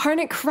the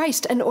incarnate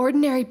Christ an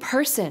ordinary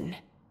person,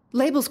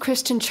 labels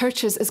Christian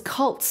churches as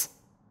cults,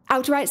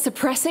 outright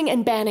suppressing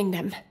and banning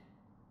them.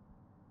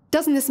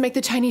 Doesn't this make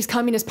the Chinese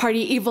Communist Party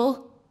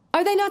evil?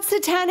 Are they not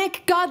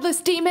satanic,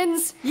 godless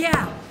demons?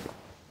 Yeah.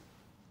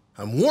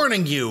 I'm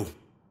warning you.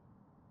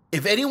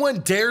 If anyone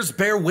dares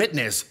bear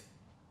witness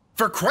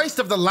for Christ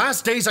of the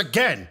last days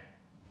again,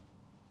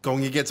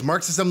 going against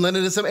Marxism,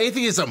 Leninism,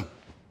 atheism,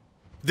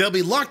 they'll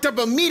be locked up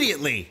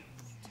immediately.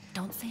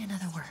 Don't say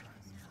another word.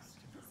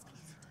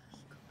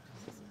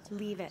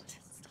 Leave it.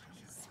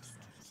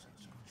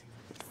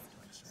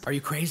 Are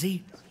you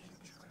crazy?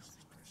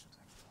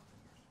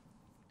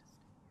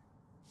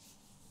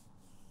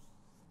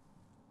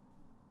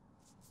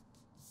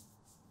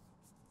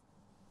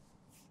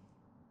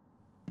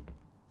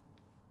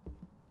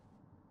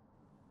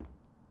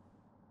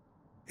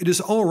 It is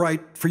all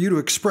right for you to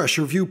express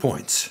your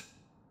viewpoints.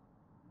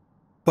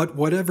 But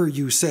whatever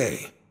you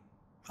say,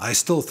 I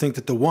still think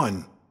that the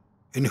one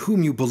in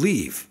whom you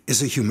believe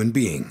is a human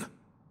being.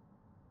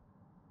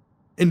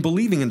 In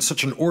believing in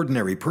such an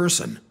ordinary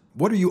person,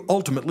 what are you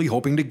ultimately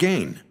hoping to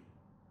gain?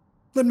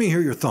 Let me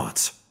hear your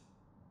thoughts.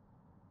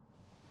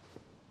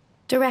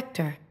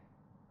 Director,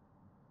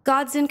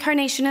 God's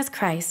incarnation as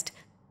Christ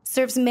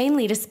serves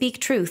mainly to speak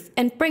truth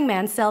and bring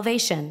man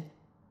salvation.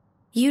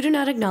 You do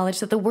not acknowledge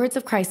that the words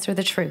of Christ are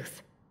the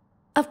truth.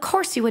 Of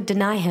course you would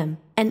deny him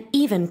and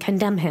even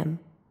condemn him.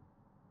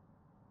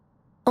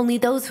 Only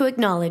those who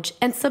acknowledge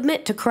and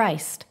submit to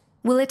Christ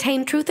will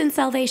attain truth and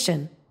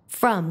salvation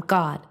from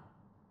God.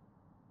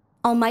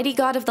 Almighty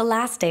God of the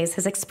last days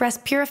has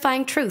expressed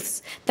purifying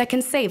truths that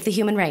can save the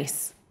human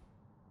race.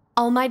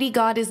 Almighty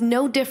God is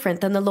no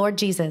different than the Lord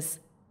Jesus.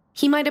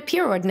 He might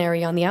appear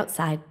ordinary on the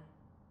outside,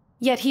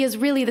 yet he is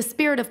really the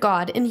Spirit of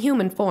God in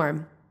human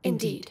form.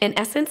 Indeed. In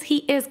essence, he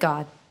is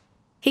God.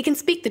 He can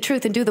speak the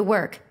truth and do the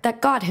work that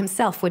God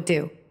himself would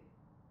do.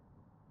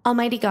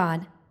 Almighty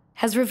God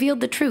has revealed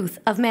the truth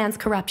of man's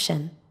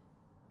corruption,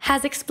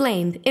 has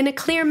explained in a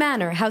clear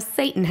manner how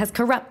Satan has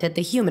corrupted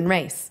the human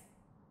race,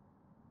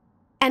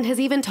 and has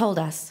even told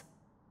us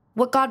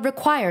what God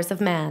requires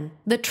of man,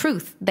 the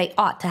truth they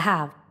ought to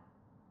have.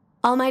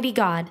 Almighty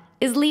God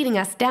is leading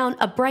us down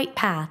a bright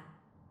path,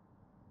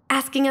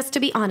 asking us to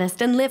be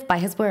honest and live by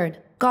his word,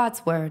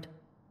 God's word.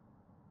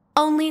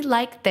 Only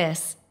like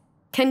this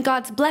can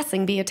God's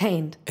blessing be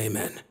attained.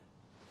 Amen.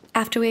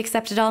 After we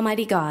accepted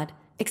Almighty God,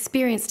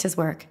 experienced his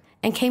work,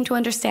 and came to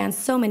understand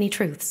so many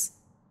truths,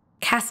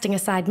 casting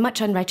aside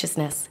much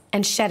unrighteousness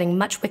and shedding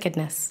much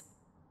wickedness.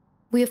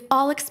 We have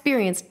all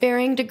experienced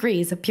varying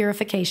degrees of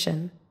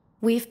purification.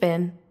 We've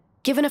been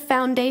given a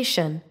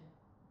foundation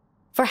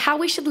for how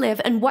we should live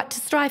and what to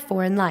strive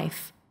for in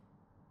life.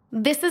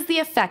 This is the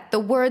effect the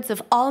words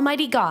of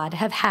Almighty God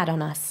have had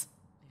on us.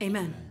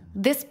 Amen.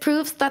 This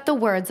proves that the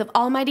words of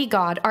Almighty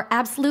God are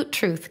absolute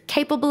truth,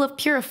 capable of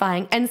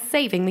purifying and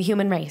saving the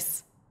human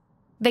race.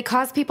 They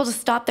cause people to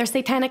stop their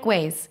satanic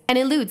ways and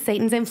elude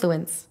Satan's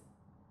influence,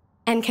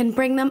 and can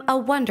bring them a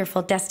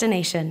wonderful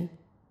destination.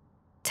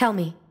 Tell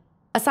me,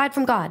 aside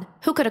from God,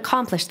 who could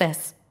accomplish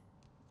this?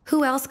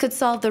 Who else could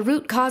solve the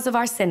root cause of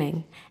our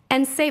sinning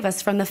and save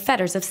us from the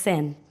fetters of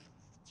sin?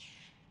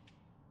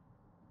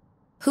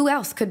 Who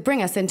else could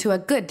bring us into a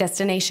good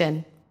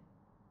destination?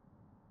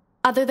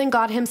 Other than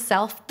God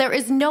himself, there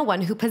is no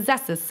one who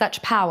possesses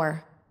such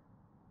power.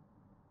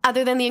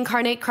 Other than the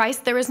incarnate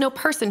Christ, there is no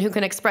person who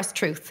can express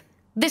truth.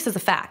 This is a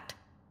fact.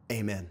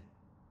 Amen.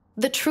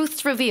 The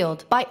truths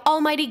revealed by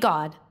Almighty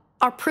God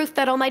are proof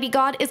that Almighty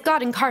God is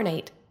God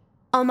incarnate.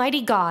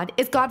 Almighty God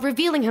is God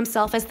revealing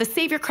himself as the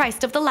Savior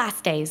Christ of the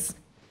last days.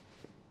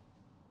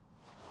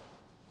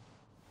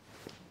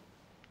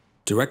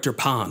 Director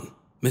Pan,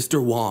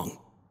 Mr. Wong.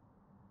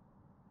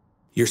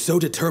 You're so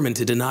determined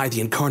to deny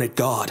the incarnate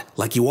God,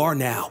 like you are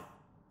now.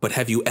 But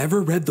have you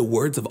ever read the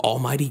words of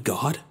Almighty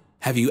God?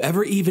 Have you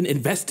ever even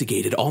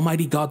investigated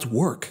Almighty God's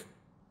work?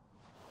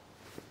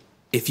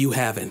 If you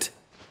haven't,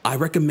 I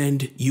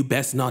recommend you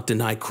best not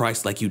deny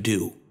Christ like you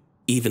do,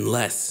 even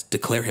less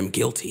declare him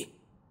guilty.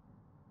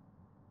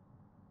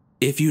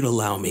 If you'd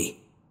allow me,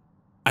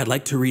 I'd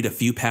like to read a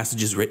few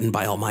passages written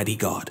by Almighty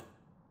God.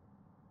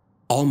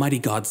 Almighty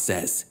God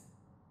says,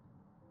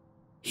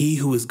 "He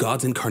who is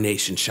God's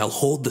incarnation shall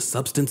hold the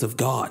substance of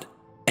God,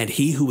 and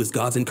he who is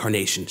God's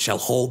incarnation shall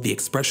hold the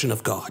expression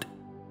of God.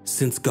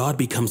 Since God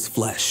becomes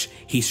flesh,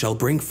 he shall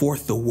bring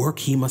forth the work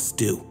he must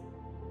do.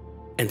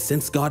 And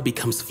since God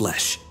becomes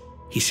flesh,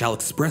 he shall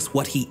express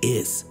what he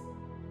is,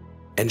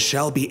 and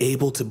shall be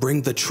able to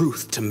bring the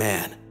truth to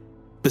man,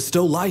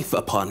 bestow life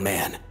upon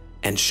man,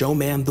 and show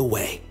man the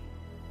way.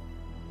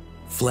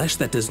 Flesh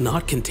that does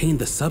not contain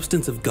the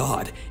substance of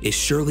God is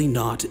surely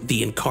not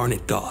the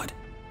incarnate God.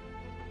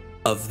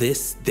 Of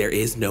this there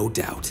is no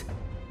doubt."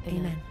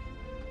 Amen.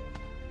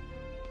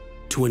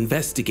 To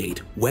investigate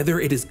whether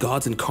it is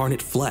God's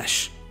incarnate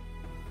flesh,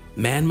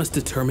 man must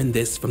determine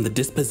this from the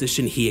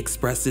disposition he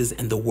expresses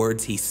and the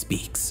words he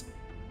speaks.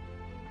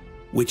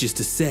 Which is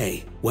to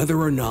say, whether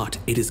or not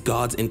it is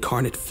God's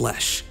incarnate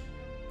flesh,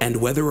 and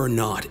whether or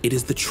not it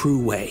is the true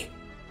way,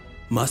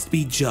 must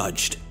be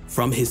judged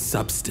from his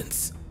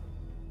substance.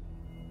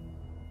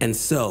 And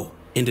so,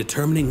 in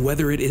determining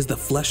whether it is the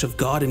flesh of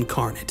God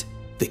incarnate,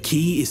 the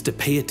key is to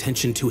pay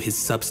attention to his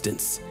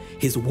substance,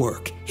 his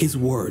work, his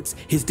words,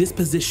 his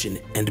disposition,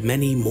 and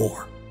many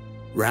more,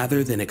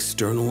 rather than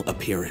external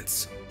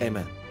appearance.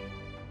 Amen.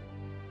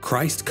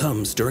 Christ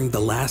comes during the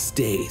last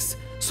days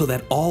so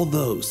that all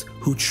those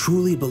who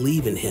truly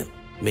believe in him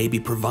may be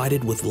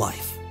provided with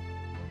life.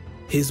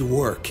 His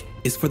work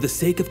is for the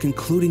sake of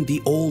concluding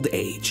the old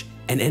age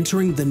and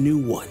entering the new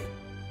one.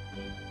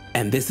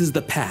 And this is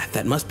the path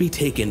that must be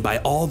taken by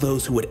all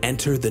those who would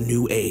enter the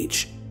new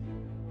age.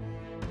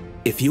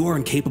 If you are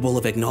incapable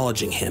of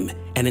acknowledging him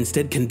and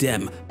instead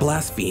condemn,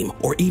 blaspheme,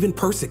 or even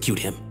persecute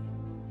him,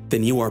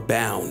 then you are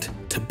bound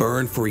to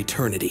burn for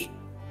eternity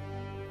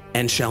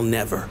and shall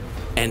never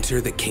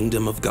enter the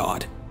kingdom of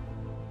God.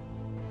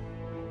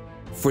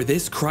 For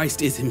this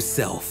Christ is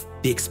himself,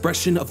 the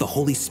expression of the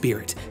Holy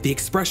Spirit, the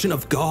expression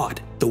of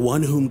God, the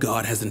one whom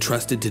God has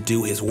entrusted to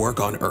do his work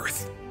on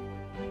earth.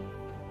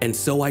 And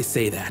so I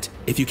say that,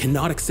 if you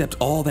cannot accept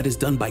all that is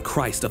done by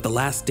Christ of the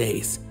last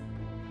days,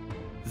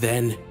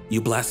 then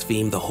you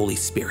blaspheme the Holy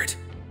Spirit.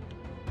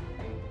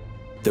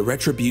 The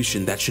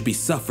retribution that should be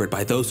suffered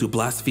by those who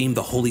blaspheme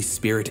the Holy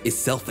Spirit is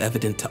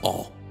self-evident to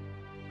all.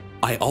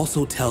 I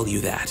also tell you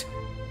that,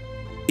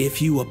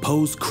 if you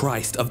oppose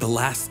Christ of the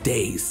last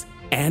days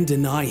and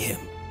deny him,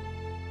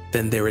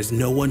 then there is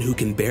no one who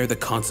can bear the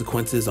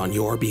consequences on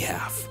your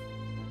behalf.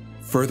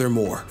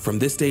 Furthermore, from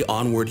this day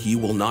onward, you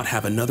will not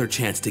have another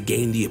chance to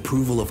gain the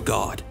approval of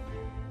God.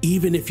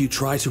 Even if you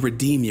try to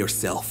redeem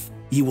yourself,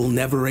 you will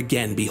never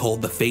again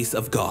behold the face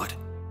of God.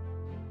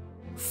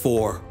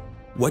 For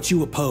what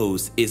you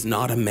oppose is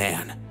not a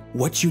man.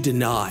 What you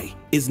deny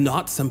is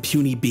not some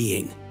puny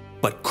being,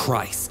 but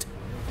Christ.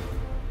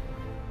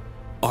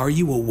 Are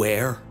you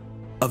aware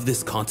of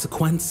this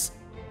consequence?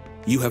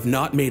 You have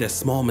not made a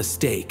small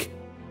mistake,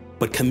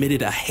 but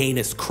committed a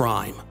heinous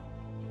crime.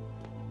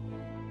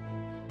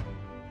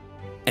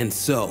 And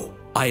so,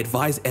 I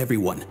advise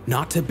everyone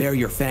not to bare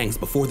your fangs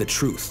before the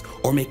truth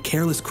or make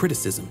careless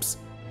criticisms.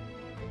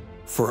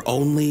 For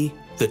only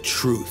the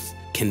truth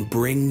can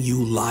bring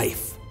you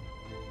life,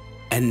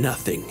 and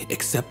nothing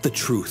except the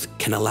truth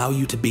can allow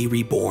you to be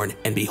reborn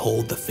and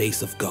behold the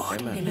face of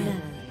God.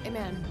 Amen.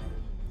 Amen.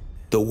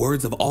 The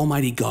words of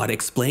Almighty God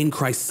explain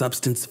Christ's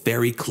substance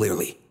very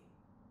clearly.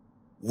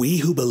 We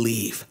who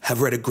believe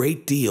have read a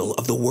great deal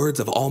of the words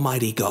of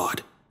Almighty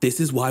God.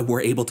 This is why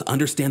we're able to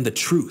understand the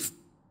truth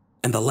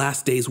and the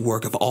last day's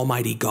work of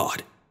Almighty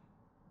God.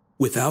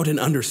 Without an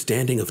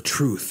understanding of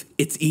truth,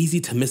 it's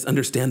easy to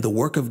misunderstand the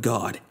work of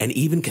God and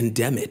even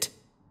condemn it.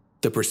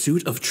 The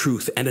pursuit of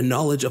truth and a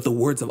knowledge of the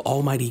words of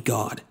Almighty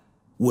God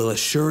will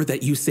assure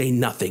that you say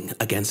nothing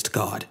against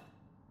God.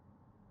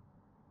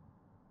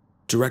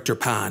 Director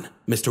Pan,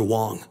 Mr.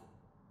 Wong,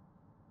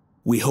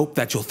 we hope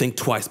that you'll think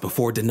twice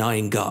before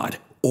denying God,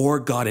 or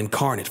God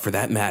incarnate for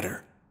that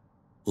matter,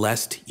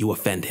 lest you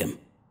offend him.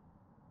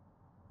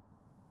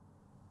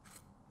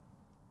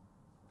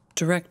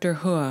 Director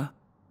Hua,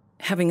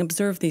 having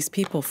observed these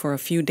people for a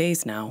few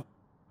days now,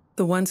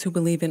 the ones who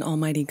believe in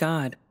Almighty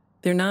God,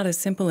 they're not as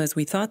simple as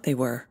we thought they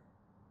were.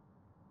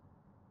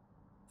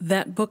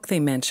 That book they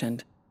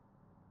mentioned,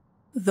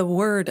 the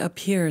Word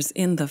appears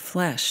in the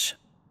flesh.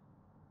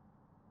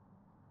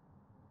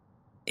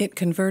 It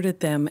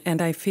converted them,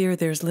 and I fear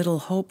there's little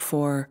hope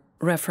for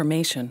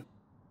reformation.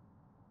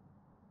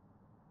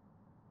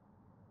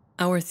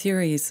 Our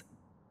theories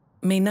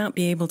may not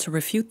be able to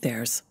refute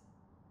theirs.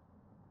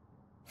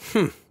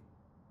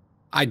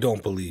 I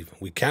don't believe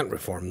we can't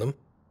reform them.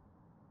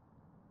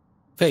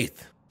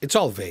 Faith, it's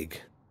all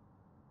vague.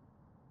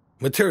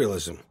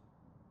 Materialism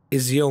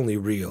is the only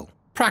real,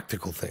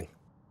 practical thing.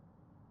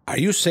 Are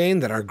you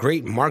saying that our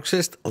great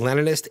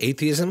Marxist-Leninist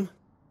atheism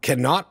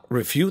cannot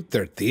refute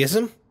their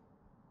theism?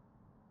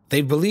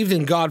 They've believed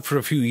in God for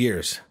a few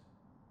years.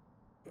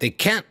 They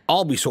can't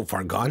all be so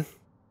far gone.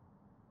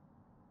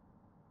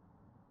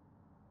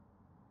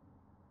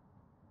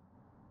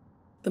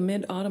 The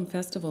Mid-Autumn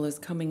Festival is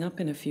coming up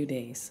in a few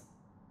days.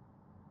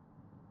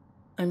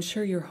 I'm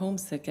sure you're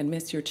homesick and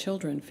miss your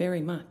children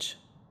very much.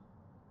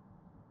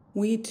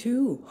 We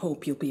too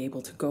hope you'll be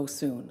able to go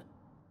soon,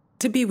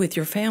 to be with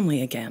your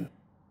family again.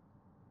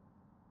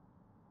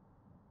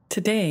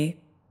 Today,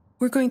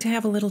 we're going to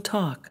have a little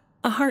talk,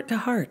 a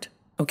heart-to-heart,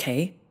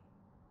 okay?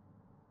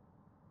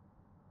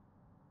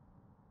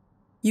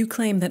 You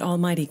claim that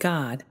Almighty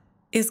God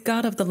is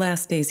God of the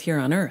last days here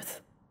on earth.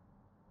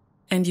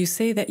 And you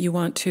say that you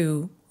want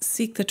to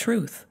seek the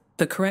truth,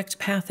 the correct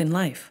path in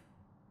life.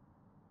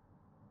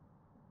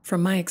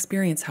 From my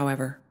experience,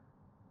 however,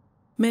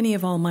 many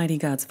of Almighty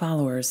God's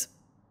followers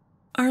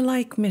are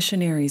like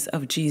missionaries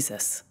of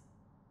Jesus,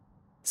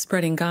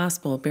 spreading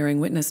gospel, bearing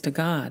witness to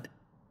God,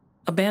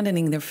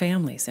 abandoning their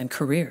families and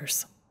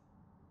careers,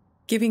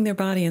 giving their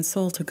body and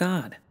soul to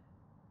God.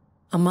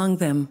 Among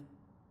them,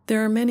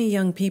 there are many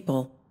young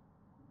people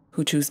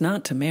who choose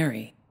not to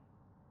marry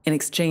in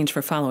exchange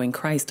for following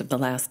Christ of the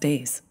last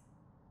days.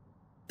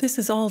 This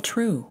is all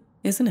true,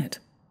 isn't it?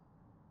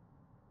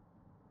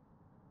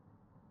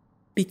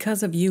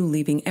 Because of you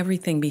leaving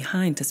everything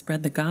behind to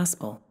spread the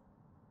gospel,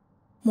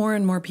 more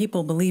and more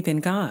people believe in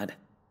God.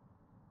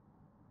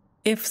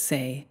 If,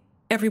 say,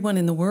 everyone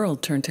in the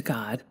world turned to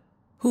God,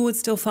 who would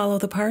still follow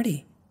the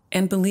party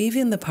and believe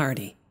in the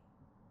party?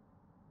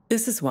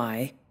 This is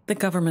why the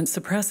government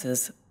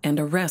suppresses and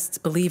arrests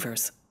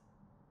believers.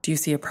 Do you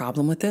see a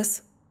problem with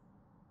this?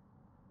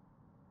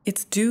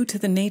 It's due to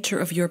the nature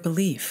of your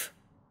belief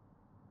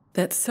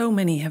that so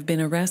many have been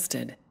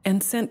arrested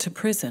and sent to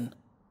prison.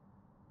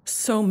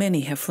 So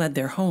many have fled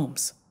their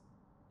homes.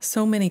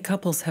 So many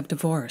couples have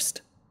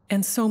divorced.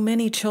 And so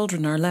many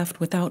children are left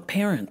without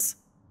parents.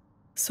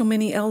 So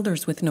many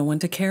elders with no one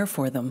to care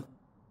for them.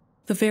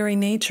 The very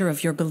nature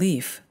of your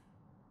belief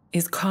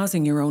is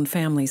causing your own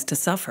families to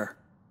suffer.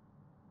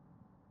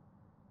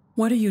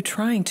 What are you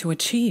trying to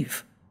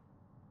achieve?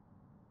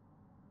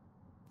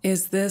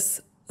 Is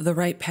this the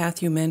right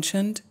path you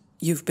mentioned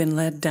you've been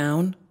led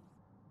down?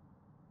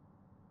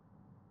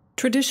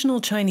 Traditional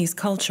Chinese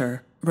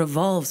culture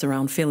revolves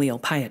around filial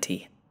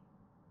piety.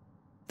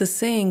 The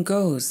saying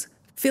goes,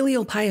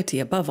 filial piety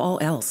above all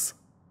else.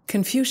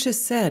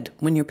 Confucius said,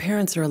 when your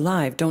parents are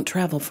alive, don't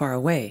travel far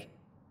away.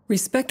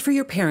 Respect for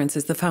your parents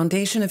is the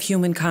foundation of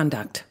human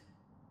conduct.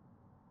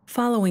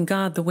 Following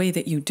God the way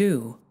that you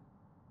do,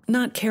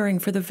 not caring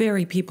for the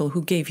very people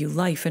who gave you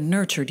life and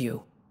nurtured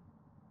you.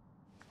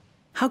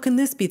 How can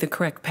this be the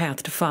correct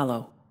path to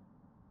follow?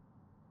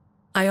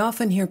 I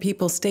often hear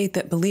people state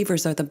that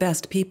believers are the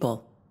best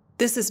people.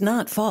 This is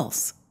not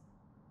false.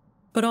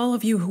 But all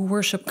of you who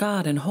worship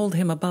God and hold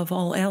Him above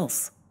all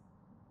else,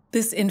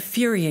 this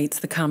infuriates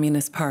the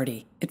Communist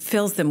Party. It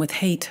fills them with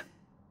hate.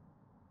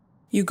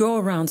 You go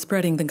around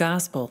spreading the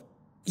gospel,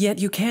 yet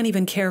you can't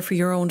even care for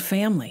your own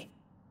family.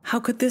 How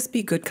could this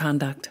be good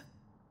conduct?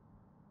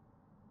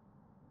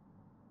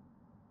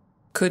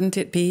 Couldn't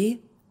it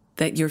be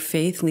that your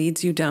faith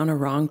leads you down a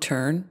wrong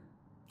turn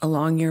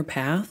along your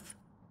path?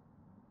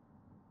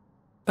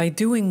 By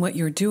doing what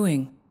you're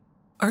doing,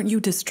 aren't you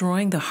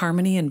destroying the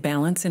harmony and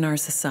balance in our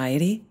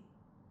society?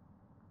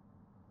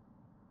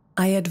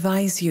 I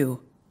advise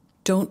you,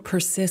 don't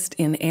persist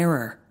in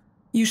error.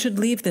 You should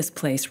leave this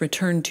place,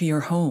 return to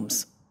your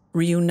homes,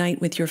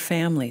 reunite with your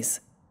families,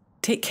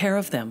 take care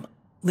of them,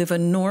 live a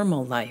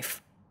normal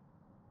life.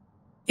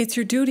 It's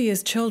your duty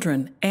as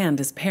children and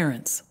as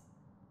parents.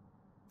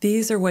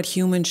 These are what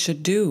humans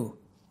should do,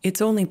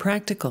 It's only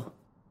practical.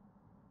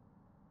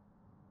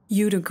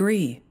 You'd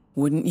agree,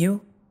 wouldn't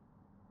you?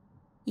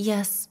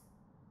 Yes.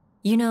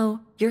 You know,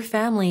 your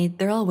family,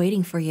 they're all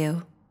waiting for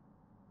you.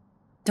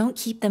 Don't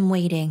keep them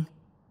waiting.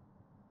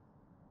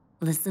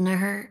 Listen to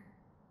her.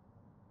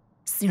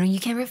 Sooner you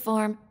can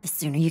reform, the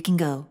sooner you can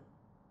go.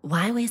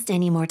 Why waste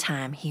any more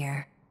time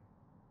here?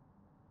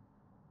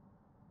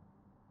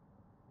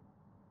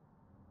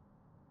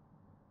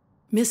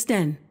 Miss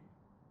Den,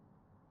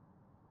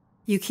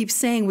 you keep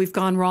saying we've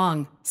gone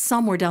wrong,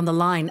 somewhere down the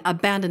line,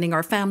 abandoning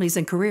our families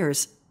and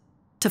careers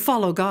to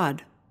follow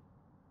God.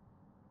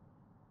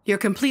 You're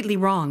completely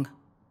wrong.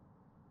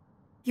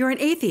 You're an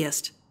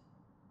atheist.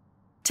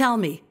 Tell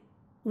me,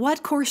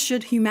 what course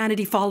should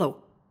humanity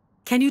follow?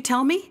 Can you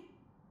tell me?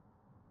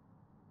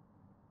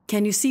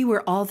 Can you see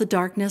where all the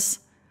darkness,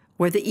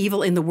 where the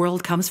evil in the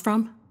world comes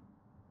from?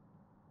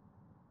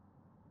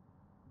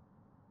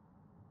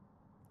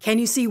 Can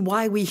you see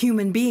why we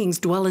human beings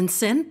dwell in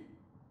sin?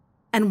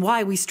 And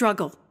why we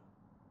struggle?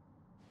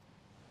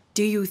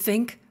 Do you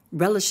think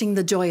relishing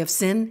the joy of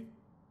sin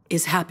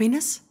is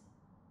happiness?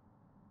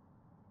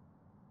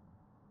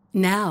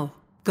 Now,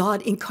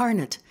 God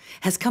incarnate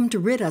has come to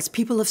rid us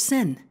people of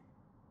sin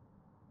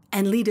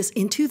and lead us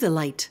into the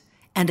light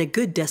and a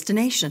good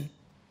destination.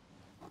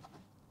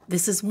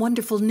 This is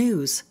wonderful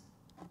news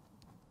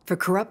for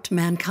corrupt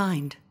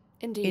mankind.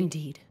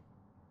 Indeed.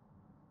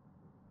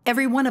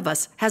 Every one of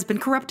us has been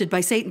corrupted by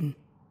Satan.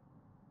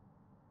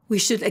 We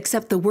should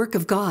accept the work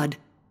of God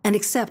and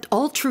accept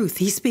all truth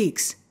he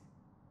speaks.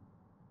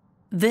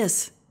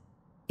 This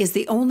is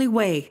the only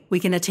way we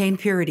can attain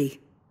purity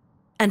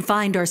and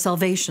find our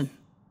salvation.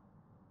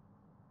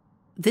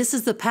 This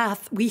is the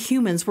path we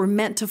humans were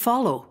meant to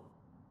follow.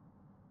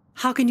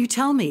 How can you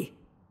tell me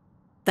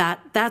that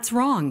that's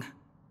wrong?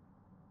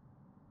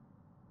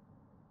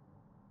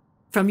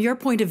 From your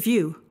point of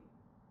view,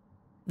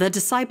 the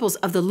disciples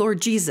of the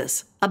Lord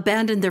Jesus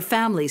abandoned their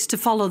families to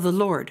follow the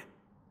Lord,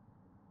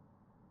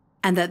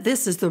 and that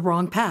this is the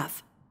wrong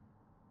path.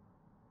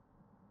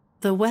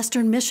 The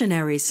Western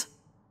missionaries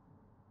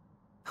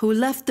who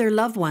left their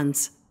loved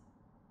ones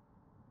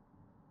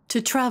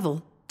to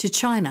travel to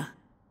China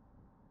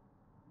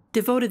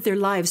devoted their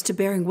lives to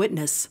bearing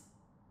witness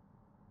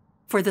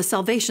for the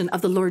salvation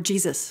of the Lord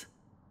Jesus,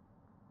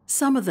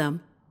 some of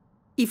them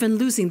even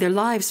losing their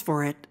lives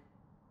for it.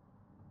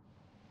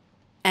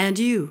 And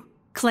you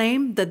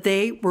claim that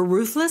they were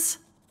ruthless?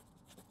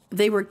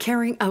 They were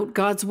carrying out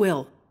God's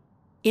will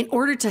in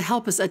order to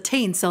help us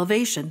attain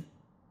salvation.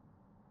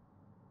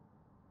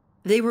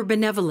 They were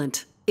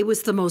benevolent. It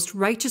was the most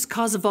righteous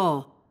cause of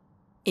all,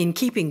 in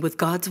keeping with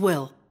God's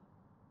will.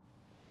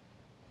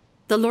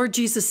 The Lord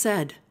Jesus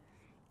said,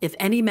 "If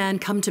any man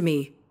come to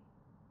me,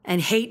 and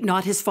hate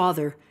not his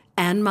father,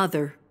 and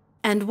mother,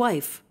 and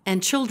wife,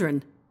 and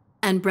children,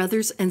 and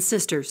brothers and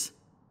sisters,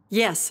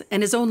 yes,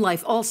 and his own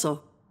life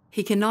also,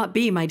 he cannot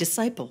be my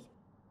disciple.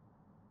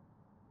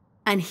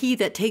 And he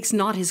that takes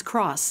not his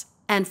cross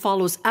and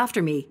follows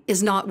after me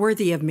is not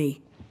worthy of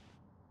me."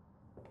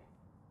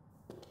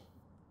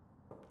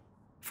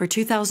 For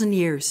 2,000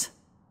 years,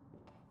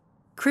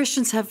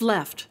 Christians have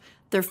left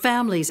their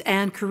families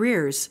and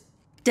careers,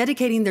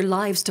 dedicating their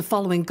lives to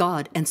following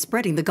God and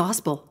spreading the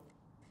gospel.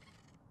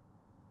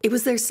 It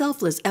was their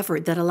selfless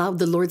effort that allowed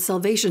the Lord's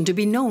salvation to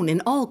be known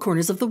in all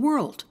corners of the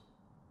world.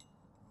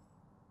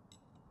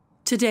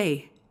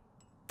 Today,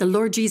 the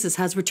Lord Jesus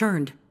has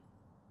returned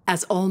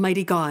as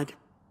Almighty God.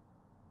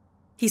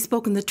 He's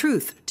spoken the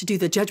truth to do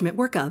the judgment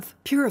work of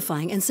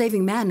purifying and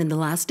saving man in the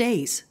last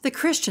days. The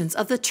Christians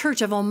of the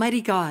Church of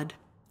Almighty God,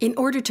 in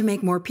order to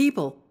make more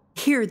people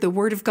hear the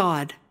word of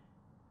God,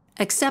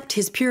 accept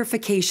his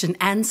purification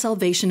and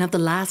salvation of the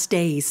last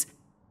days,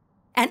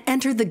 and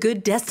enter the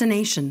good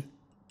destination.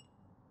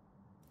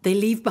 They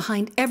leave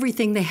behind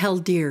everything they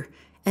held dear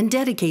and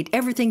dedicate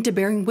everything to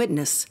bearing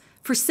witness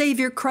for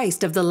Savior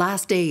Christ of the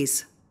last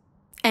days.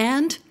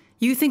 And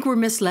you think we're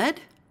misled?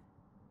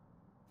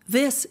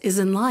 This is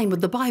in line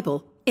with the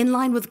Bible, in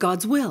line with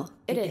God's will.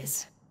 It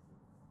is.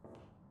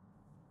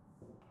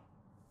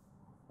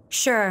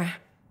 Sure,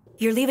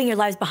 you're leaving your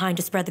lives behind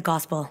to spread the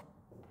gospel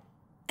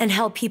and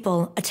help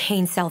people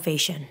attain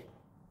salvation.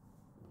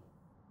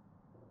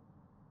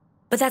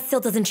 But that still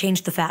doesn't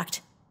change the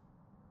fact.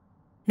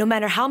 No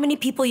matter how many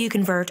people you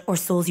convert or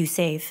souls you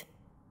save,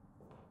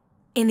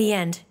 in the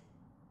end,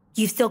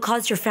 you've still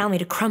caused your family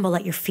to crumble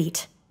at your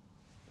feet.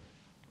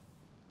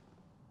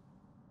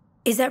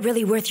 Is that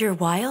really worth your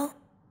while?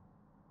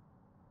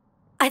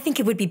 I think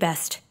it would be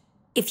best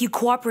if you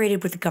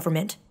cooperated with the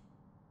government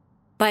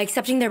by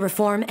accepting their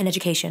reform and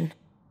education.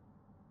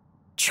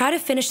 Try to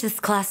finish this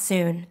class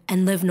soon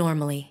and live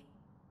normally.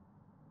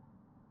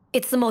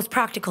 It's the most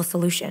practical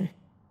solution.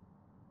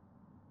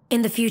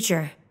 In the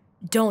future,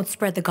 don't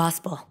spread the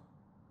gospel,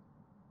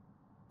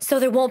 so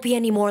there won't be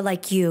any more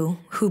like you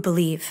who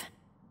believe.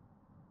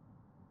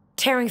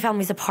 Tearing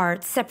families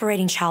apart,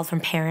 separating child from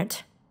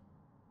parent.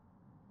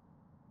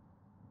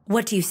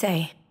 What do you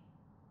say?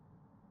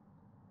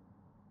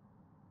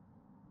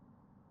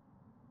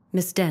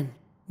 Miss Den,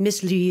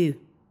 Miss Liu,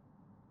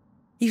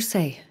 You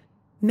say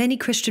many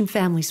Christian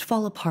families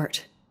fall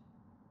apart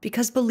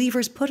because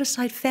believers put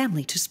aside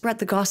family to spread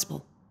the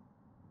gospel.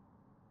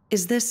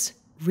 Is this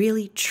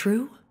really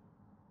true?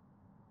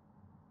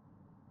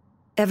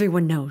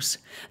 Everyone knows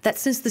that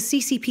since the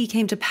CCP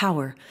came to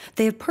power,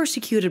 they have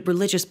persecuted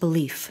religious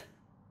belief,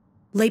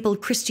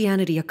 labeled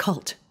Christianity a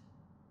cult,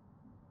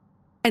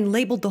 and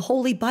labeled the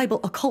Holy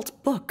Bible a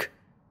cult book.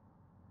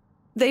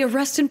 They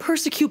arrest and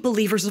persecute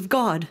believers of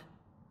God,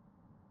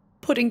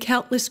 putting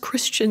countless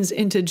Christians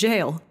into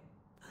jail,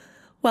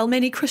 while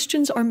many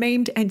Christians are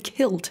maimed and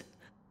killed.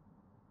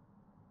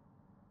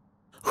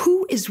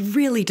 Who is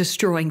really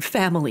destroying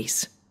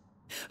families?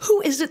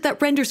 Who is it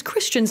that renders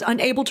Christians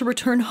unable to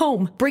return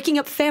home, breaking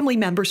up family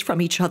members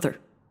from each other?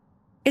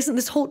 Isn't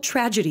this whole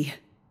tragedy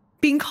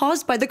being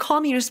caused by the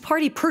Communist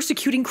Party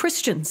persecuting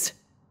Christians?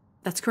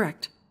 That's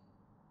correct.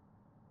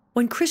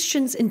 When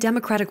Christians in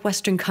democratic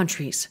Western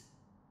countries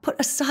put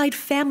aside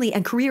family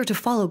and career to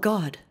follow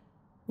God,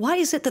 why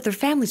is it that their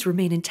families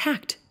remain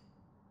intact?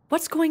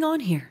 What's going on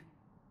here?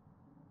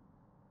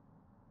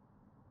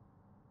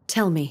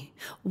 Tell me,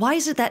 why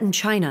is it that in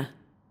China,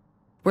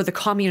 where the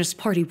Communist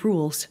Party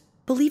rules,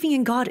 believing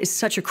in God is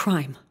such a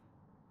crime?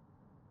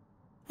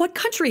 What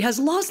country has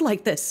laws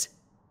like this?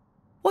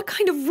 What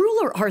kind of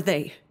ruler are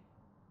they?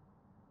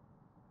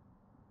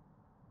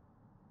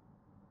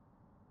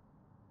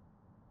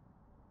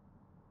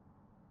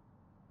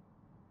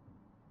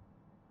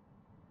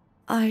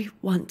 I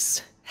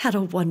once had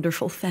a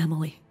wonderful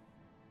family.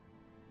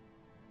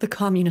 The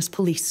communist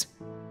police,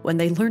 when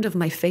they learned of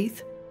my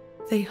faith,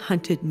 they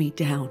hunted me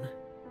down.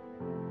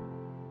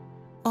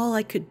 All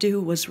I could do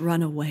was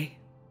run away.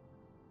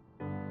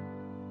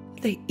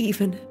 They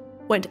even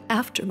went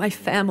after my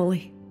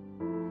family.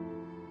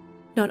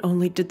 Not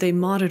only did they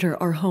monitor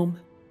our home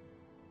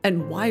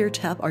and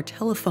wiretap our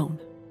telephone,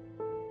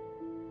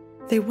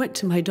 they went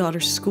to my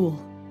daughter's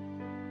school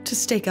to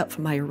stake up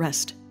for my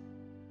arrest,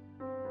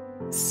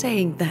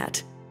 saying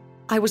that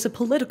I was a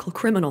political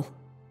criminal.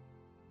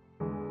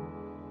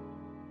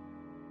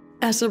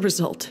 As a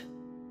result,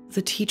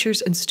 the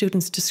teachers and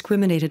students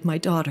discriminated my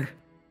daughter,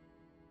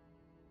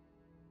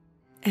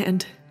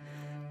 and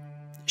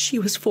she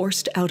was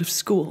forced out of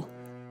school.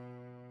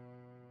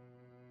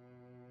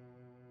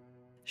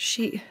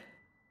 She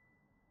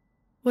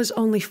was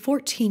only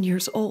 14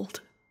 years old.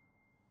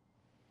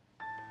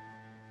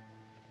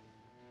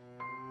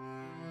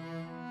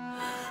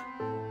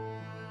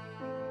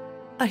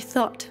 I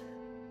thought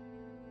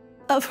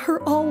of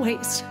her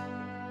always.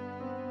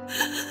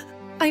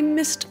 I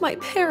missed my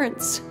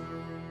parents,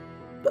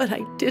 but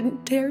I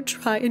didn't dare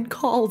try and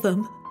call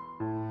them.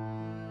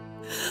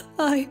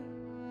 I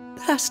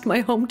passed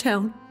my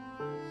hometown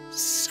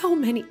so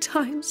many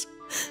times,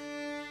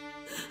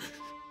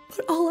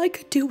 but all I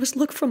could do was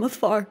look from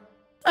afar.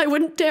 I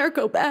wouldn't dare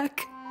go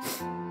back.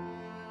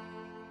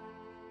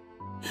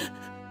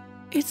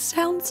 It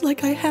sounds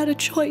like I had a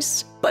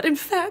choice, but in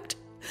fact,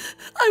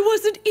 I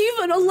wasn't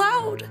even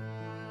allowed.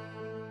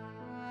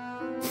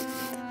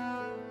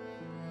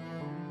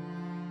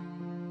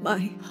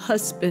 My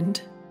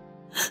husband,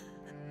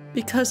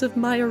 because of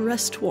my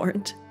arrest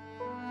warrant,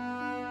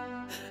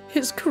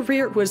 his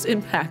career was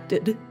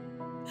impacted,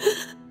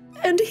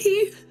 and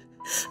he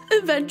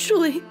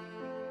eventually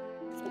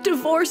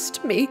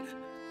divorced me.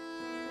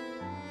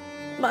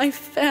 My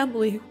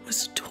family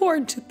was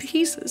torn to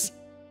pieces,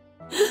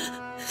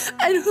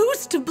 and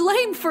who's to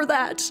blame for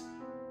that?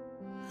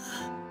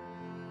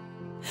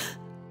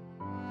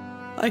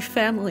 My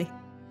family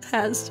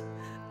has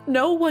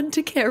no one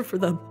to care for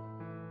them.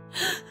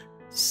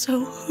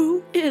 So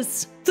who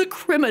is the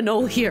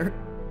criminal here?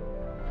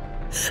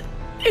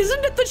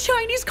 Isn't it the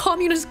Chinese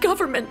Communist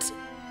government?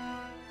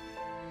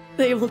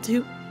 They will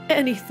do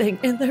anything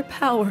in their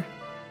power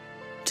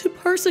to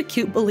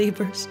persecute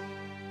believers,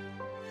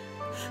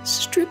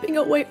 stripping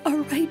away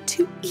our right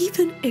to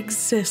even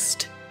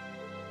exist.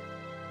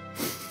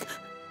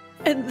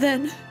 And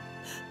then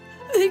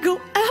they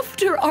go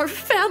after our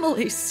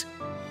families.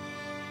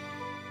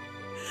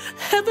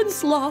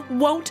 Heaven's law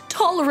won't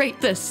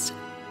tolerate this.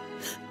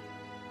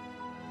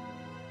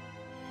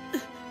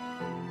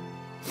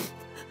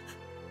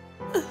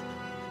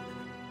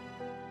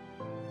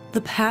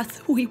 The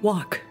path we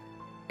walk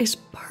is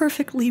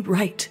perfectly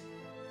right.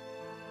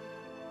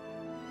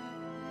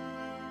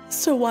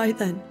 So why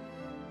then?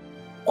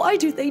 Why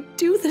do they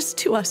do this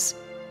to us?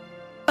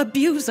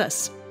 Abuse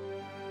us?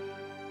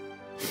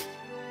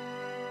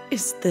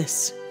 Is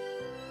this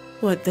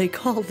what they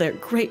call their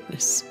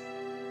greatness,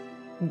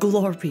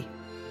 glory,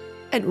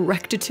 and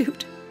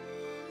rectitude?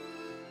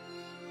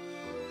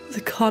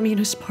 The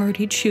Communist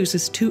Party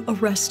chooses to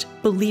arrest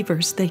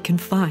believers they can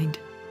find,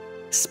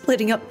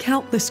 splitting up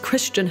countless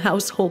Christian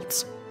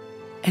households.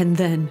 And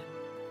then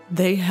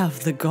they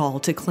have the gall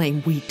to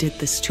claim we did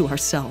this to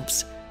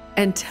ourselves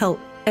and tell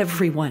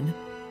everyone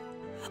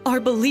our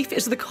belief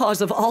is the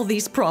cause of all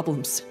these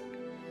problems.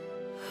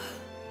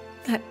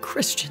 That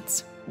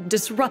Christians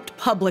disrupt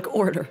public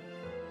order.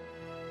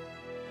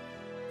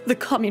 The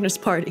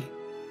Communist Party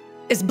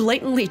is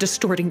blatantly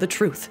distorting the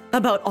truth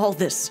about all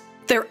this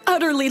They're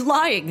utterly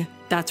lying.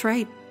 That's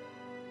right.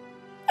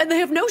 And they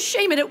have no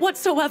shame in it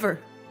whatsoever.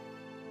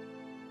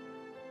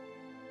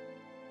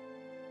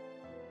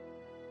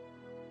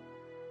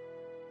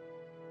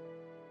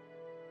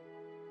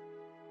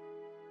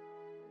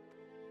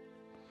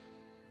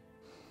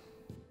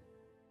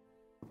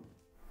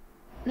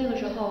那个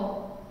时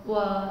候，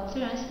我虽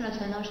然信了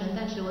全能神，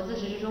但是我自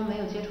始至终没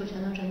有接触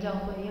全能神教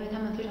会，因为他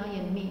们非常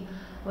隐秘，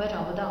我也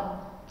找不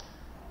到。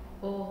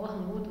我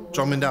很孤独。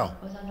Zhang Mingdao,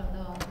 我想找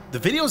到。 the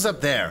video's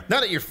up there,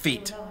 not at your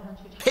feet.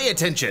 Pay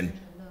attention.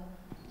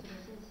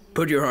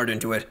 Put your heart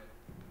into it.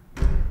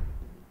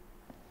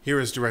 Here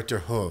is Director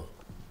He.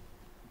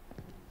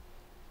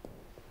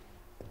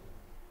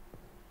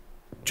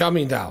 Zhang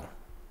Mingdao,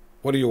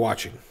 what are you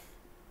watching?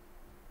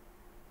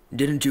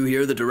 Didn't you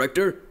hear the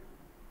director?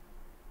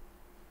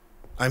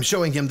 I'm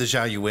showing him the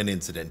Zhao Yuan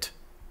incident.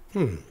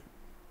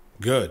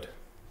 Good.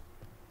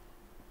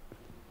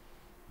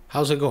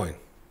 How's it going?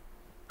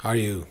 Are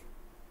you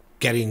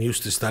getting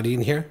used to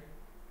studying here?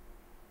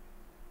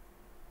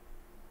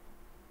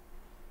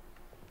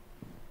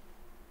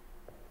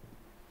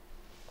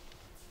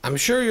 I'm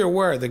sure you're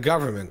aware the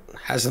government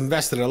has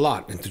invested a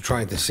lot into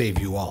trying to save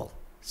you all,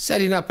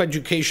 setting up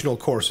educational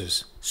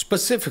courses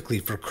specifically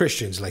for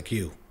Christians like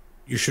you.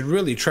 You should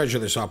really treasure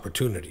this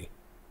opportunity.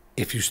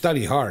 If you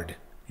study hard,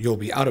 you'll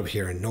be out of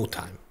here in no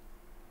time.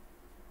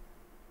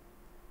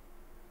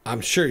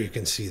 I'm sure you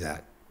can see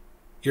that.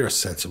 You're a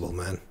sensible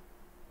man.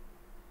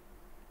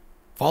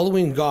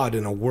 Following God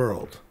in a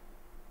world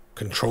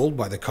controlled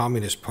by the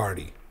Communist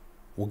Party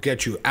will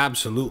get you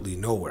absolutely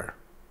nowhere.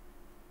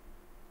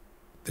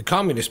 The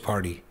Communist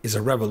Party is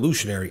a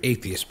revolutionary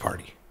atheist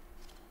party.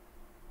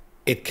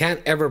 It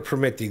can't ever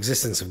permit the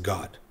existence of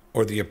God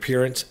or the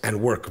appearance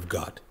and work of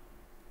God.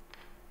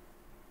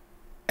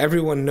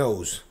 Everyone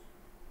knows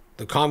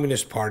the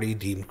Communist Party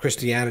deemed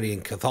Christianity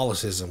and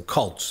Catholicism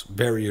cults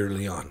very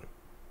early on,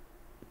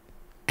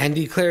 and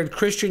declared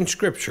Christian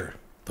scripture,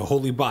 the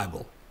Holy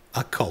Bible,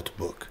 a cult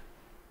book.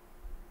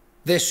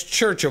 This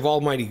Church of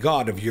Almighty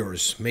God of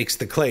yours makes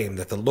the claim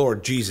that the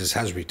Lord Jesus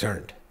has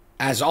returned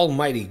as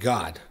Almighty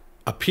God,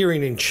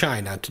 appearing in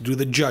China to do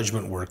the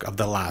judgment work of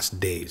the last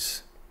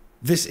days.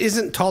 This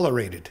isn't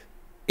tolerated.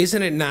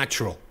 Isn't it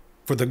natural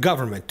for the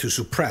government to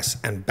suppress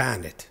and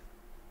ban it?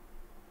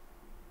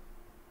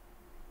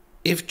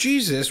 If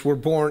Jesus were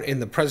born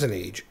in the present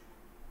age,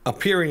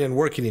 appearing and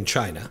working in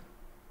China,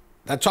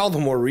 that's all the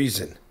more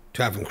reason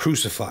to have him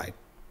crucified.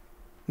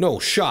 No,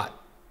 shot.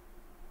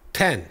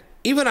 10,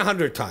 even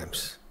 100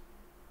 times.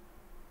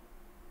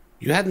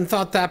 You hadn't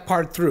thought that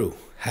part through,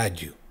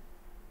 had you?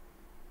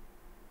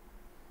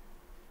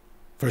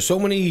 For so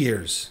many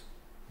years,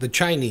 the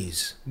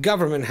Chinese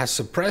government has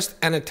suppressed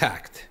and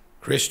attacked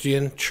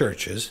Christian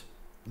churches.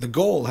 The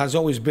goal has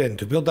always been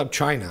to build up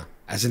China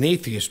as an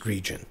atheist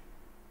region,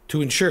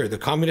 to ensure the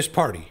Communist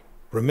Party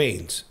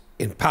remains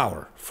in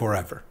power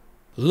forever.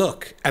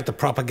 Look at the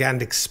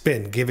propagandic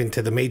spin given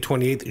to the May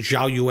 28th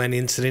Zhao Yuan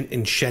incident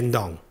in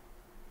Shandong.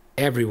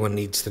 Everyone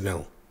needs to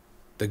know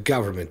the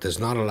government does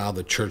not allow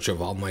the Church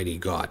of Almighty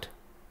God,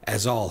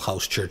 as all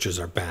house churches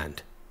are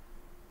banned.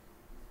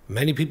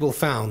 Many people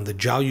found the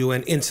Zhao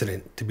Yuan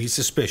incident to be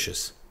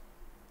suspicious,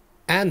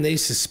 and they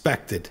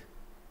suspected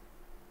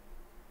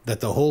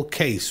that the whole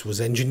case was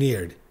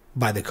engineered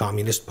by the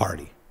Communist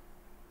Party.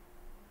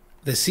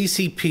 The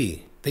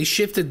CCP, they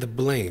shifted the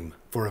blame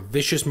for a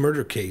vicious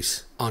murder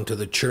case onto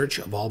the Church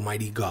of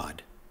Almighty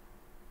God.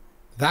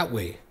 That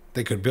way,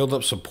 they could build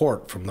up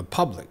support from the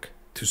public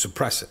to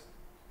suppress it.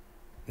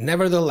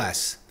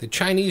 Nevertheless, the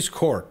Chinese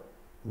court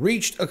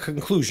reached a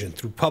conclusion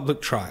through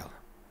public trial,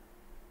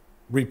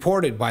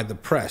 reported by the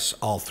press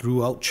all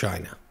throughout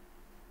China.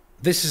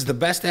 This is the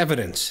best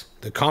evidence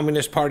the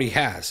Communist Party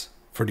has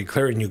for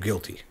declaring you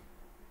guilty.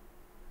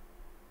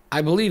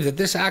 I believe that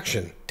this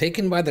action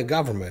taken by the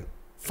government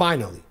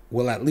finally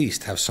will at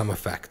least have some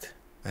effect.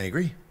 I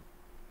agree.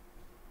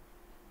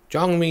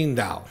 Zhang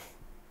Mingdao,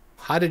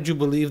 how did you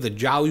believe the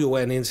Zhao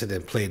Yuan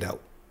incident played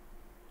out?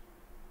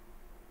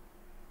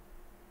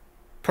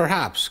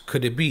 Perhaps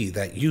could it be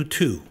that you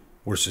too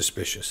were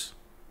suspicious?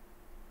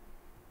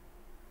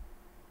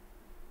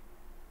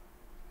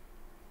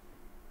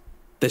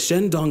 The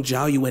Shandong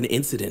Zhao Yuan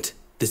incident,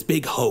 this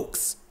big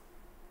hoax,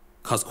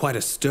 caused quite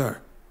a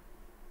stir.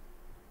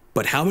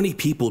 But how many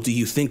people do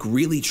you think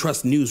really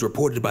trust news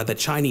reported by the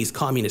Chinese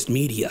communist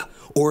media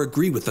or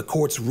agree with the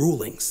court's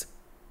rulings?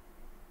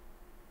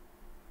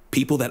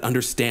 People that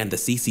understand the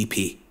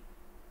CCP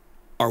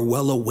are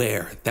well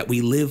aware that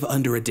we live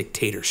under a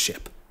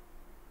dictatorship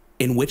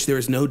in which there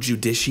is no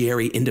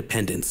judiciary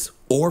independence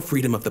or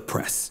freedom of the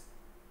press.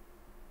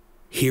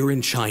 Here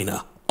in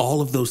China,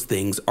 all of those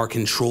things are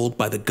controlled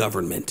by the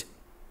government.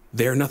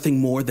 They're nothing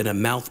more than a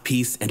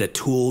mouthpiece and a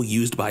tool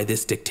used by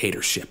this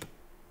dictatorship.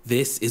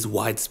 This is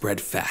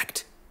widespread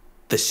fact.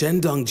 The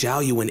Shandong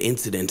Zhao Yuan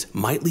incident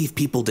might leave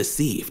people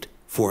deceived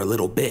for a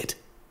little bit.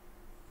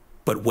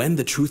 But when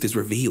the truth is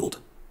revealed,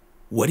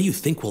 what do you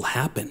think will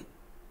happen?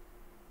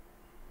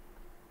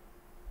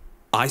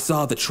 I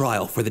saw the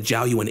trial for the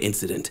Zhao Yuan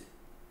incident,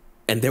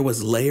 and there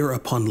was layer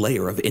upon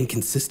layer of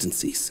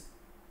inconsistencies.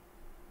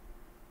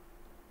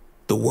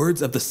 The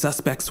words of the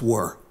suspects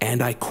were,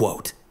 and I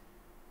quote,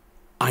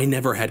 "I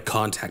never had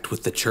contact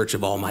with the Church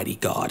of Almighty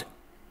God.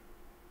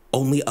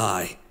 Only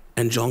I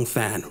and Zhang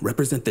Fan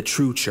represent the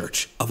true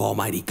Church of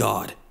Almighty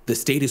God. The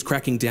state is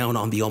cracking down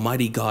on the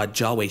Almighty God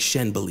Jiawei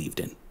Shen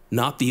believed in,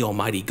 not the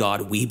Almighty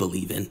God we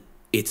believe in.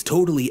 It's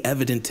totally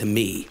evident to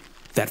me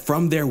that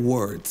from their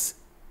words,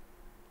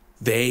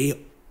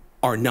 they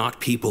are not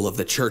people of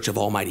the Church of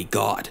Almighty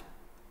God.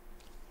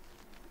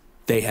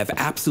 They have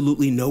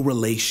absolutely no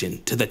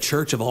relation to the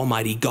Church of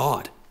Almighty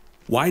God.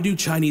 Why do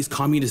Chinese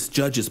communist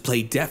judges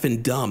play deaf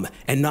and dumb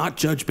and not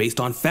judge based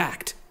on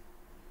fact?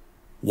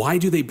 Why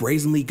do they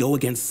brazenly go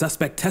against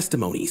suspect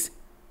testimonies,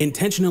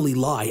 intentionally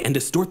lie and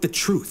distort the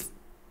truth,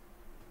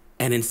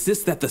 and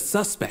insist that the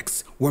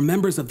suspects were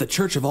members of the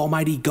Church of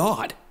Almighty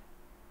God?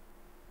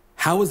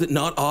 How is it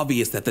not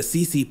obvious that the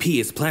CCP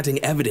is planting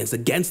evidence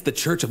against the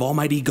Church of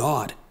Almighty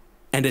God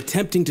and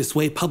attempting to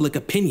sway public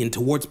opinion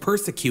towards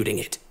persecuting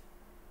it?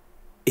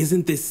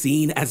 Isn't this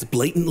seen as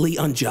blatantly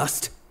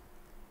unjust?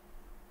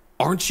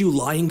 Aren't you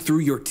lying through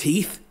your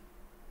teeth?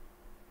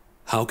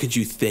 How could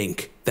you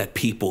think that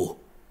people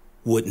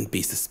wouldn't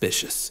be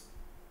suspicious?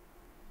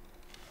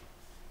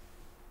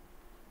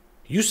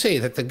 You say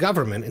that the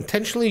government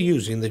intentionally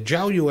using the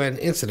Zhao Yuan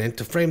incident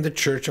to frame the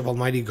Church of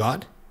Almighty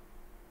God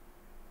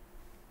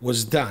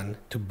was done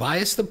to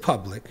bias the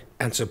public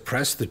and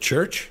suppress the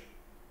Church?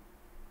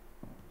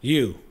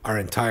 You are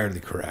entirely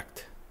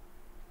correct.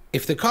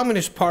 If the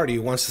Communist Party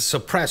wants to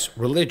suppress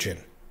religion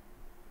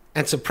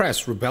and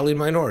suppress rebelling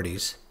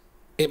minorities,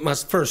 it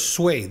must first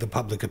sway the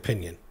public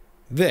opinion.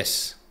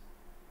 This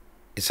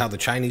is how the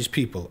Chinese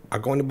people are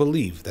going to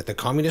believe that the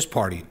Communist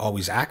Party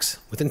always acts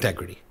with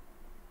integrity.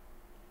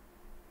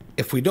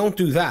 If we don't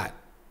do that,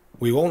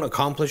 we won't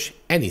accomplish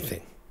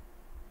anything.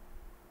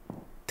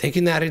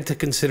 Taking that into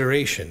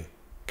consideration,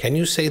 can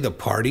you say the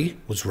party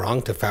was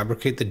wrong to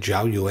fabricate the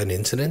Zhao Yuan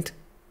incident?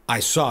 I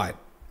saw it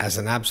as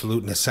an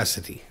absolute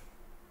necessity.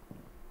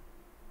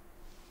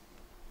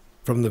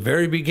 From the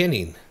very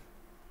beginning,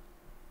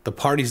 the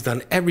party's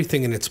done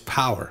everything in its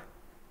power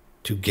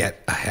to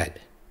get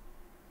ahead.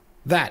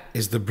 That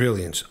is the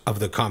brilliance of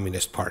the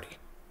Communist Party.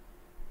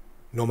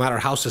 No matter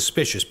how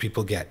suspicious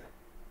people get,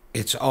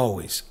 it's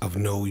always of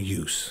no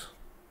use.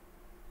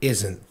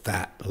 Isn't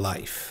that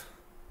life?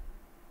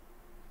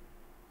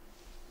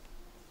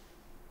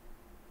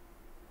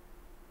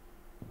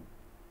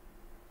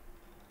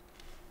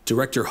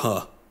 Director He,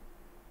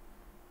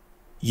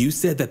 you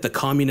said that the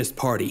Communist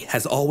Party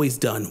has always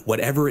done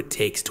whatever it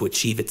takes to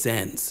achieve its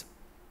ends.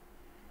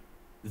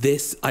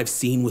 This I've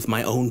seen with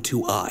my own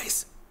two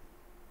eyes.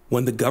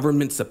 When the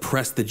government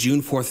suppressed the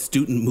June 4th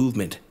student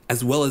movement,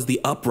 as well as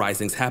the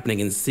uprisings happening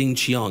in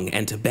Xinjiang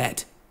and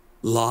Tibet,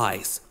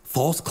 lies,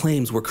 false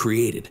claims were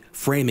created,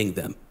 framing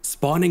them,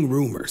 spawning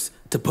rumors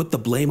to put the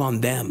blame on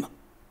them,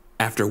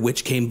 after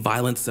which came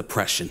violent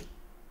suppression.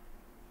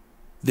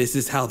 This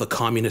is how the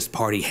Communist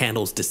Party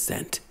handles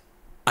dissent.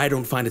 I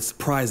don't find it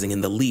surprising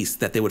in the least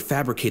that they would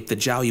fabricate the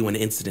Zhao Yuan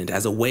incident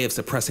as a way of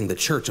suppressing the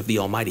Church of the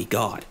Almighty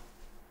God.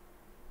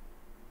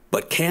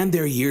 But can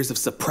their years of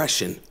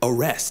suppression,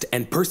 arrest,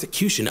 and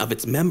persecution of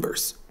its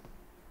members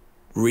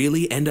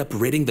really end up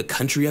ridding the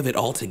country of it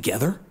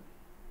altogether?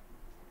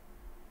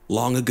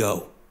 Long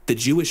ago, the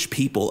Jewish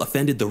people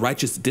offended the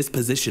righteous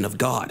disposition of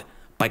God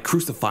by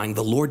crucifying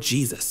the Lord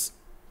Jesus,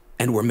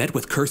 and were met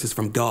with curses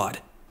from God,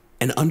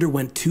 and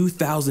underwent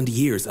 2,000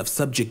 years of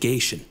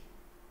subjugation.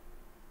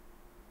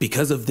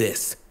 Because of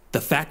this,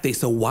 the fact they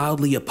so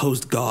wildly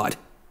opposed God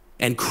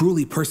and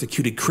cruelly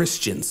persecuted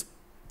Christians,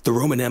 the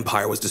Roman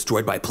Empire was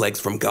destroyed by plagues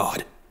from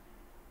God.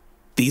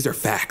 These are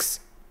facts.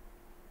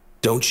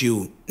 Don't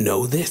you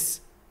know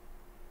this?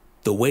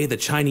 The way the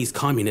Chinese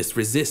communists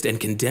resist and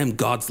condemn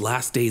God's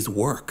last day's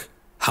work,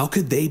 how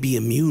could they be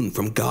immune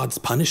from God's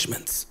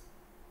punishments?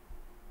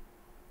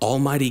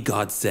 Almighty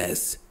God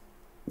says,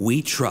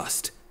 "We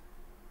trust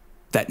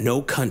that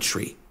no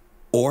country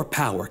or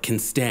power can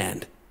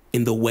stand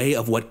in the way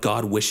of what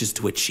God wishes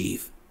to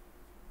achieve.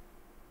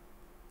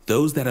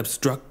 Those that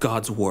obstruct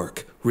God's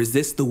work,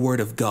 resist the word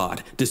of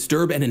God,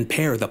 disturb and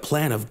impair the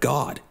plan of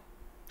God,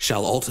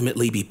 shall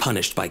ultimately be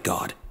punished by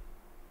God.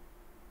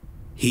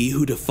 He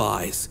who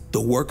defies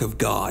the work of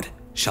God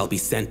shall be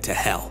sent to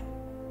hell.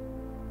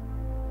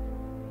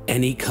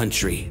 Any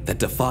country that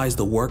defies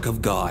the work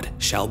of God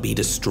shall be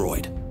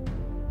destroyed.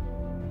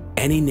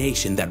 Any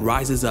nation that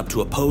rises up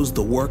to oppose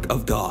the work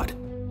of God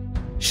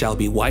shall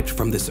be wiped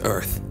from this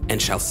earth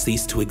and shall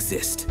cease to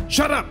exist."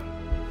 Shut up!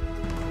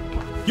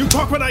 You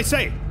talk when I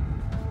say!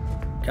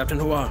 Captain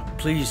Hua,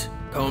 please,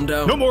 calm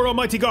down. No more,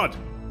 Almighty God!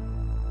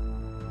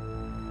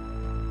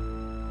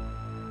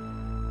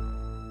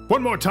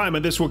 One more time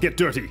and this will get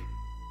dirty.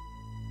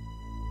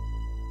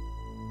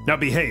 Now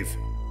behave.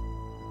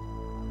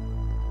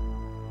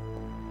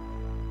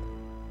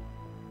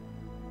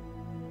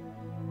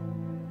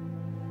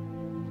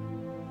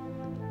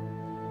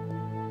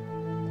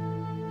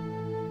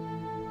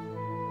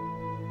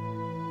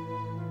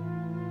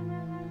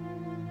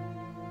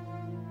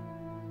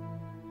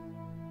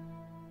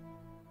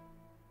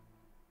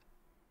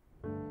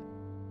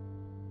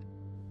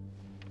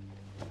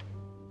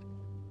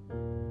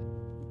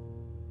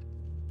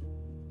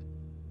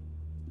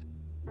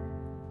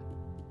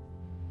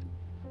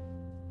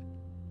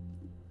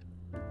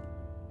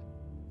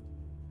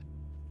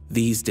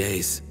 These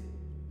days,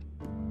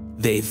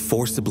 they've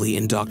forcibly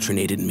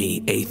indoctrinated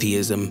me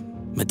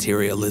atheism,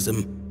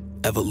 materialism,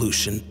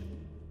 evolution.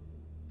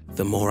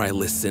 The more I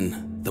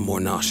listen, the more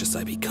nauseous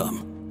I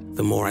become.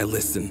 The more I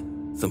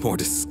listen, the more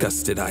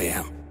disgusted I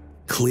am.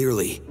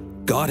 Clearly,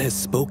 God has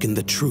spoken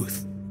the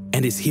truth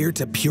and is here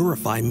to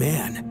purify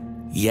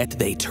man. Yet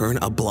they turn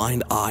a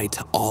blind eye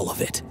to all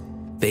of it.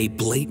 They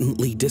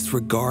blatantly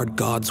disregard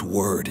God's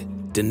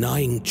word,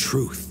 denying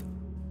truth.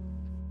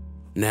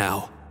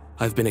 Now,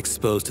 I've been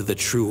exposed to the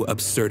true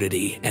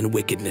absurdity and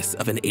wickedness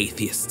of an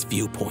atheist's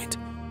viewpoint.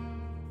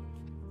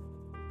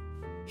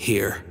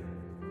 Here,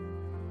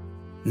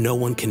 no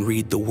one can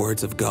read the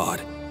words of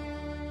God.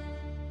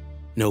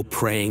 No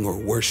praying or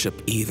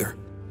worship either.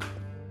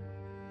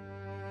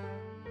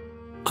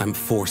 I'm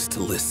forced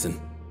to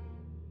listen.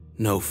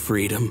 No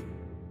freedom.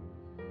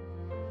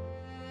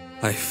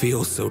 I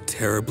feel so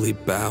terribly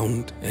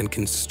bound and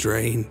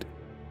constrained.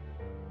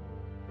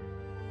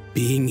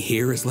 Being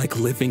here is like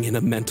living in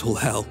a mental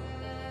hell.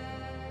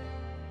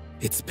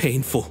 It's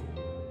painful.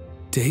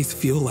 Days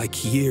feel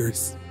like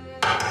years.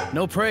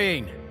 No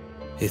praying.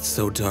 It's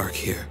so dark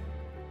here.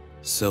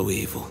 So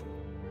evil.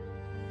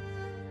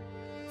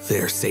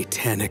 They're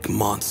satanic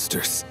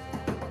monsters.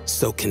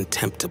 So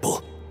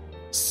contemptible.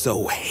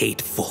 So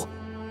hateful.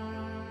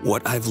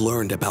 What I've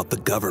learned about the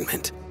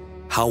government,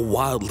 how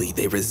wildly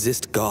they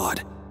resist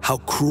God, how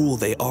cruel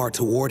they are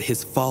toward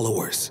his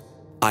followers,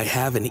 I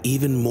have an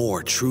even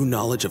more true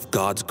knowledge of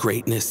God's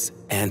greatness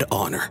and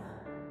honor.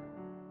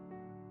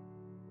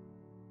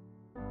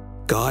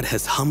 God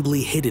has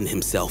humbly hidden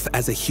himself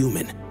as a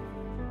human,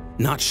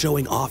 not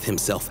showing off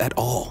himself at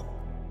all,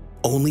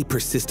 only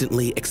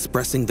persistently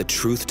expressing the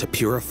truth to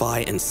purify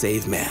and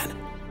save man.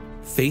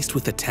 Faced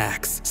with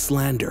attacks,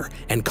 slander,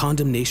 and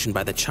condemnation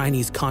by the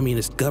Chinese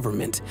Communist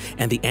government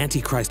and the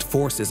Antichrist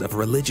forces of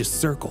religious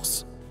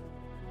circles,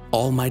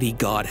 Almighty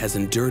God has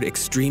endured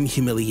extreme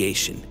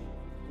humiliation,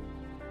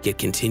 yet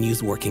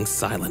continues working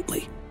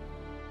silently.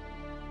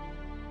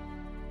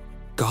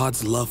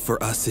 God's love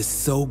for us is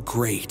so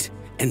great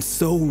and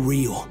so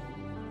real.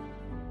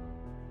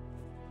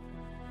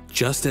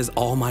 Just as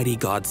Almighty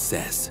God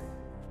says,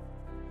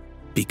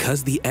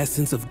 because the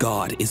essence of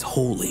God is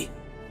holy,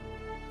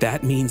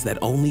 that means that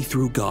only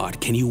through God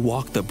can you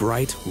walk the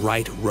bright,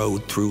 right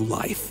road through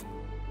life.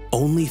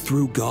 Only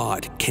through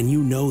God can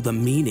you know the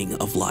meaning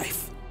of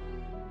life.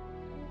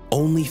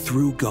 Only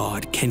through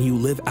God can you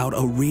live out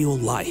a real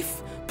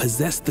life,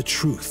 possess the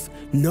truth,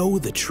 know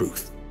the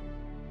truth.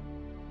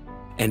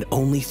 And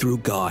only through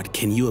God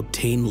can you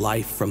obtain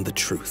life from the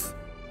truth.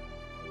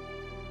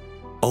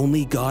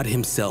 Only God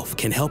himself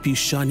can help you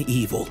shun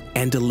evil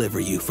and deliver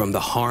you from the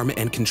harm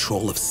and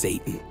control of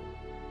Satan.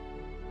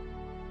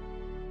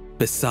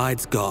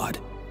 Besides God,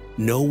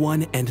 no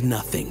one and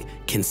nothing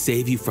can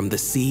save you from the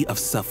sea of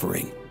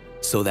suffering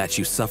so that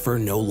you suffer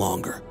no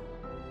longer.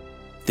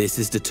 This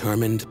is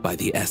determined by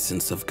the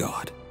essence of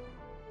God.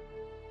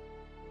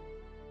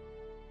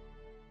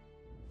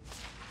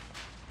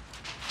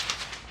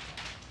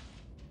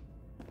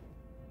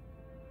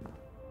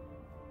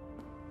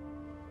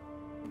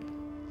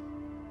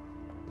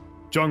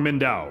 Zhang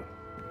Mingdao,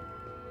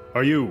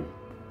 are you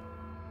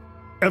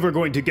ever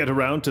going to get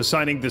around to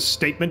signing this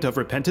statement of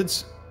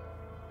repentance?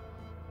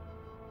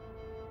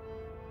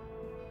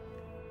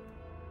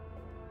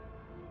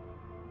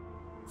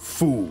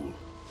 Fool.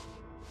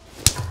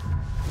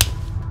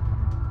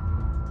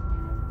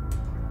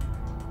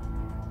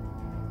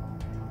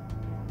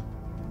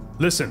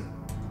 Listen.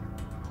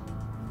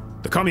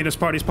 The Communist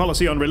Party's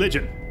policy on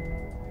religion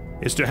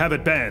is to have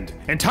it banned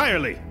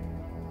entirely.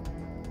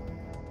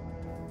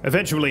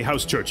 Eventually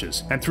house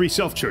churches and 3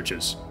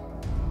 self-churches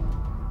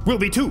will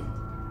be 2.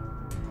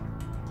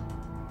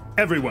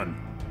 Everyone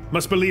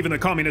must believe in the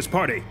Communist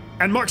Party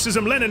and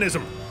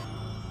Marxism-Leninism.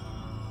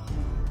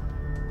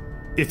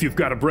 If you've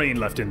got a brain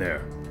left in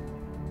there,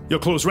 you'll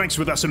close ranks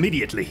with us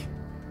immediately.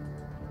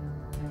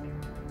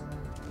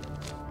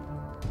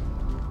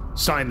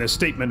 Sign the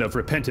statement of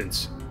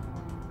repentance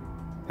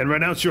and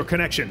renounce your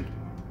connection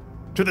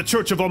to the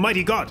Church of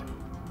Almighty God.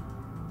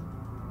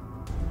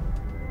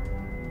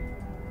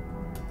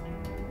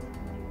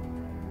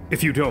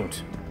 If you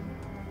don't,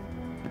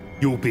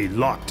 you'll be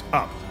locked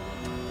up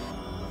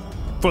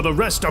for the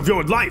rest of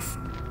your life.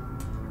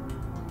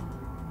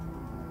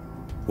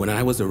 When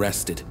I was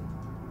arrested,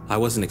 I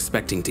wasn't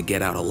expecting to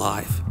get out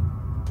alive.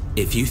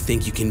 If you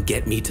think you can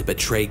get me to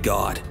betray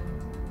God,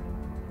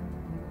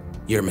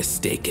 you're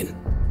mistaken.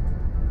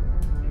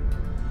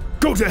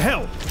 Go to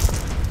hell!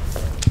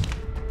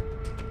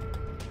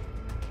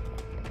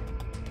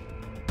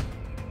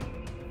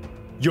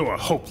 You're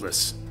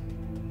hopeless.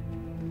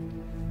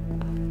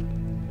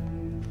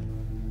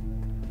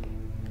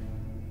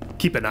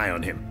 Keep an eye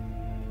on him.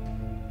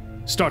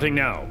 Starting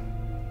now,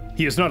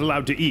 he is not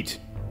allowed to eat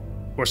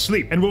or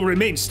sleep and will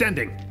remain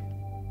standing.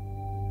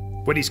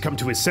 When he's come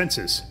to his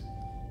senses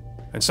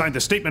and signed the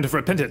statement of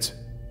repentance,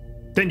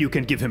 then you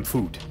can give him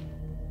food.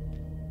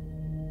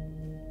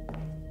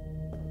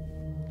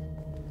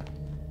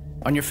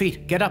 On your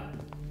feet, get up.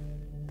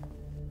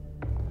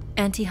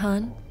 Auntie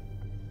Han,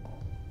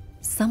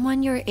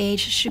 Someone your age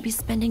should be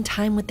spending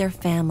time with their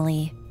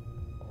family.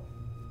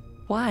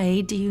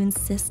 Why do you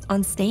insist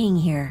on staying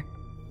here?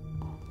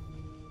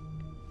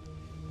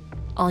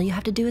 All you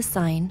have to do is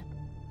sign,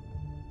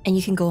 and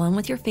you can go on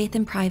with your faith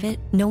in private.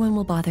 No one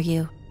will bother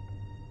you.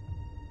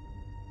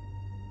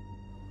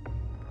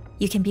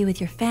 You can be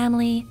with your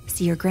family,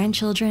 see your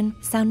grandchildren.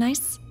 Sound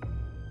nice?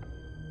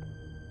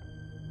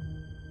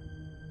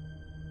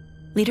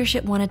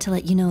 Leadership wanted to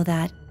let you know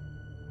that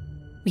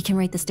we can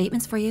write the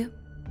statements for you.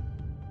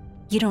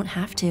 You don't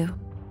have to.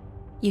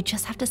 You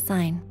just have to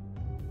sign.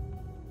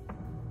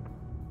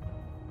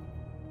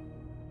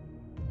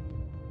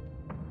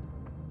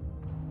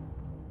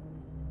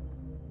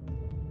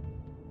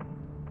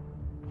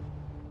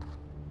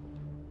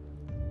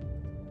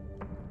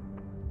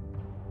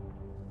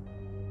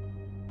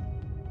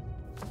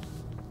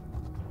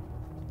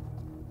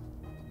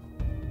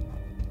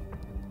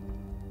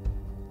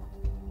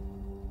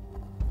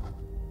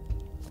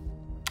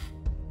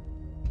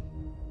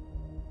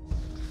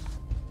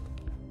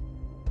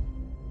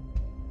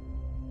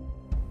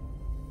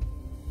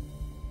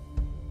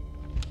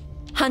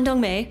 Han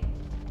Dongmei,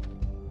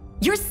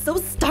 you're so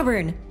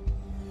stubborn.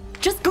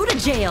 Just go to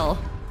jail.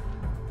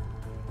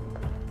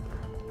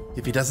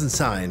 If he doesn't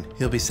sign,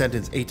 he'll be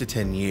sentenced 8 to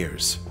 10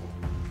 years.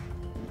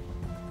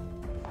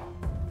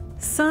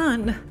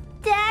 Son.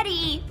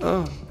 Daddy!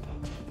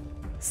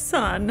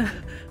 Son.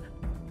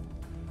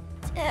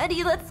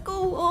 Daddy, let's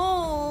go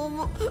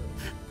home.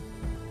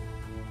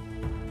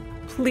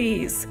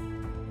 Please.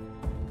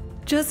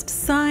 Just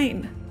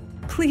sign.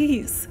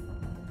 Please.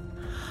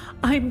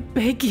 I'm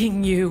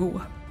begging you.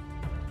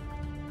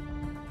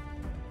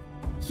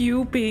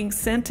 You being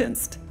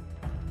sentenced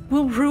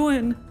will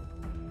ruin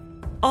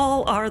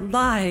all our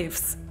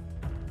lives.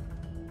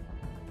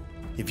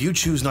 If you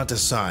choose not to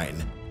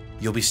sign,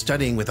 you'll be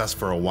studying with us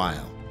for a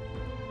while.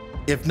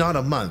 If not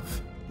a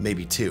month,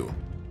 maybe 2.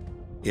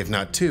 If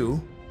not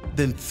 2,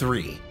 then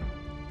 3.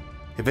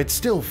 If it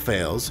still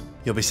fails,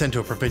 you'll be sent to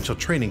a provincial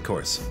training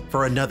course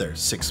for another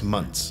 6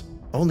 months,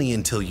 only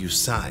until you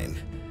sign.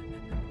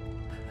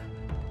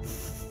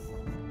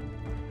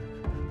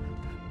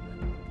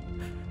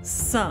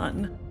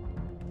 Son.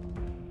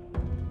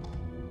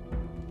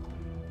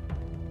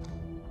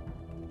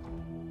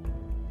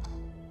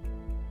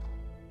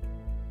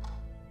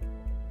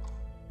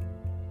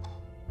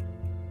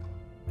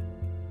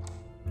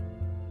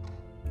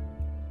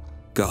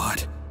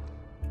 God.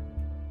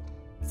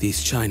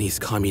 These Chinese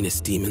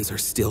communist demons are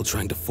still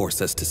trying to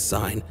force us to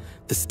sign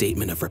the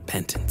Statement of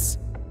Repentance.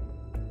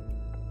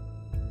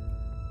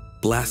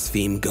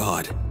 Blaspheme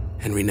God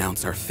and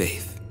renounce our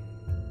faith.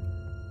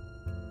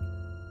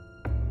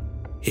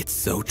 It's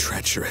so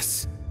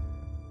treacherous,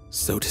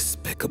 so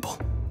despicable.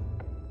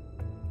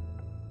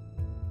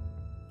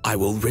 I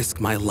will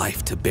risk my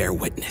life to bear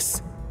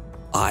witness.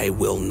 I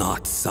will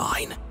not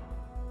sign.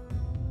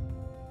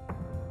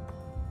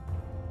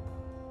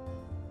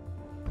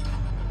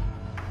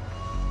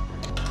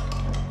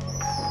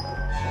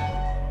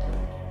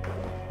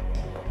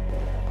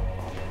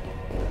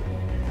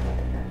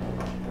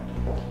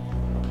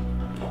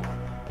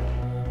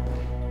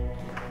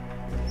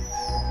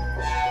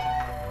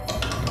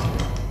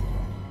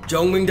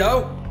 Zhang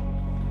Mingdao,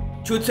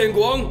 Chu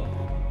Chengguang,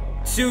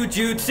 Xu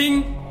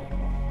Jiuqing,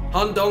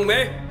 Han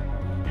Dongmei,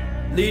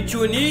 Li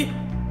Chunyi,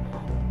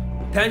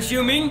 Pan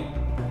Xiuming,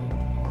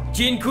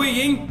 Jin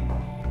Kuiying,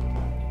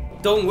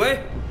 Dong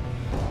Wei.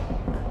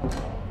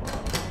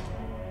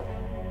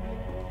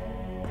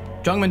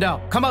 Zhang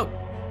Mingdao, come out!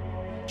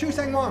 Chu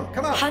Sengwang,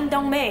 come out! Han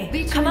Dongmei,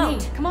 Li come Chunyi,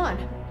 out! Come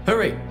on!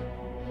 Hurry!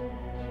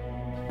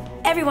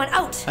 Everyone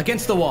out!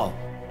 Against the wall.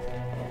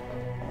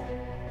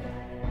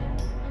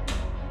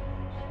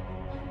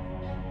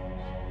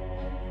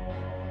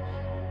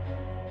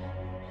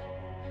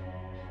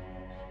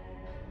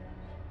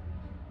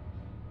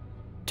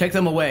 Take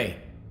them away.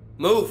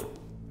 Move!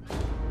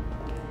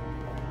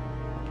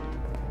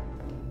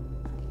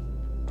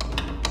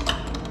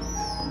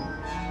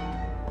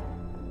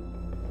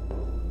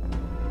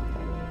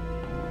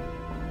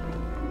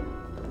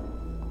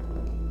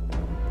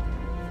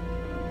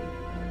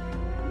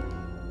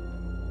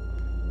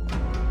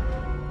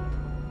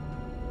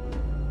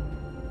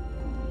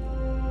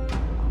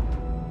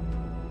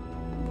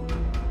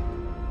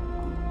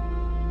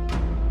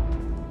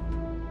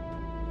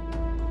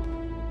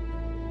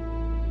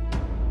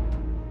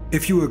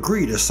 If you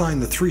agree to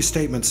sign the 3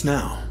 statements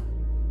now,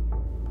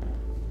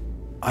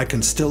 I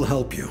can still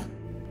help you.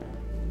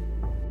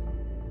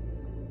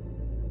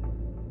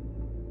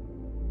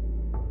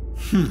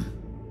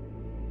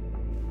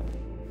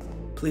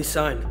 Please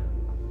sign.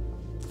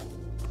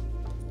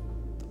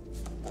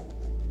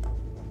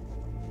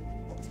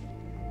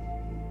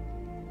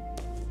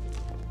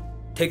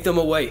 Take them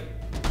away.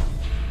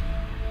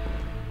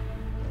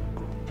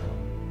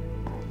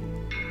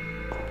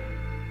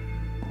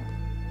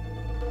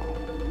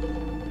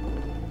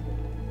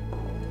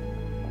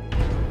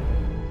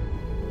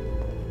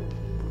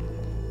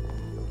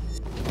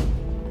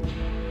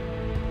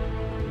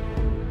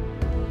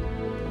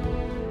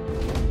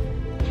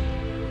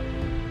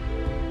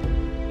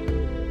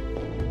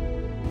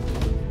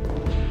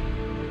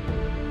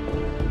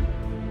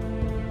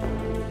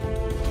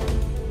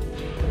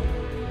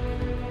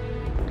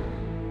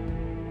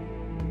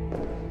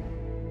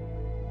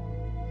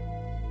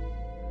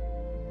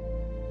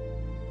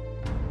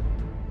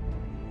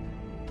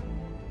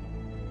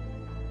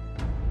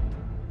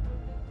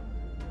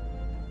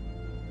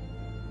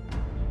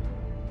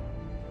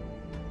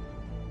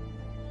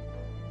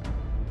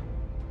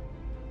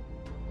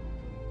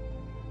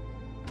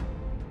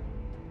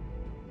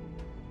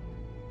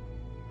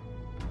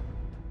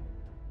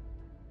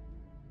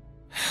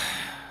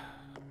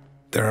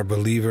 There are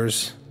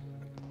believers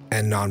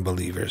and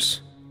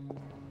non-believers.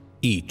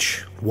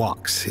 Each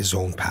walks his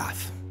own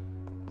path.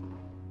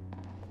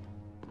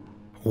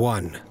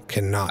 One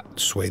cannot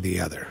sway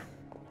the other.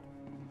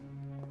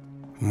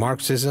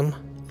 Marxism,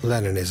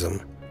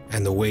 Leninism,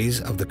 and the ways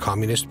of the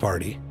Communist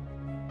Party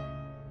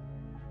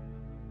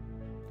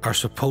are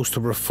supposed to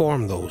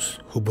reform those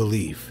who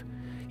believe,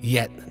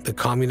 yet the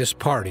Communist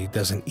Party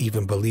doesn't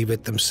even believe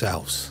it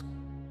themselves.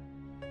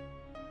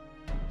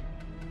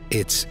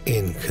 It's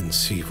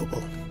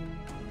inconceivable.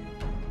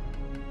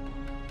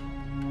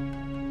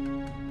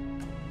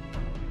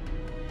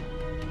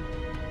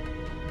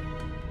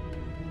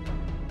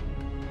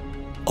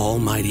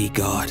 Almighty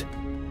God,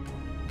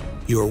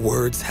 your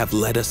words have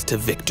led us to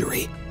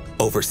victory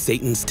over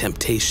Satan's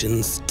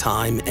temptations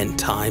time and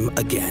time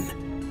again.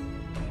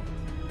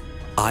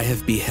 I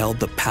have beheld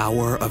the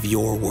power of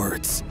your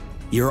words,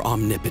 your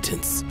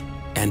omnipotence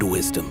and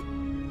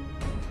wisdom.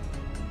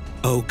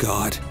 O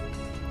God,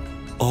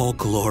 all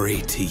glory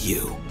to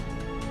you.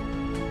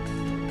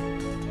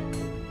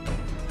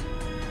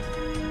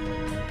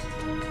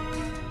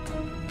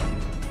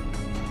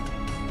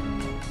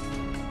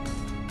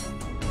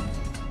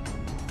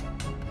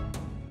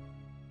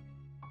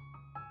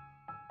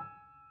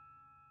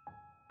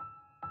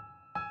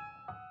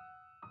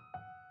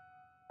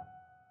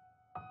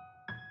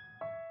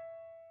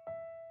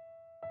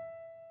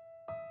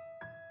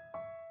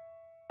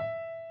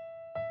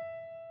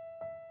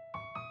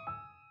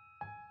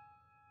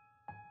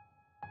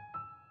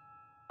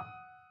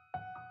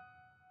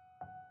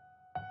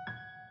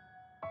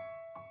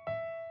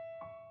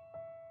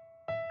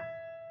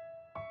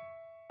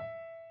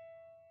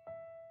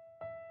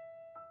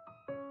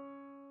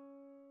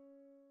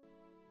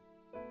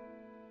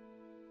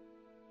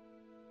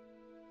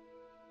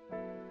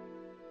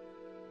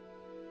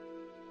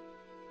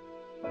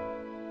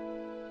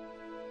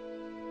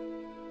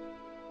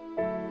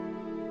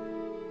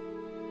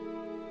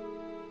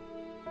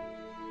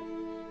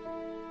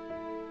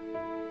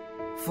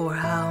 For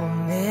how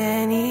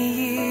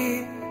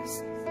many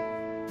years,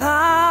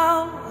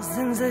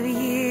 thousands of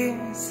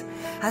years,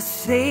 has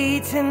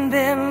Satan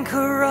been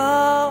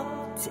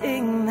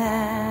corrupting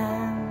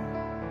man?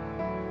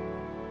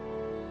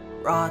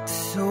 Wrought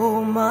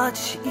so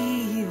much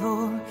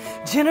evil,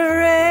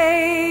 generations,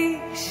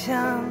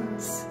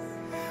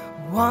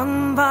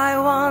 one by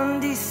one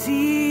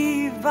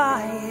deceived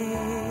by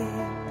it.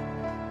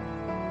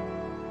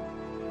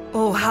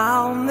 Oh,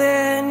 how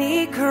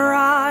many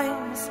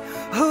crimes,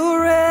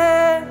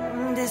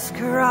 horrendous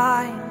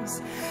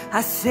crimes,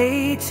 has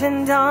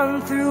Satan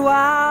done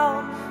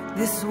throughout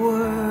this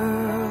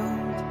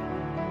world?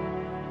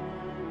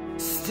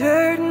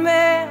 Stirred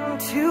men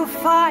to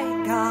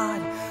fight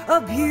God,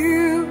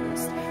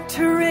 abused,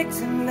 tricked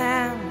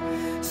man,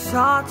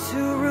 sought to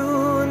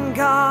ruin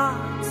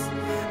God's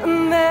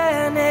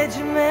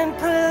management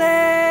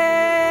plan.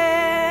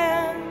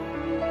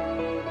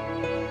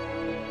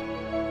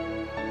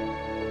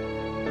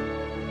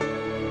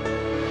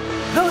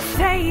 Though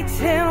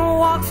Satan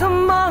walks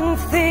among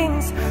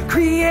things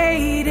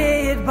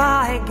created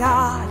by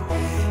God,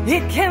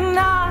 it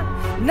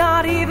cannot,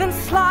 not even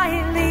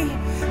slightly,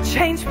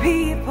 change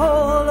people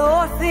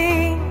or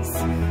things.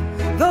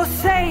 Though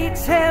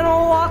Satan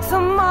walks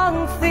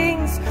among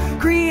things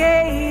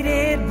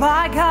created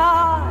by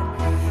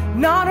God,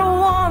 not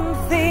one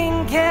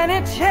thing can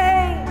it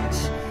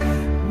change.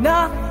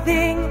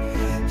 Nothing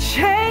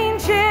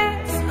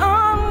changes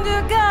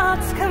under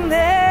God's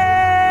command.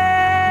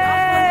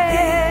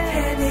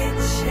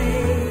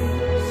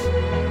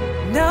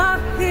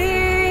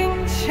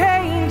 Nothing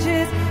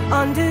changes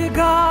under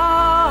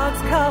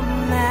God's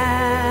commands.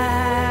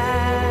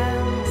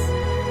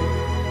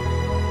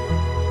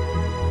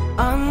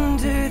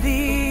 Under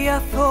the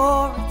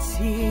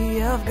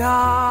authority of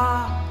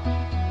God,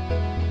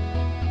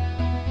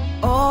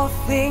 all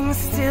things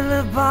still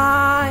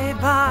abide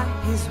by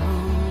His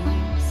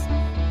rules.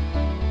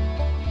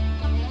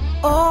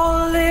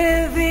 All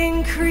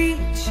living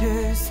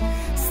creatures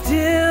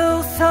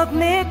still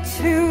submit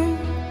to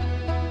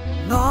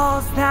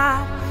laws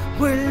that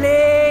were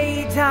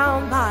laid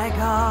down by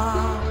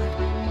God.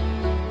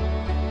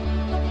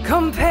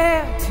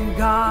 Compared to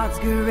God's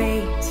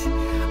great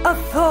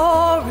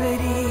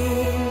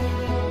authority,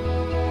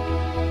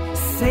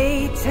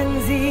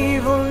 Satan's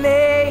evil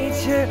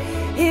nature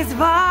is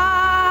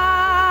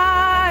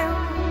vile,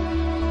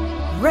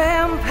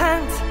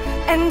 rampant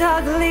and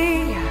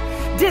ugly,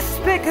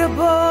 despicable,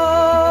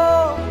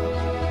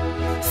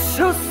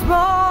 so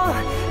small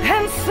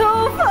and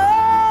so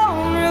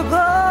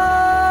vulnerable.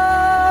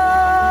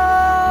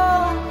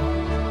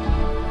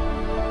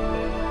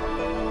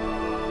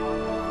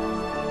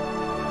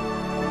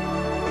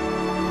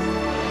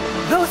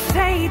 Though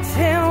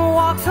Satan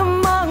walks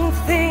among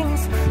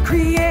things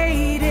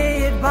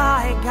created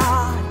by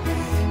God,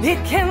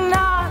 it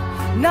cannot,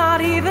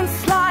 not even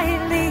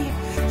slightly,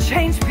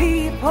 change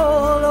people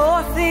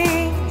or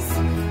things.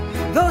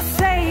 Though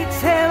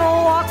Satan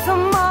walks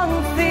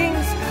among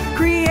things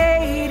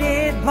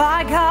created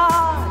by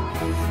God,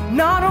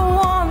 not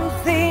one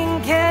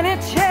thing can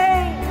it change.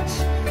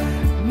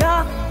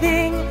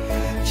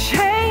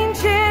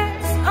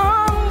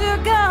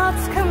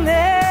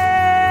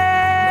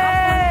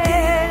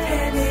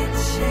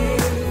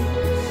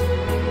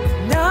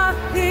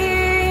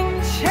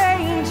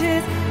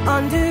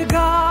 under